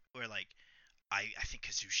 Where like I think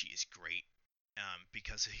Kazushi is great.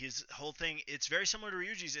 Because his whole thing it's very similar to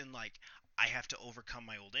Ryuji's in like I have to overcome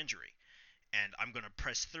my old injury and I'm gonna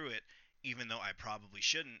press through it even though I probably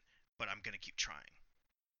shouldn't, but I'm gonna keep trying.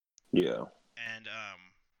 Yeah. And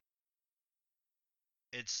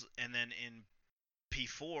and then in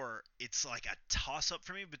P4 it's like a toss up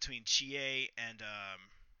for me between Chie and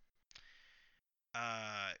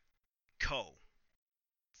Ko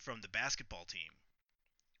from the basketball team.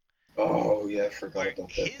 Oh yeah, I forgot about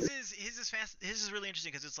that. His is fast. His is really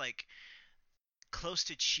interesting because it's like close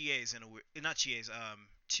to Chie's in a not Chie's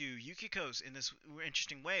to Yukiko's in this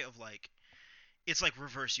interesting way of like it's like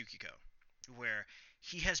reverse Yukiko, where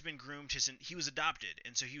he has been groomed he was adopted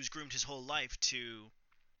and so he was groomed his whole life to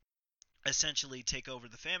essentially take over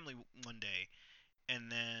the family one day,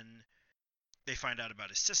 and then they find out about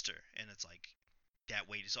his sister and it's like that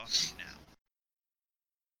weight is off you now.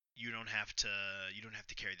 You don't have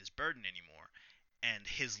to carry this burden anymore, and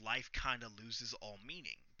his life kind of loses all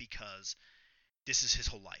meaning because this is his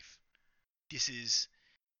whole life. This is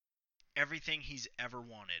everything he's ever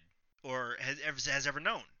wanted or has ever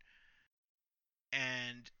known.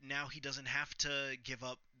 And now he doesn't have to give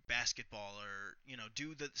up basketball or,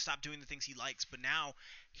 stop doing the things he likes, but now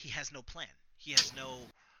he has no plan. He has no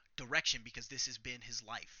direction because this has been his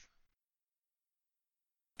life.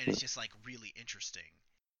 And it's just like really interesting.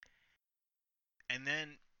 And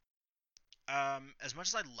then as much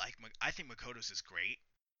as I think Makoto's is great,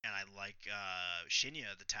 and I like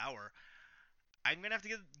Shinya the Tower, I'm gonna have to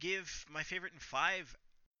give my favorite in 5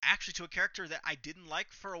 actually to a character that I didn't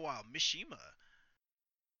like for a while, Mishima.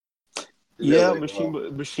 Yeah,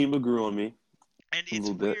 Mishima grew on me. And it's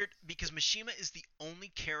weird because Mishima is the only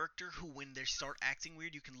character who, when they start acting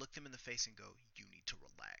weird, you can look them in the face and go, "You need to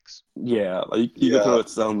relax." Yeah, like you can throw it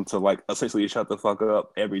some to like essentially shut the fuck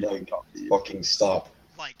up every time. Fucking stop.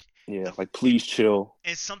 Like please chill.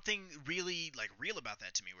 It's something really like real about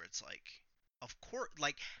that to me, where it's like, of course,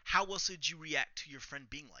 like how else would you react to your friend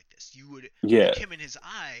being like this? You would look him in his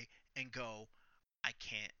eye and go, "I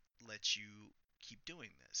can't let you keep doing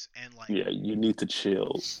this," and like you need to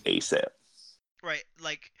chill ASAP. Right,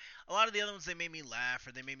 like a lot of the other ones, they made me laugh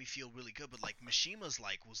or they made me feel really good, but like Mishima's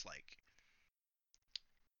was like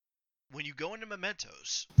when you go into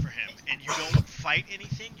Mementos for him and you don't fight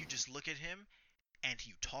anything, you just look at him and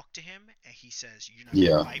you talk to him and he says, "You're not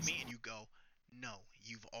gonna fight me," and you go, "No,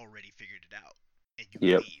 you've already figured it out," and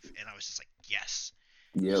you leave. And I was just like, yes,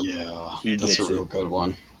 Yep. Yeah, He that's a gets real it. good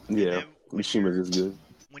one. Yeah, then when Mishima's you're is good.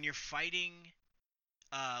 when you're fighting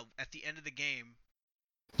at the end of the game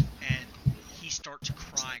and he starts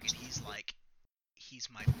crying and he's like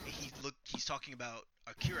he's talking about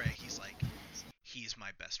Akira, he's like he's my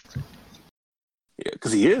best friend. Yeah,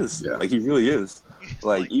 because he is. Yeah. Like he really is.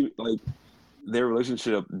 Like Like, even, like their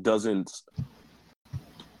relationship doesn't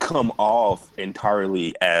come off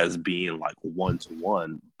entirely as being like one to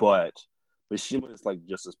one, but Mishima is like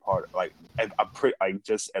just as part, like I'm pretty, like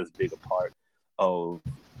just as big a part of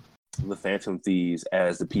the Phantom Thieves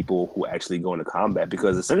as the people who actually go into combat,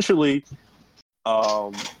 because essentially,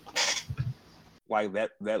 um, like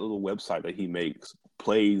that little website that he makes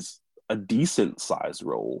plays a decent sized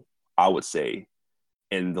role, I would say,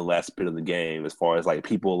 in the last bit of the game, as far as like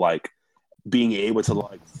people like being able to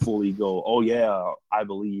like fully go, oh yeah, I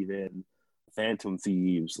believe in Phantom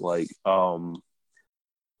Thieves. Like, so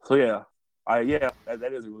yeah,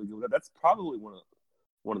 that is really good. That's probably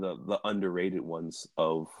one of the underrated ones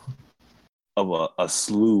of a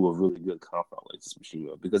slew of really good confidant like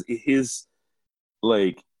Tsushima, because his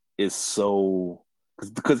like is so,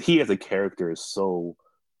 because he as a character is so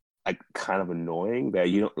like kind of annoying that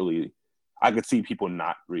you don't really. I could see people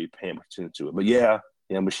not really paying much attention to it, but yeah,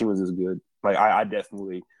 Mishima's is good. Like I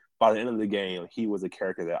definitely, by the end of the game, he was a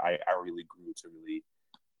character that I really grew to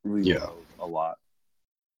really love a lot.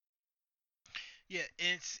 yeah,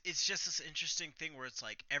 it's just this interesting thing where it's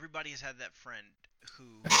like everybody has had that friend who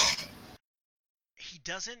he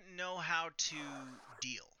doesn't know how to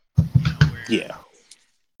deal. You know, where Yeah,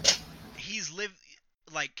 he's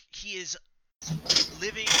like he is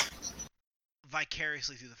living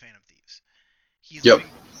vicariously through the Phantom Thieves. He's Yep.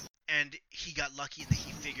 living, and he got lucky that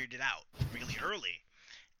he figured it out really early,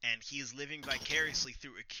 and he is living vicariously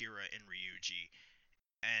through Akira and Ryuji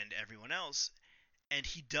and everyone else, and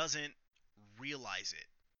he doesn't realize it.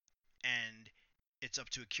 And it's up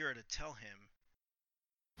to Akira to tell him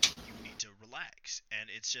you need to relax. And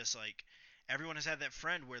it's just like everyone has had that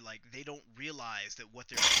friend where like they don't realize that what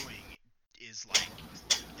they're doing is like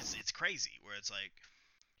it's crazy, where it's like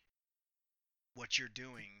what you're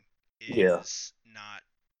doing yeah, is not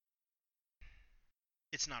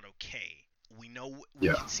it's not okay. We know we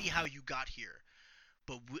Yeah. can see how you got here,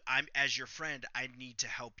 but I'm as your friend, I need to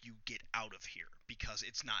help you get out of here because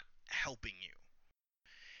it's not helping you.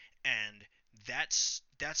 And that's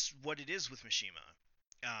what it is with Mishima.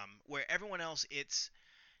 Where everyone else,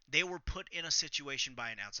 they were put in a situation by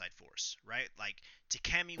an outside force, right? Like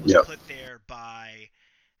Takemi was Yep. put there by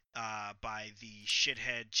the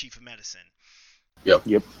shithead chief of medicine.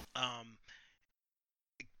 Yep. Um,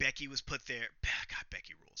 Becky was put there. God,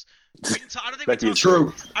 Becky rules. I don't think Becky we is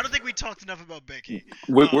talked. True. I don't think we talked enough about Becky.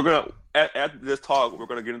 we're gonna at this talk we're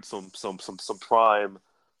gonna get into some prime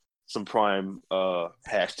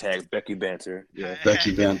hashtag Becky banter. Yeah,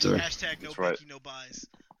 Becky banter. Hashtag no That's right. Becky, no buys.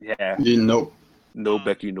 Yeah, Nope. no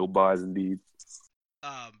Becky, no buys indeed.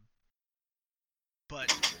 But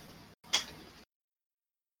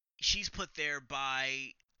she's put there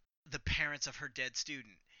by the parents of her dead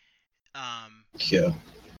student. Yeah.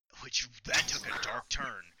 Which that took a dark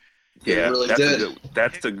turn. Yeah, really that's did.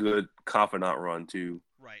 that's a good confidant run too.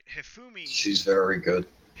 Right, Hifumi. She's very good.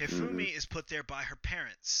 Hifumi is put there by her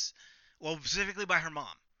parents. Well, specifically by her mom.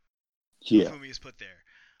 Yeah, Hifumi is put there.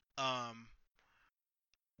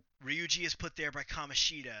 Ryuji is put there by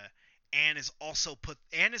Kamoshida. Anne is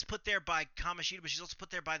put there by Kamoshida, but she's also put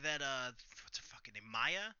there by that what's her fucking name?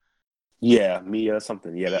 Maya? yeah, Mia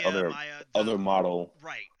something. Yeah, that Mia, Maya, other model.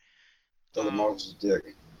 Right. The Marvel's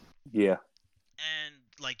dick. Yeah. And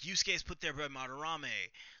like Yusuke is put there by Madarame.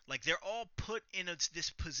 Like they're all put in this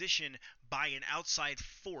position by an outside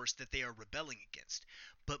force that they are rebelling against.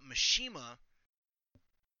 But Mishima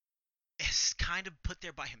is kind of put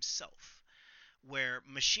there by himself, where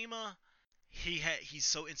Mishima he's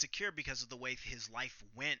so insecure because of the way his life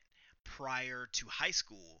went prior to high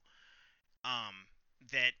school,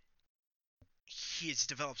 that he has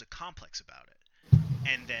developed a complex about it,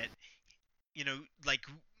 and that like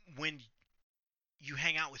when you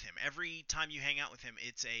hang out with him, every time you hang out with him,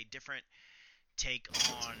 it's a different take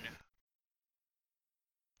on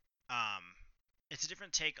um it's a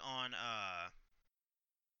different take on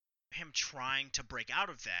him trying to break out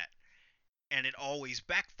of that, and it always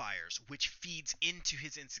backfires, which feeds into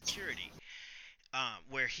his insecurity,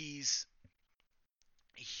 where he's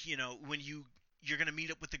when you're gonna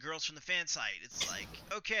meet up with the girls from the fan site, it's like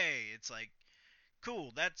okay, it's like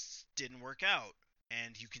cool, that's didn't work out,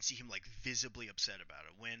 and you can see him like visibly upset about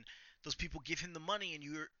it when those people give him the money and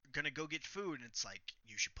you're gonna go get food, and it's like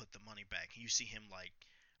you should put the money back, and you see him like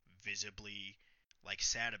visibly like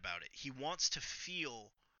sad about it. He wants to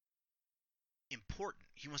feel important.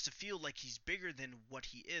 He wants to feel like he's bigger than what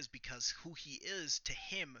he is because who he is to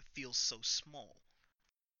him feels so small.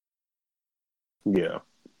 Yeah.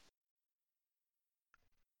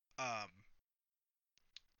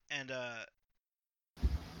 And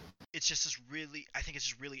it's just I think it's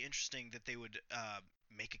just really interesting that they would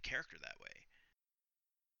make a character that way.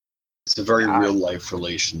 It's a very real life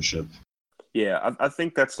relationship. Yeah, I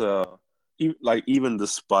think that's like even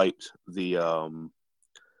despite the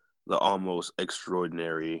almost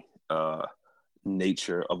extraordinary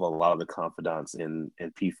nature of a lot of the confidants in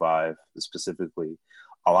P5 specifically,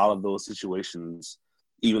 a lot of those situations,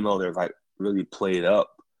 even though they're like really played up,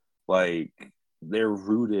 like they're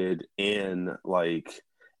rooted in like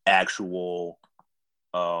actual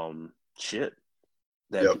shit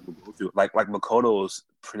that people go through. Like Makoto's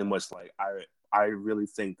pretty much like I really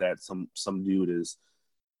think that some dude is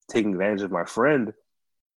taking advantage of my friend,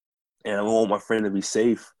 and I want my friend to be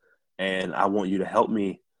safe, and I want you to help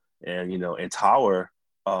me. And and Tower,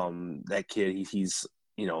 that kid, he's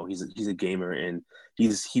a gamer, and he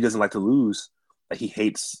doesn't like to lose. Like he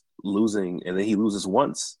hates losing, and then he loses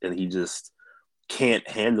once, and he just can't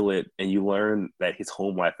handle it. And you learn that his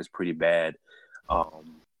home life is pretty bad.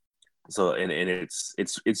 So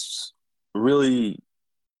it's really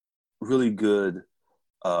really good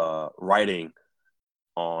writing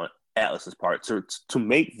on Atlus's part to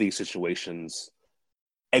make these situations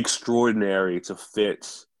extraordinary to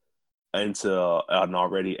fit into an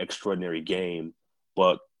already extraordinary game,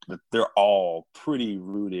 but they're all pretty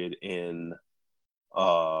rooted in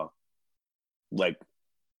like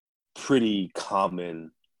pretty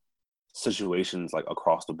common situations like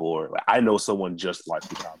across the board. Like I know someone just like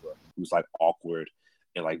Futaba who's like awkward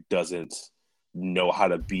and like doesn't know how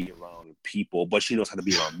to be around people, but she knows how to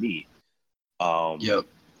be around me. Yep.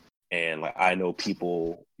 And like I know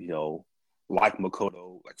people, like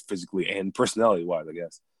Makoto, like physically and personality wise, I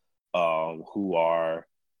guess, who are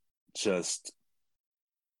just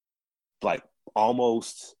like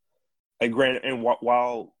almost like granted. And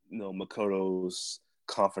while Makoto's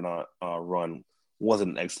confidant run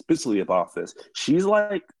wasn't explicitly about this, she's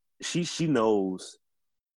like she knows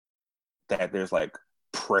that there's like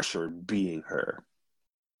pressure being her.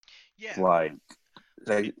 Yeah.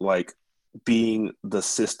 Like being the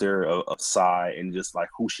sister of Sai and just like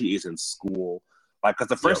who she is in school. Like, because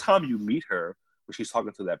the first time you meet her, when she's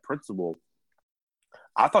talking to that principal,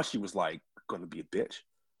 I thought she was like going to be a bitch.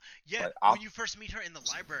 Yeah, like, when you first meet her in the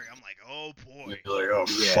library, I'm like, oh boy. You're like, oh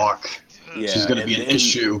fuck. Yeah. She's going to be an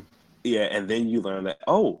issue. Yeah, and then you learn that,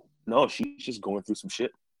 oh, no, she's just going through some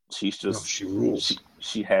shit. She's just, she rules.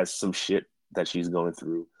 She has some shit that she's going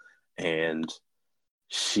through. And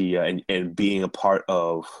she, and being a part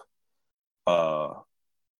of the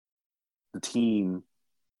team,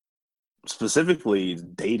 specifically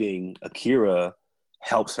dating Akira,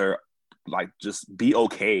 helps her like just be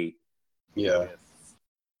okay with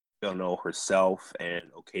herself and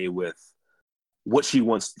okay with what she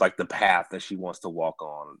wants, like the path that she wants to walk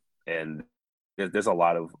on. And there's a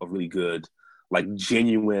lot of really good, like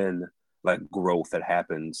genuine like growth that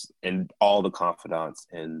happens in all the confidants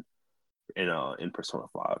in Persona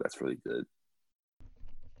 5. That's really good.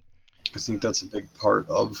 I think that's a big part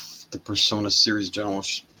of the Persona series in general.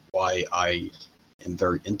 Why I am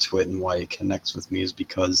very into it and why it connects with me is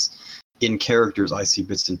because in characters I see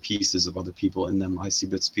bits and pieces of other people in them. I see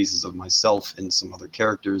bits and pieces of myself in some other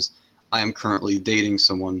characters. I am currently dating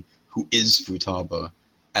someone who is Futaba,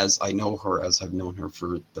 as I know her, as I've known her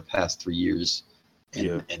for the past 3 years.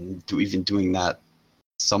 And even doing that,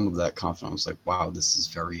 some of that confidence, I was like, wow, this is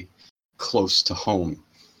very close to home.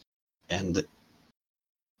 And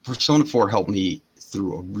Persona 4 helped me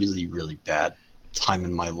through a really, really bad time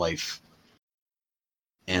in my life.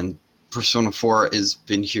 And Persona 4 has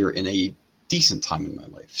been here in a decent time in my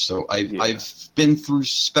life. So I've been through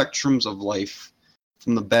spectrums of life,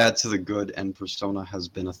 from the bad to the good, and Persona has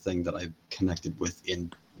been a thing that I've connected with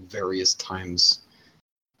in various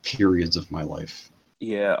periods of my life.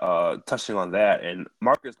 Yeah, touching on that, and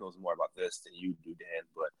Marcus knows more about this than you do, Dan,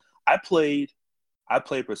 but I played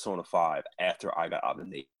Persona 5 after I got out of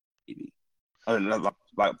the Navy.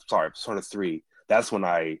 Persona 3. That's when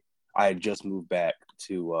I had just moved back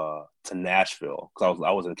to Nashville, because I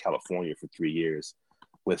was in California for 3 years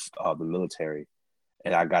with the military,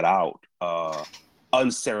 and I got out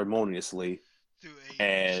unceremoniously. Through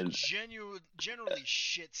a generally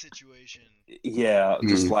shit situation. Yeah,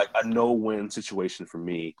 just like a no-win situation for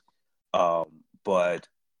me. But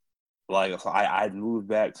like I'd moved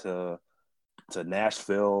back to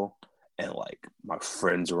Nashville, and like my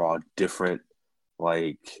friends are all different.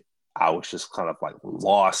 Like I was just kind of like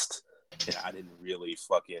lost, and I didn't really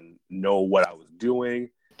fucking know what I was doing.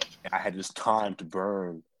 And I had just time to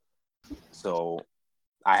burn, so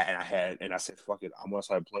I said, fuck it, I'm gonna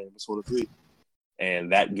start playing Persona 3.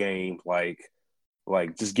 And that game, like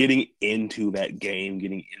just getting into that game,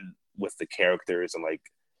 getting in with the characters, and like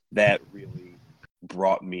that really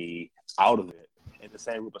brought me out of it. And the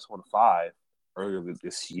same with Persona 5 earlier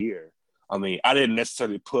this year. I mean, I didn't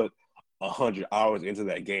necessarily put 100 hours into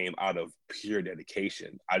that game out of pure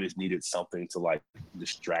dedication. I just needed something to like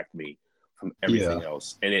distract me from everything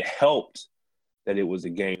else, and it helped that it was a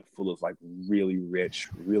game full of like really rich,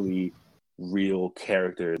 really real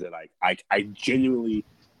characters that I genuinely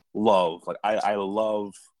love. Like I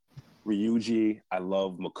love Ryuji, I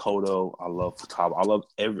love Makoto, I love Futaba, I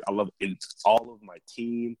love all of my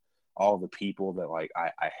team, all the people that like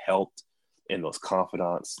I helped in those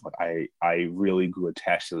confidants. Like I really grew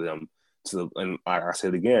attached to them. And like I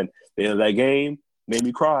said again, the end of that game made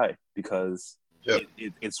me cry because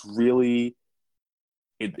it's really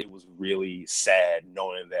it was really sad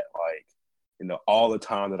knowing that like, you know, all the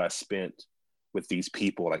time that I spent with these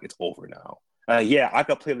people, like it's over now. Yeah, I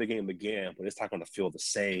could play the game again, but it's not going to feel the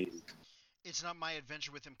same. It's not my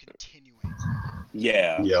adventure with him continuing.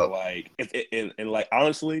 Yeah, like and like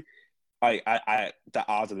honestly, I the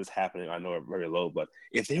odds of this happening I know are very low, but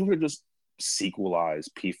if they were to just sequelize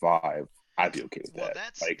P5, I'd be okay with that.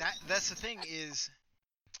 That's the thing is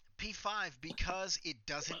P5, because it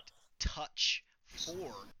doesn't touch 4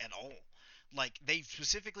 at all. Like, they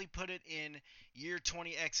specifically put it in year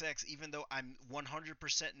 20XX, even though I'm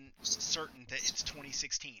 100% certain that it's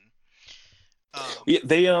 2016. Yeah,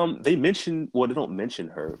 they mention, well, they don't mention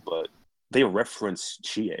her, but they reference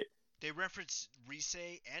Chie. They reference Rise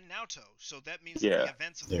and Naoto, so that means Yeah. that the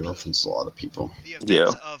events of They reference a lot of people. The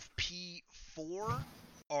events of P4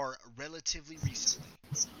 are relatively recently,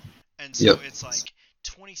 and so it's like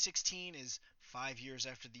 2016 is 5 years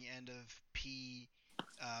after the end of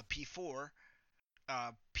P4.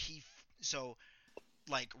 So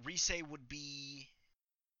like Rise would be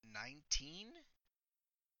 19.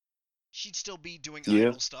 She'd still be doing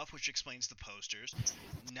idol stuff, which explains the posters.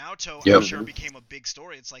 Naoto, I'm sure, became a big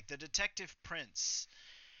story. It's like the Detective Prince,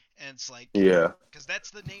 and it's like, because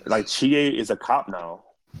that's the name. Like Chie is a cop now,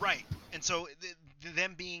 right? And so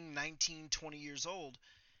them being 19, 20 years old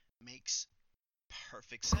makes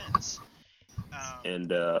perfect sense.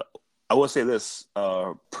 And I will say this: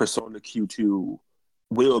 Persona Q2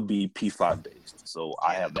 will be P5 based, so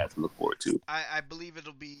I have that to look forward to. I believe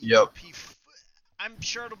it'll be I'm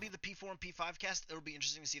sure it'll be the P4 and P5 cast. It'll be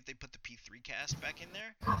interesting to see if they put the P3 cast back in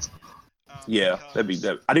there. That'd be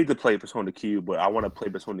that. I need to play Persona Q, but I want to play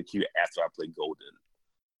Persona Q after I play Golden.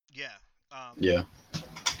 Yeah. Because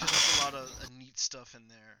there's a lot of neat stuff in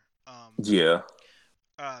there.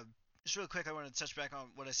 Just real quick, I want to touch back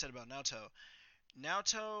on what I said about Naoto.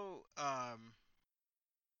 Naoto,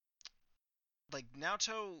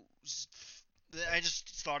 I just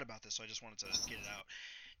thought about this, so I just wanted to get it out.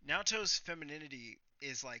 Naoto's femininity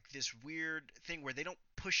is like this weird thing where they don't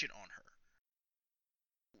push it on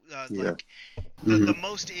her. Like the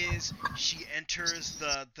most is she enters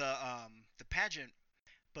the pageant,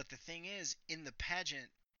 but the thing is, in the pageant,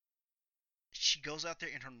 she goes out there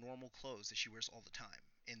in her normal clothes that she wears all the time,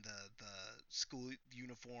 in the school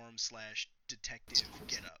uniform / detective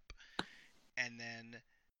getup, and then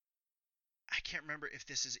I can't remember if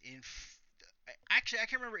this is in. Actually, I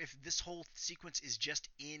can't remember if this whole sequence is just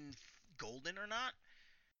in Golden or not.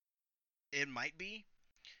 It might be,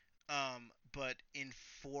 but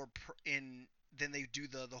then they do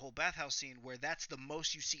the whole bathhouse scene where that's the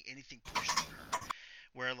most you see anything pushed on her,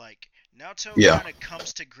 where like Naoto kind of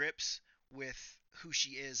comes to grips with who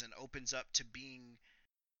she is and opens up to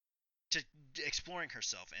exploring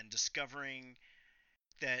herself and discovering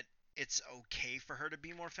that it's okay for her to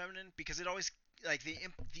be more feminine, because it always, like, the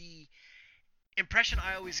impression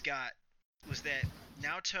I always got was that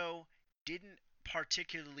Naoto didn't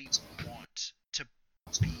particularly want to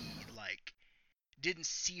be like, didn't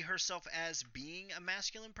see herself as being a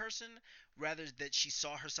masculine person, rather that she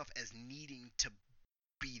saw herself as needing to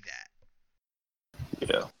be that.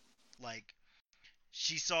 Yeah. Like,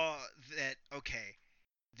 she saw that, okay,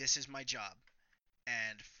 this is my job,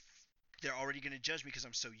 and they're already going to judge me because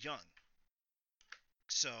I'm so young.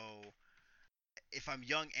 So if I'm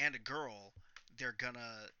young and a girl, they're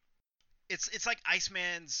gonna. It's like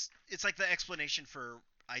Iceman's. It's like the explanation for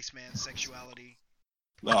Iceman's sexuality.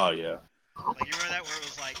 Oh yeah. Like, you remember that, where it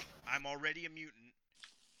was like, I'm already a mutant,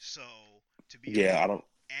 so to be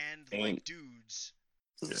like dudes,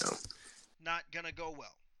 not gonna go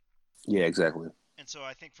well. Yeah, exactly. And so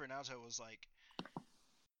I think for Naoto it was like,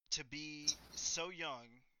 to be so young,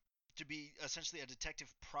 to be essentially a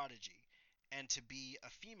detective prodigy, and to be a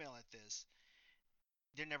female at this,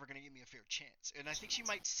 they're never going to give me a fair chance. And I think she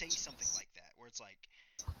might say something like that, where it's like,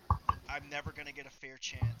 I'm never going to get a fair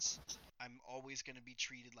chance. I'm always going to be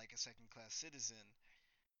treated like a second-class citizen.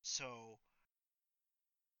 So,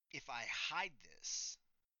 if I hide this,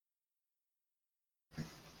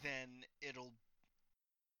 then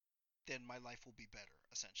my life will be better,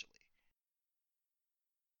 essentially.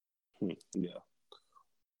 Yeah.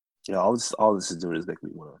 Yeah, all this is doing is making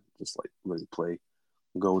me want to just like really play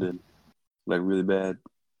Golden, like really bad.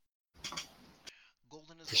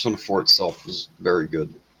 Golden is Persona 4 itself is very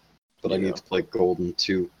good, but I need to play Golden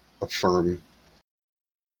to affirm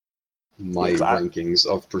my rankings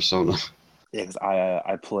of Persona. Yeah, because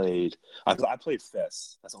I played FES.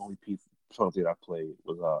 That's the only Persona that I played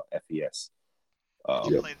was FES.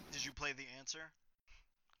 Did you play The Answer?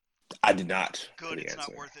 I did not. Good, it's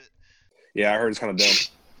not worth it. Yeah, I heard it's kind of dumb.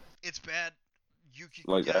 It's bad.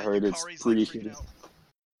 I heard Yukari's it's pretty shitty.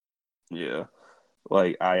 Yeah,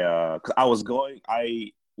 like I was going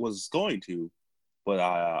to, but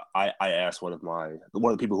I asked one of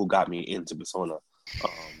the people who got me into Persona.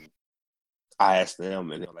 I asked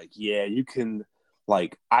them, and they're like, "Yeah, you can."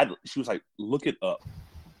 She was like, "Look it up,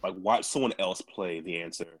 like watch someone else play The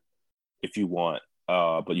Answer if you want,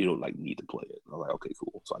 but you don't need to play it." I'm like, "Okay,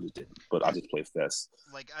 cool." So I just didn't, but I just played FES.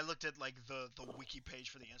 I looked at the wiki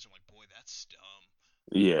page for The Answer. I'm like, boy, that's dumb.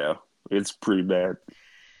 Yeah, it's pretty bad.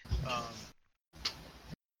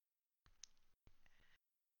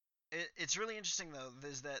 It's really interesting though,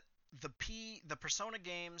 is that the Persona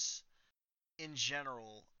games in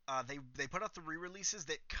general, they put out the re-releases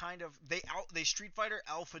that kind of they Street Fighter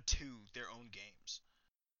Alpha 2 their own games.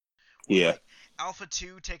 Yeah. Alpha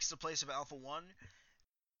 2 takes the place of Alpha 1.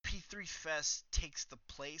 P3 FES takes the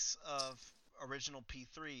place of original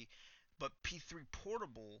P3, but P3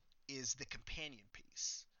 Portable is the companion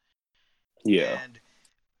piece. Yeah. And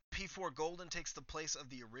P4 Golden takes the place of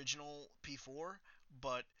the original P4,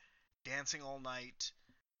 but Dancing All Night,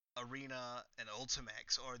 Arena, and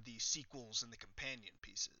Ultimax are the sequels and the companion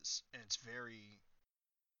pieces, and it's very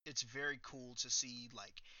cool to see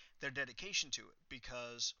their dedication to it,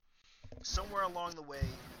 because somewhere along the way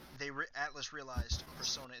Atlus realized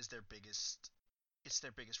Persona is their biggest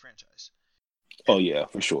franchise. Oh yeah,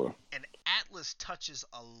 for sure. And Atlus touches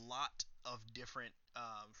a lot of different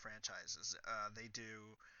franchises. They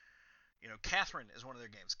do, Catherine is one of their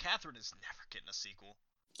games. Catherine is never getting a sequel.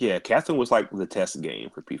 Yeah, Catherine was like the test game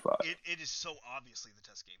for P5. It is so obviously the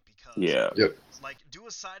test game because do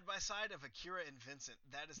a side by side of Akira and Vincent.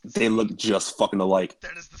 That is they look just fucking alike.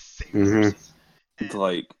 That is the same person.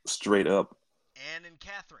 And, straight up. Anne and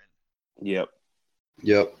Catherine. Yep.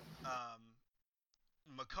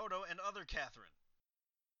 Makoto and other Catherine.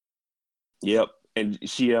 Yep, and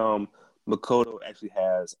she Makoto actually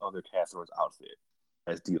has other Catherine's outfit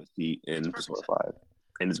as DLC in Persona 5,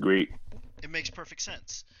 and it's great. It makes perfect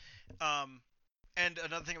sense. And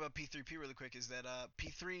another thing about P3P really quick is that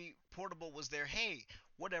P3 Portable was there. Hey,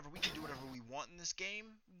 whatever, we can do whatever we want in this game,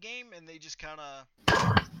 and they just kind of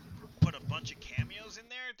put a bunch of cameos in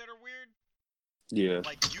there that are weird. Yeah.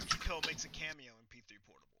 Like Yukiko makes a cameo in P3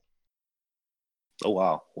 Portable. Oh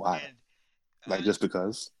wow! Why? And, just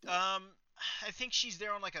because? I think she's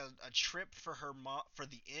there on a trip for her for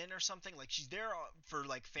the inn or something. She's there for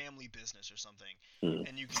family business or something,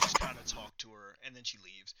 and you can just kind of talk to her, and then she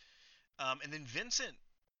leaves. And then Vincent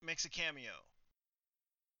makes a cameo.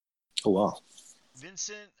 Oh wow!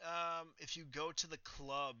 Vincent, if you go to the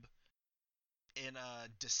club in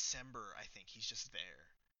December, I think he's just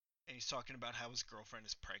there, and he's talking about how his girlfriend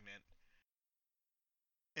is pregnant.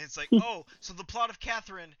 And it's like, oh, so the plot of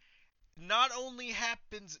Catherine not only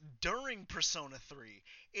happens during Persona 3,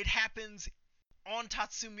 it happens on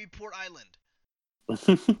Tatsumi Port Island.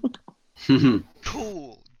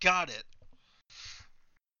 Cool, got it.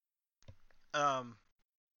 And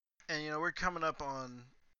we're coming up on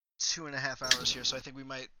 2.5 hours here, so I think we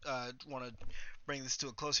might want to bring this to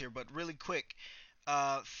a close here. But really quick,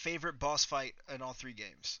 favorite boss fight in all 3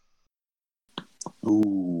 games?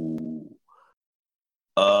 Ooh.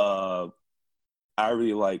 I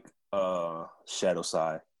really like Shadow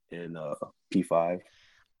Sai in P5.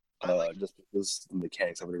 Just because the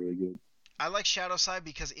mechanics of it are really good. I like Shadow Sai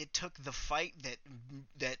because it took the fight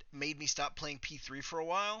that made me stop playing P3 for a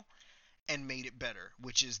while and made it better,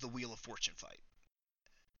 which is the Wheel of Fortune fight.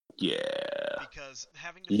 Yeah. Because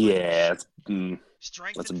having to fight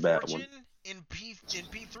Strength that's and a bad Fortune one. in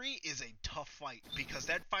P3 is a tough fight because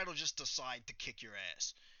that fight will just decide to kick your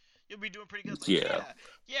ass. You'll be doing pretty good. Yeah,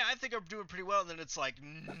 I think I'm doing pretty well. And then it's like,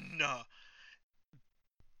 no.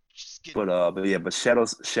 But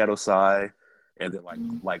Shadow Sai, and then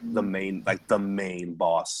like the main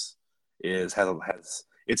boss has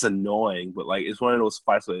it's annoying, but like it's one of those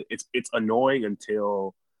fights where it's annoying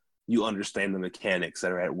until you understand the mechanics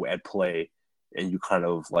that are at play, and you kind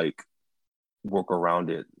of like work around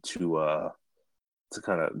it to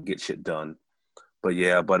kind of get shit done. But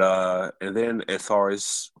and then as far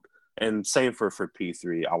as, and same for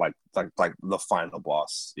P3, I like the final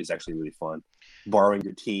boss is actually really fun, barring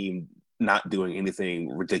your team not doing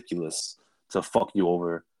anything ridiculous to fuck you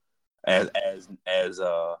over, as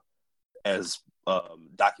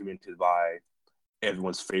documented by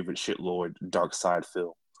everyone's favorite shitlord, Darkside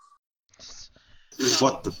Phil.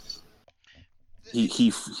 What the?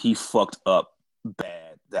 He fucked up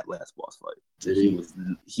bad that last boss fight. Did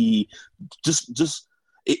he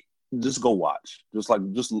just go watch. Just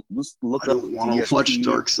look up. I don't want to watch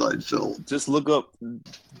Darkside Phil. Just look up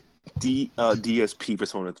DSP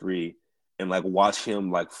Persona 3 and like watch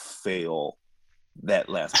him like fail that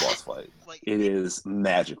last boss fight. Like, it is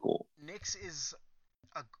magical. Nyx is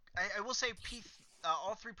I will say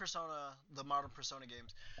all three Persona, the modern Persona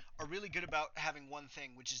games, are really good about having one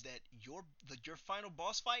thing, which is that your final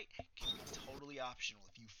boss fight can be totally optional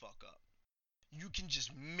if you fuck up. You can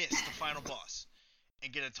just miss the final boss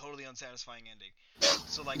and get a totally unsatisfying ending.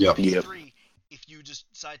 So like P3, if you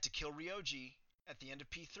just decide to kill Ryoji at the end of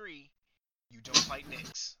P3, you don't fight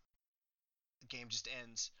Nyx. The game just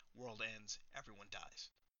ends, world ends, everyone dies.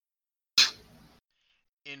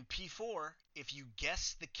 In P4, if you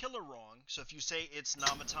guess the killer wrong, so if you say it's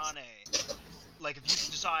Namatane, like if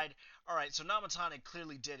you decide, alright, so Namatane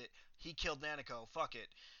clearly did it, he killed Nanako, fuck it.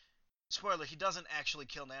 Spoiler, he doesn't actually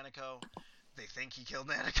kill Nanako, they think he killed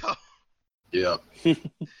Nanako. Yeah.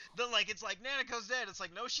 It's like, Nanako's dead, it's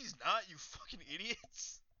like, no she's not, you fucking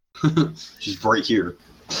idiots. She's right here.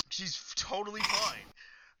 She's totally fine.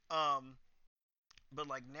 But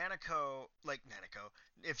like Nanako,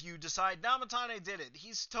 if you decide Namatane did it,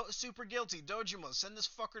 he's super guilty. Dojima, send this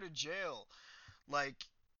fucker to jail. Like,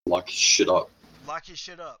 lock his shit up.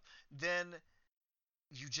 Then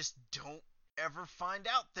you just don't ever find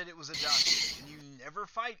out that it was Adachi, and you never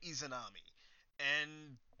fight Izanami,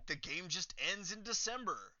 and the game just ends in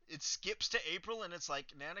December. It skips to April, and it's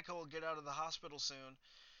like Nanako will get out of the hospital soon.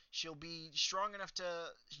 She'll be strong enough to,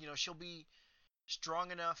 she'll be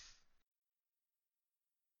strong enough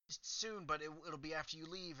soon, but it'll be after you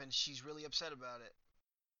leave, and she's really upset about it.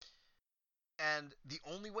 And the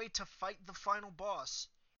only way to fight the final boss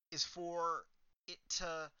is for it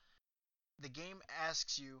to... The game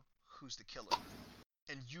asks you who's the killer.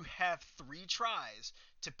 And you have 3 tries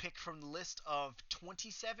to pick from the list of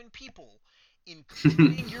 27 people,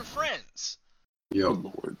 including your friends. Yo,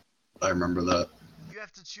 Lord. I remember that. You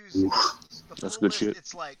have to choose the That's full good list. shit.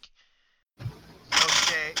 It's like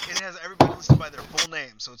Yosuke. It has everybody listed by their full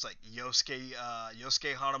name, so it's like Yosuke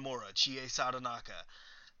Hanamura, Chie Sadanaka,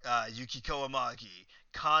 Yukiko Amagi,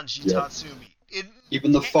 Kanji Tatsumi.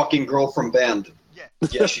 Even the fucking girl from Band. Yeah.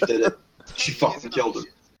 Yeah, she did it. She fucking killed him.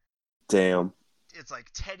 Damn. It's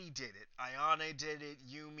like Teddy did it, Ayane did it,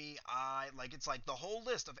 Yumi, it's like the whole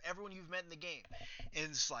list of everyone you've met in the game. And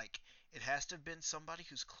it's like, it has to have been somebody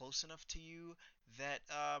who's close enough to you that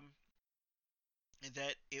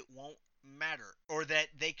it won't matter, or that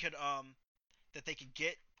they could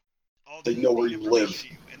get all the know where you live,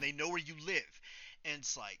 and they know where you live. And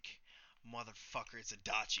it's like, motherfucker, it's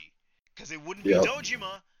Adachi, because it wouldn't be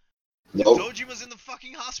Dojima. Nope. Dojima's in the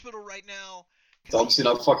fucking hospital right now. It's obviously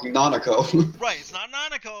not fucking Nanako. Right, it's not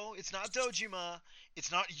Nanako, it's not Dojima,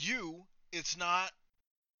 it's not you, it's not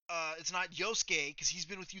Yosuke, because he's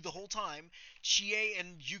been with you the whole time. Chie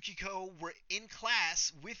and Yukiko were in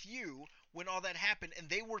class with you when all that happened,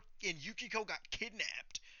 and Yukiko got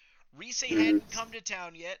kidnapped. Rise hadn't come to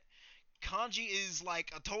town yet. Kanji is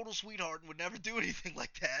like a total sweetheart and would never do anything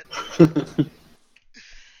like that.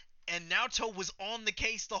 And Naoto was on the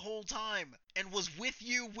case the whole time, and was with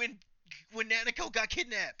you when Nanako got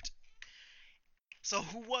kidnapped. So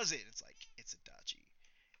who was it? It's like, it's Adachi.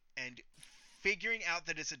 And figuring out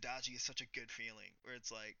that it's Adachi is such a good feeling, where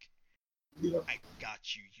it's like, I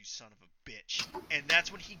got you, you son of a bitch. And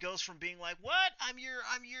that's when he goes from being like, what? I'm your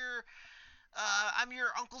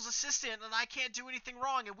uncle's assistant, and I can't do anything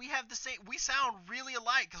wrong, and we sound really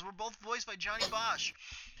alike because we're both voiced by Johnny Bosch.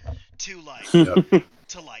 To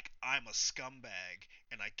I'm a scumbag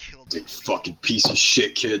and I killed those fucking piece of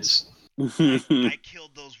shit kids. I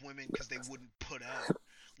killed those women because they wouldn't put out.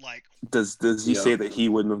 Like, does he say that he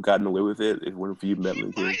wouldn't have gotten away with it if one of you met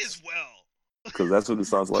with him? Might as well. because that's what it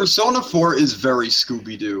sounds like. Persona 4 is very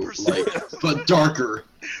Scooby-Doo, but darker.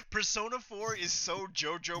 Persona 4 is so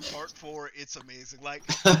JoJo Part 4, it's amazing. Like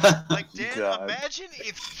Dan, God. imagine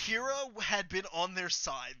if Kira had been on their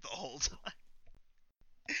side the whole time.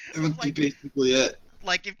 It would be basically it.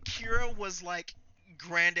 Like if Kira was like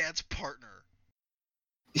Granddad's partner.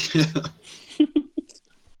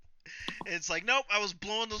 It's like, nope, I was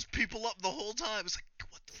blowing those people up the whole time. It's like,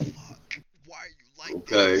 what the fuck? Why are you like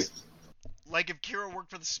this? Like if Kira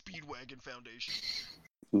worked for the Speedwagon Foundation.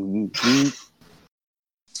 Mm-hmm.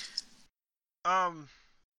 And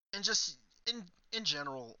just in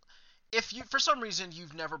general, if you for some reason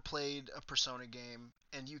you've never played a Persona game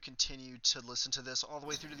and you continue to listen to this all the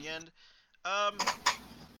way through to the end,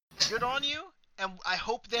 good on you. And I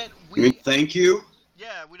hope that You mean thank you?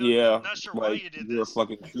 Yeah, I'm not sure why you did you're this. a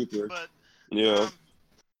fucking trooper. But yeah.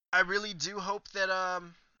 I really do hope that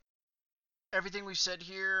everything we've said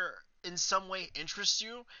here in some way interests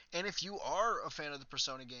you. And if you are a fan of the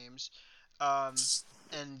Persona games, and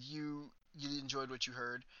you enjoyed what you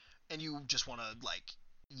heard, and you just want to like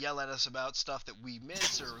yell at us about stuff that we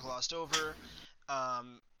missed or glossed over,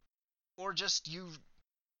 or just you've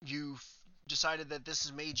decided that this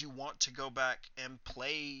has made you want to go back and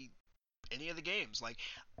play any of the games. Like,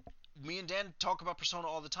 me and Dan talk about Persona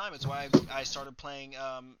all the time. It's why I started playing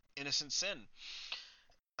Innocent Sin.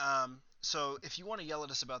 So if you want to yell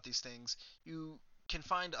at us about these things, you can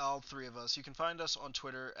find all three of us. You can find us on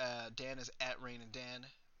Twitter. Dan is at Rain and Dan.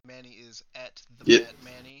 Manny is at the Mad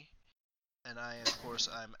Manny. And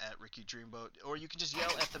I'm at Ricky Dreamboat. Or you can just yell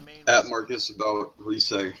at the main... At Marcus about Rise.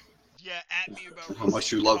 Yeah, at me about how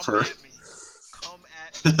much you love her. Come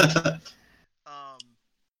at me.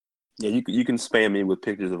 Yeah, you can spam me with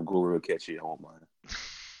pictures of Goro Akechi. I won't mind.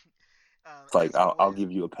 I'll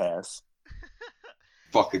give you a pass.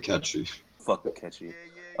 Fuck Akechi. Fuck Akechi.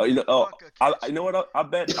 Yeah, you know what? I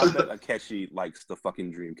bet Akechi likes the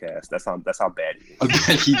fucking Dreamcast. That's how bad he is. I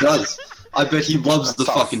bet he does. I bet he loves the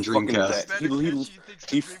fucking Dreamcast.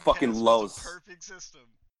 He fucking loves. Perfect system.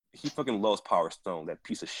 He fucking loves Power Stone. That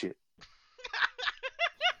piece of shit.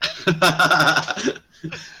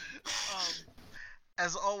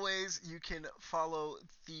 As always, you can follow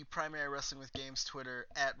the Primary Wrestling with Games Twitter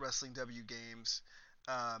at WrestlingWGames,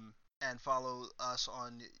 and follow us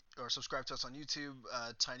or subscribe to us on YouTube,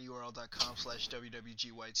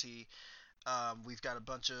 tinyurl.com/WWGYT. We've got a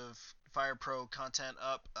bunch of Fire Pro content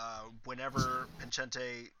up. Whenever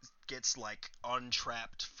Pinchente gets like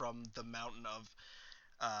untrapped from the mountain of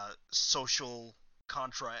social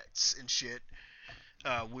contracts and shit,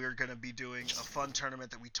 we're gonna be doing a fun tournament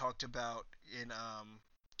that we talked about in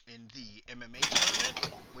the MMA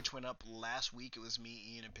tournament, which went up last week. It was me,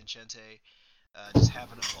 Ian, and Pinchente, just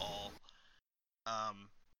having a ball.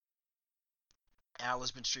 Al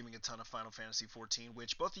has been streaming a ton of Final Fantasy XIV,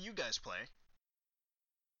 which both of you guys play.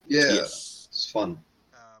 Yeah, yes. It's fun.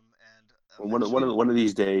 And one of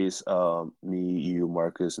these days, me, you,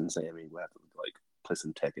 Marcus, and Sammy will have to like play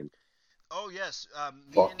some Tekken. Oh yes,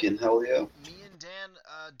 fucking hell yeah. Me and Dan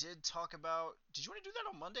did talk about. Did you want to do that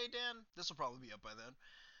on Monday, Dan? This will probably be up by then.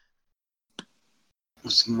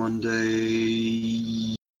 What's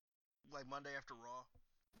Monday? Like Monday after Raw.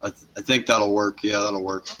 I think that'll work. Yeah, that'll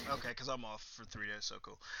work. Okay, because I'm off for 3 days, so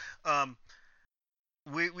cool.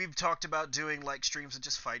 We've talked about doing like streams of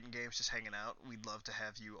just fighting games, just hanging out. We'd love to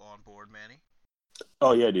have you on board, Manny.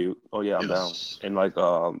 Oh yeah, dude. Oh yeah, I'm down. And like,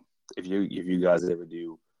 if you guys ever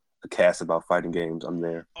do a cast about fighting games, I'm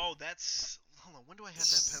there. Oh, hold on. When do I have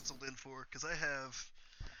that penciled in for? Because I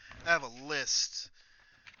have a list.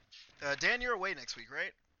 Dan, you're away next week,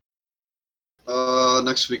 right?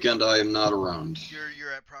 Next weekend I am not around.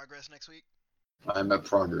 You're at Progress next week? I'm at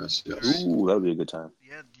Progress, yes. Ooh, that'll be a good time.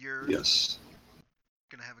 Yeah, you're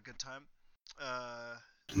gonna have a good time. I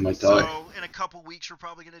might die. So in a couple weeks we're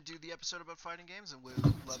probably gonna do the episode about fighting games, and we'd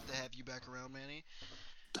love to have you back around, Manny.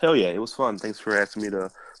 Hell yeah, it was fun. Thanks for asking me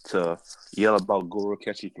to yell about Goro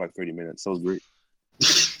Akechi for like 30 minutes. That was great.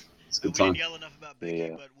 It's a good we time. didn't yell enough about Becky,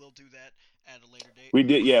 but we'll do that at a later date. We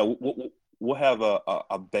did, yeah. We'll have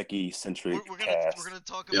a Becky-centric cast. We're gonna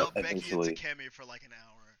talk about Becky and Takemi for like an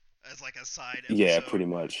hour as like a side episode. Yeah, pretty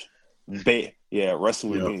much.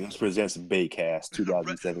 Wrestling with Games presents Baycast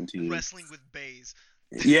 2017. Wrestling with Bays.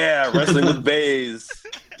 Yeah, Wrestling with Bays.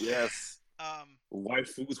 Yes.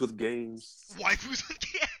 Waifus with games. Waifus with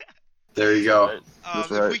games. There you go.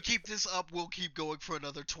 If we keep this up, we'll keep going for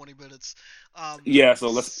another 20 minutes. So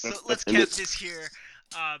let's cap this here.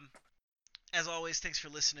 As always, thanks for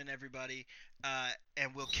listening, everybody.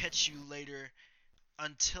 And we'll catch you later.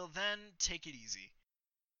 Until then, take it easy.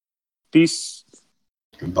 Peace.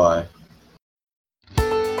 Goodbye.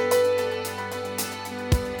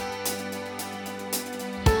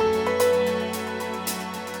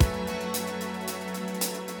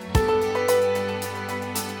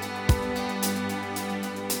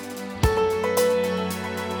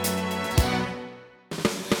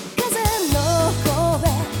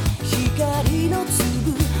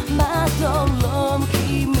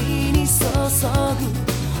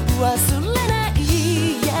 忘れない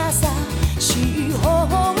優しい微笑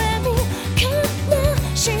み悲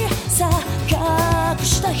しさ隠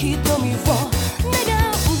した瞳を願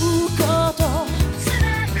うこと辛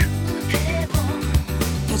くても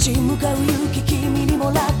立ち向かう勇気君に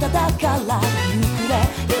もらっただからゆくね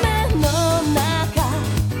夢の中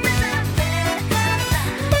目覚めたら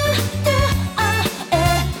また会え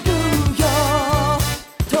るよ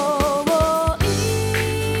遠い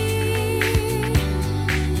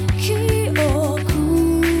記憶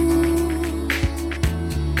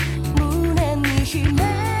胸に秘め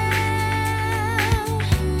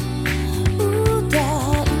歌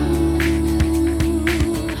う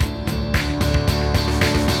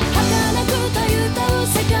儚くたゆたう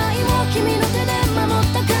世界を君の手で守っ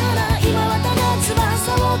たから今はただ翼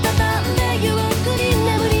を畳んでゆっくり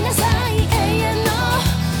眠りなさい永遠の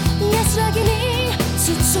安らぎに包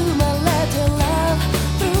まれて Love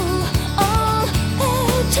through all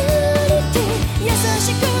eternity 優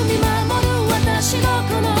しく見守る私の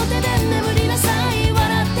この手で眠りなさい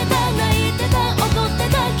笑ってた泣いてた怒って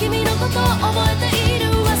た君のこと覚えている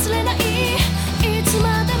忘れないいつ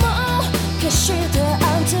までも決して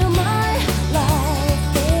Until my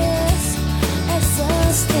life is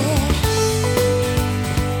exhausted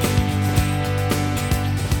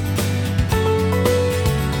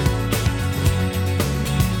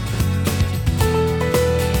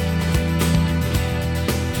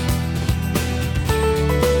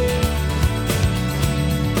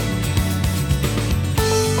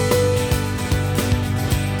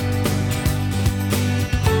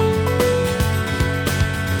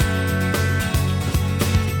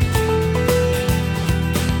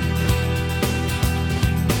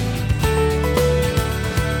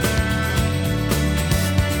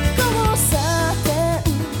交差点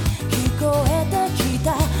聞こえてき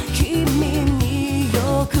た君によ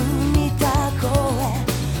く似た声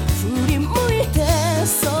振り向いて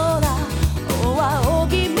空を仰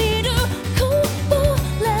ぎ見るこぼ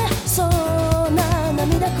れそうな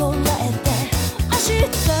涙こらえて明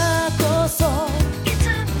日こそいつ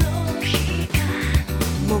の日か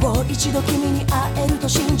もう一度君に会えると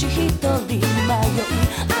信じ一人迷い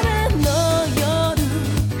雨の夜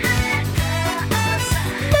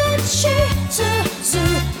待ち続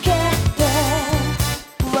けて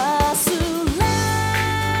忘れ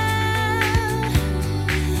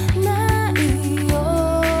ないよ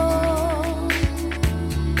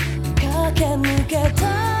駆け抜けた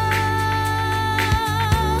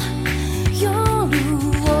夜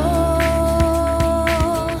を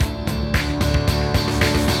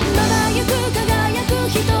まだゆく輝く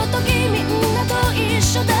ひとときみんなと一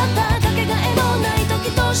緒だったかけがえのない時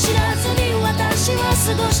と知らずに私は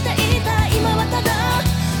過ごしていた今はただ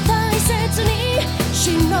大切に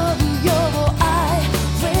忍ぶよ I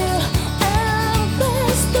will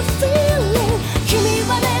embrace the feeling 君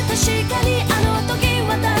はね確かにあの時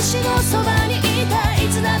私のそばにいたい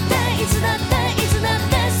つだっていつだっていつだっ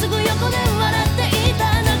てすぐ横で笑ってい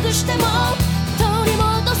たなくしても取り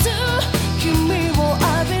戻す君を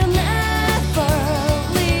I will never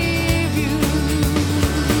leave you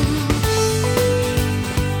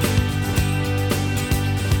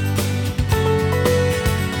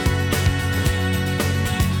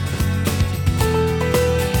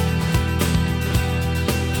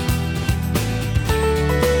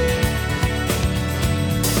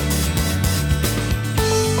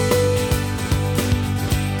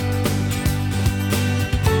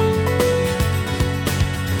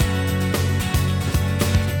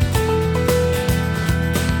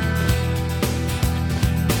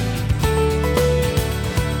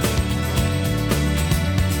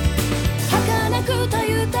儚くた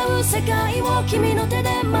ゆたう世界を君の手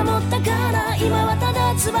で守ったから今はた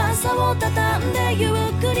だ翼を畳んでゆっ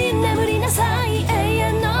くり眠りなさい永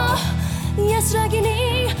遠の安らぎ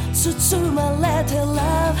に包まれて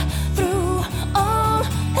Love through all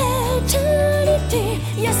eternity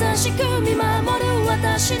優しく見守る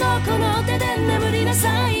私のこの手で眠りな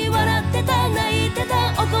さい笑ってた泣いて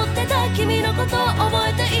た怒ってた君のこと覚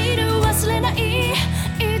えている忘れないい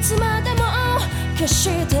つまでも決し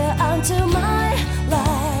て Until my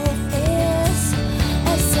life is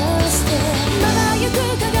exhausted まだゆく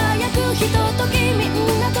輝くひとときみん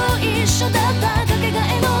なと一緒だったかけが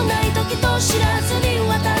えのない時と知らずに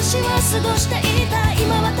私は過ごしていた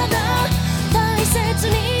今はただ大切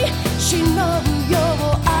に忍ぶよ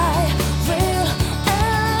I will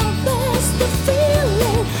embrace the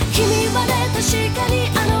feeling 君はね確かに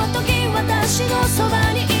あの時私のそ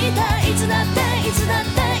ばにいたいつだっていつだっ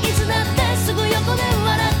て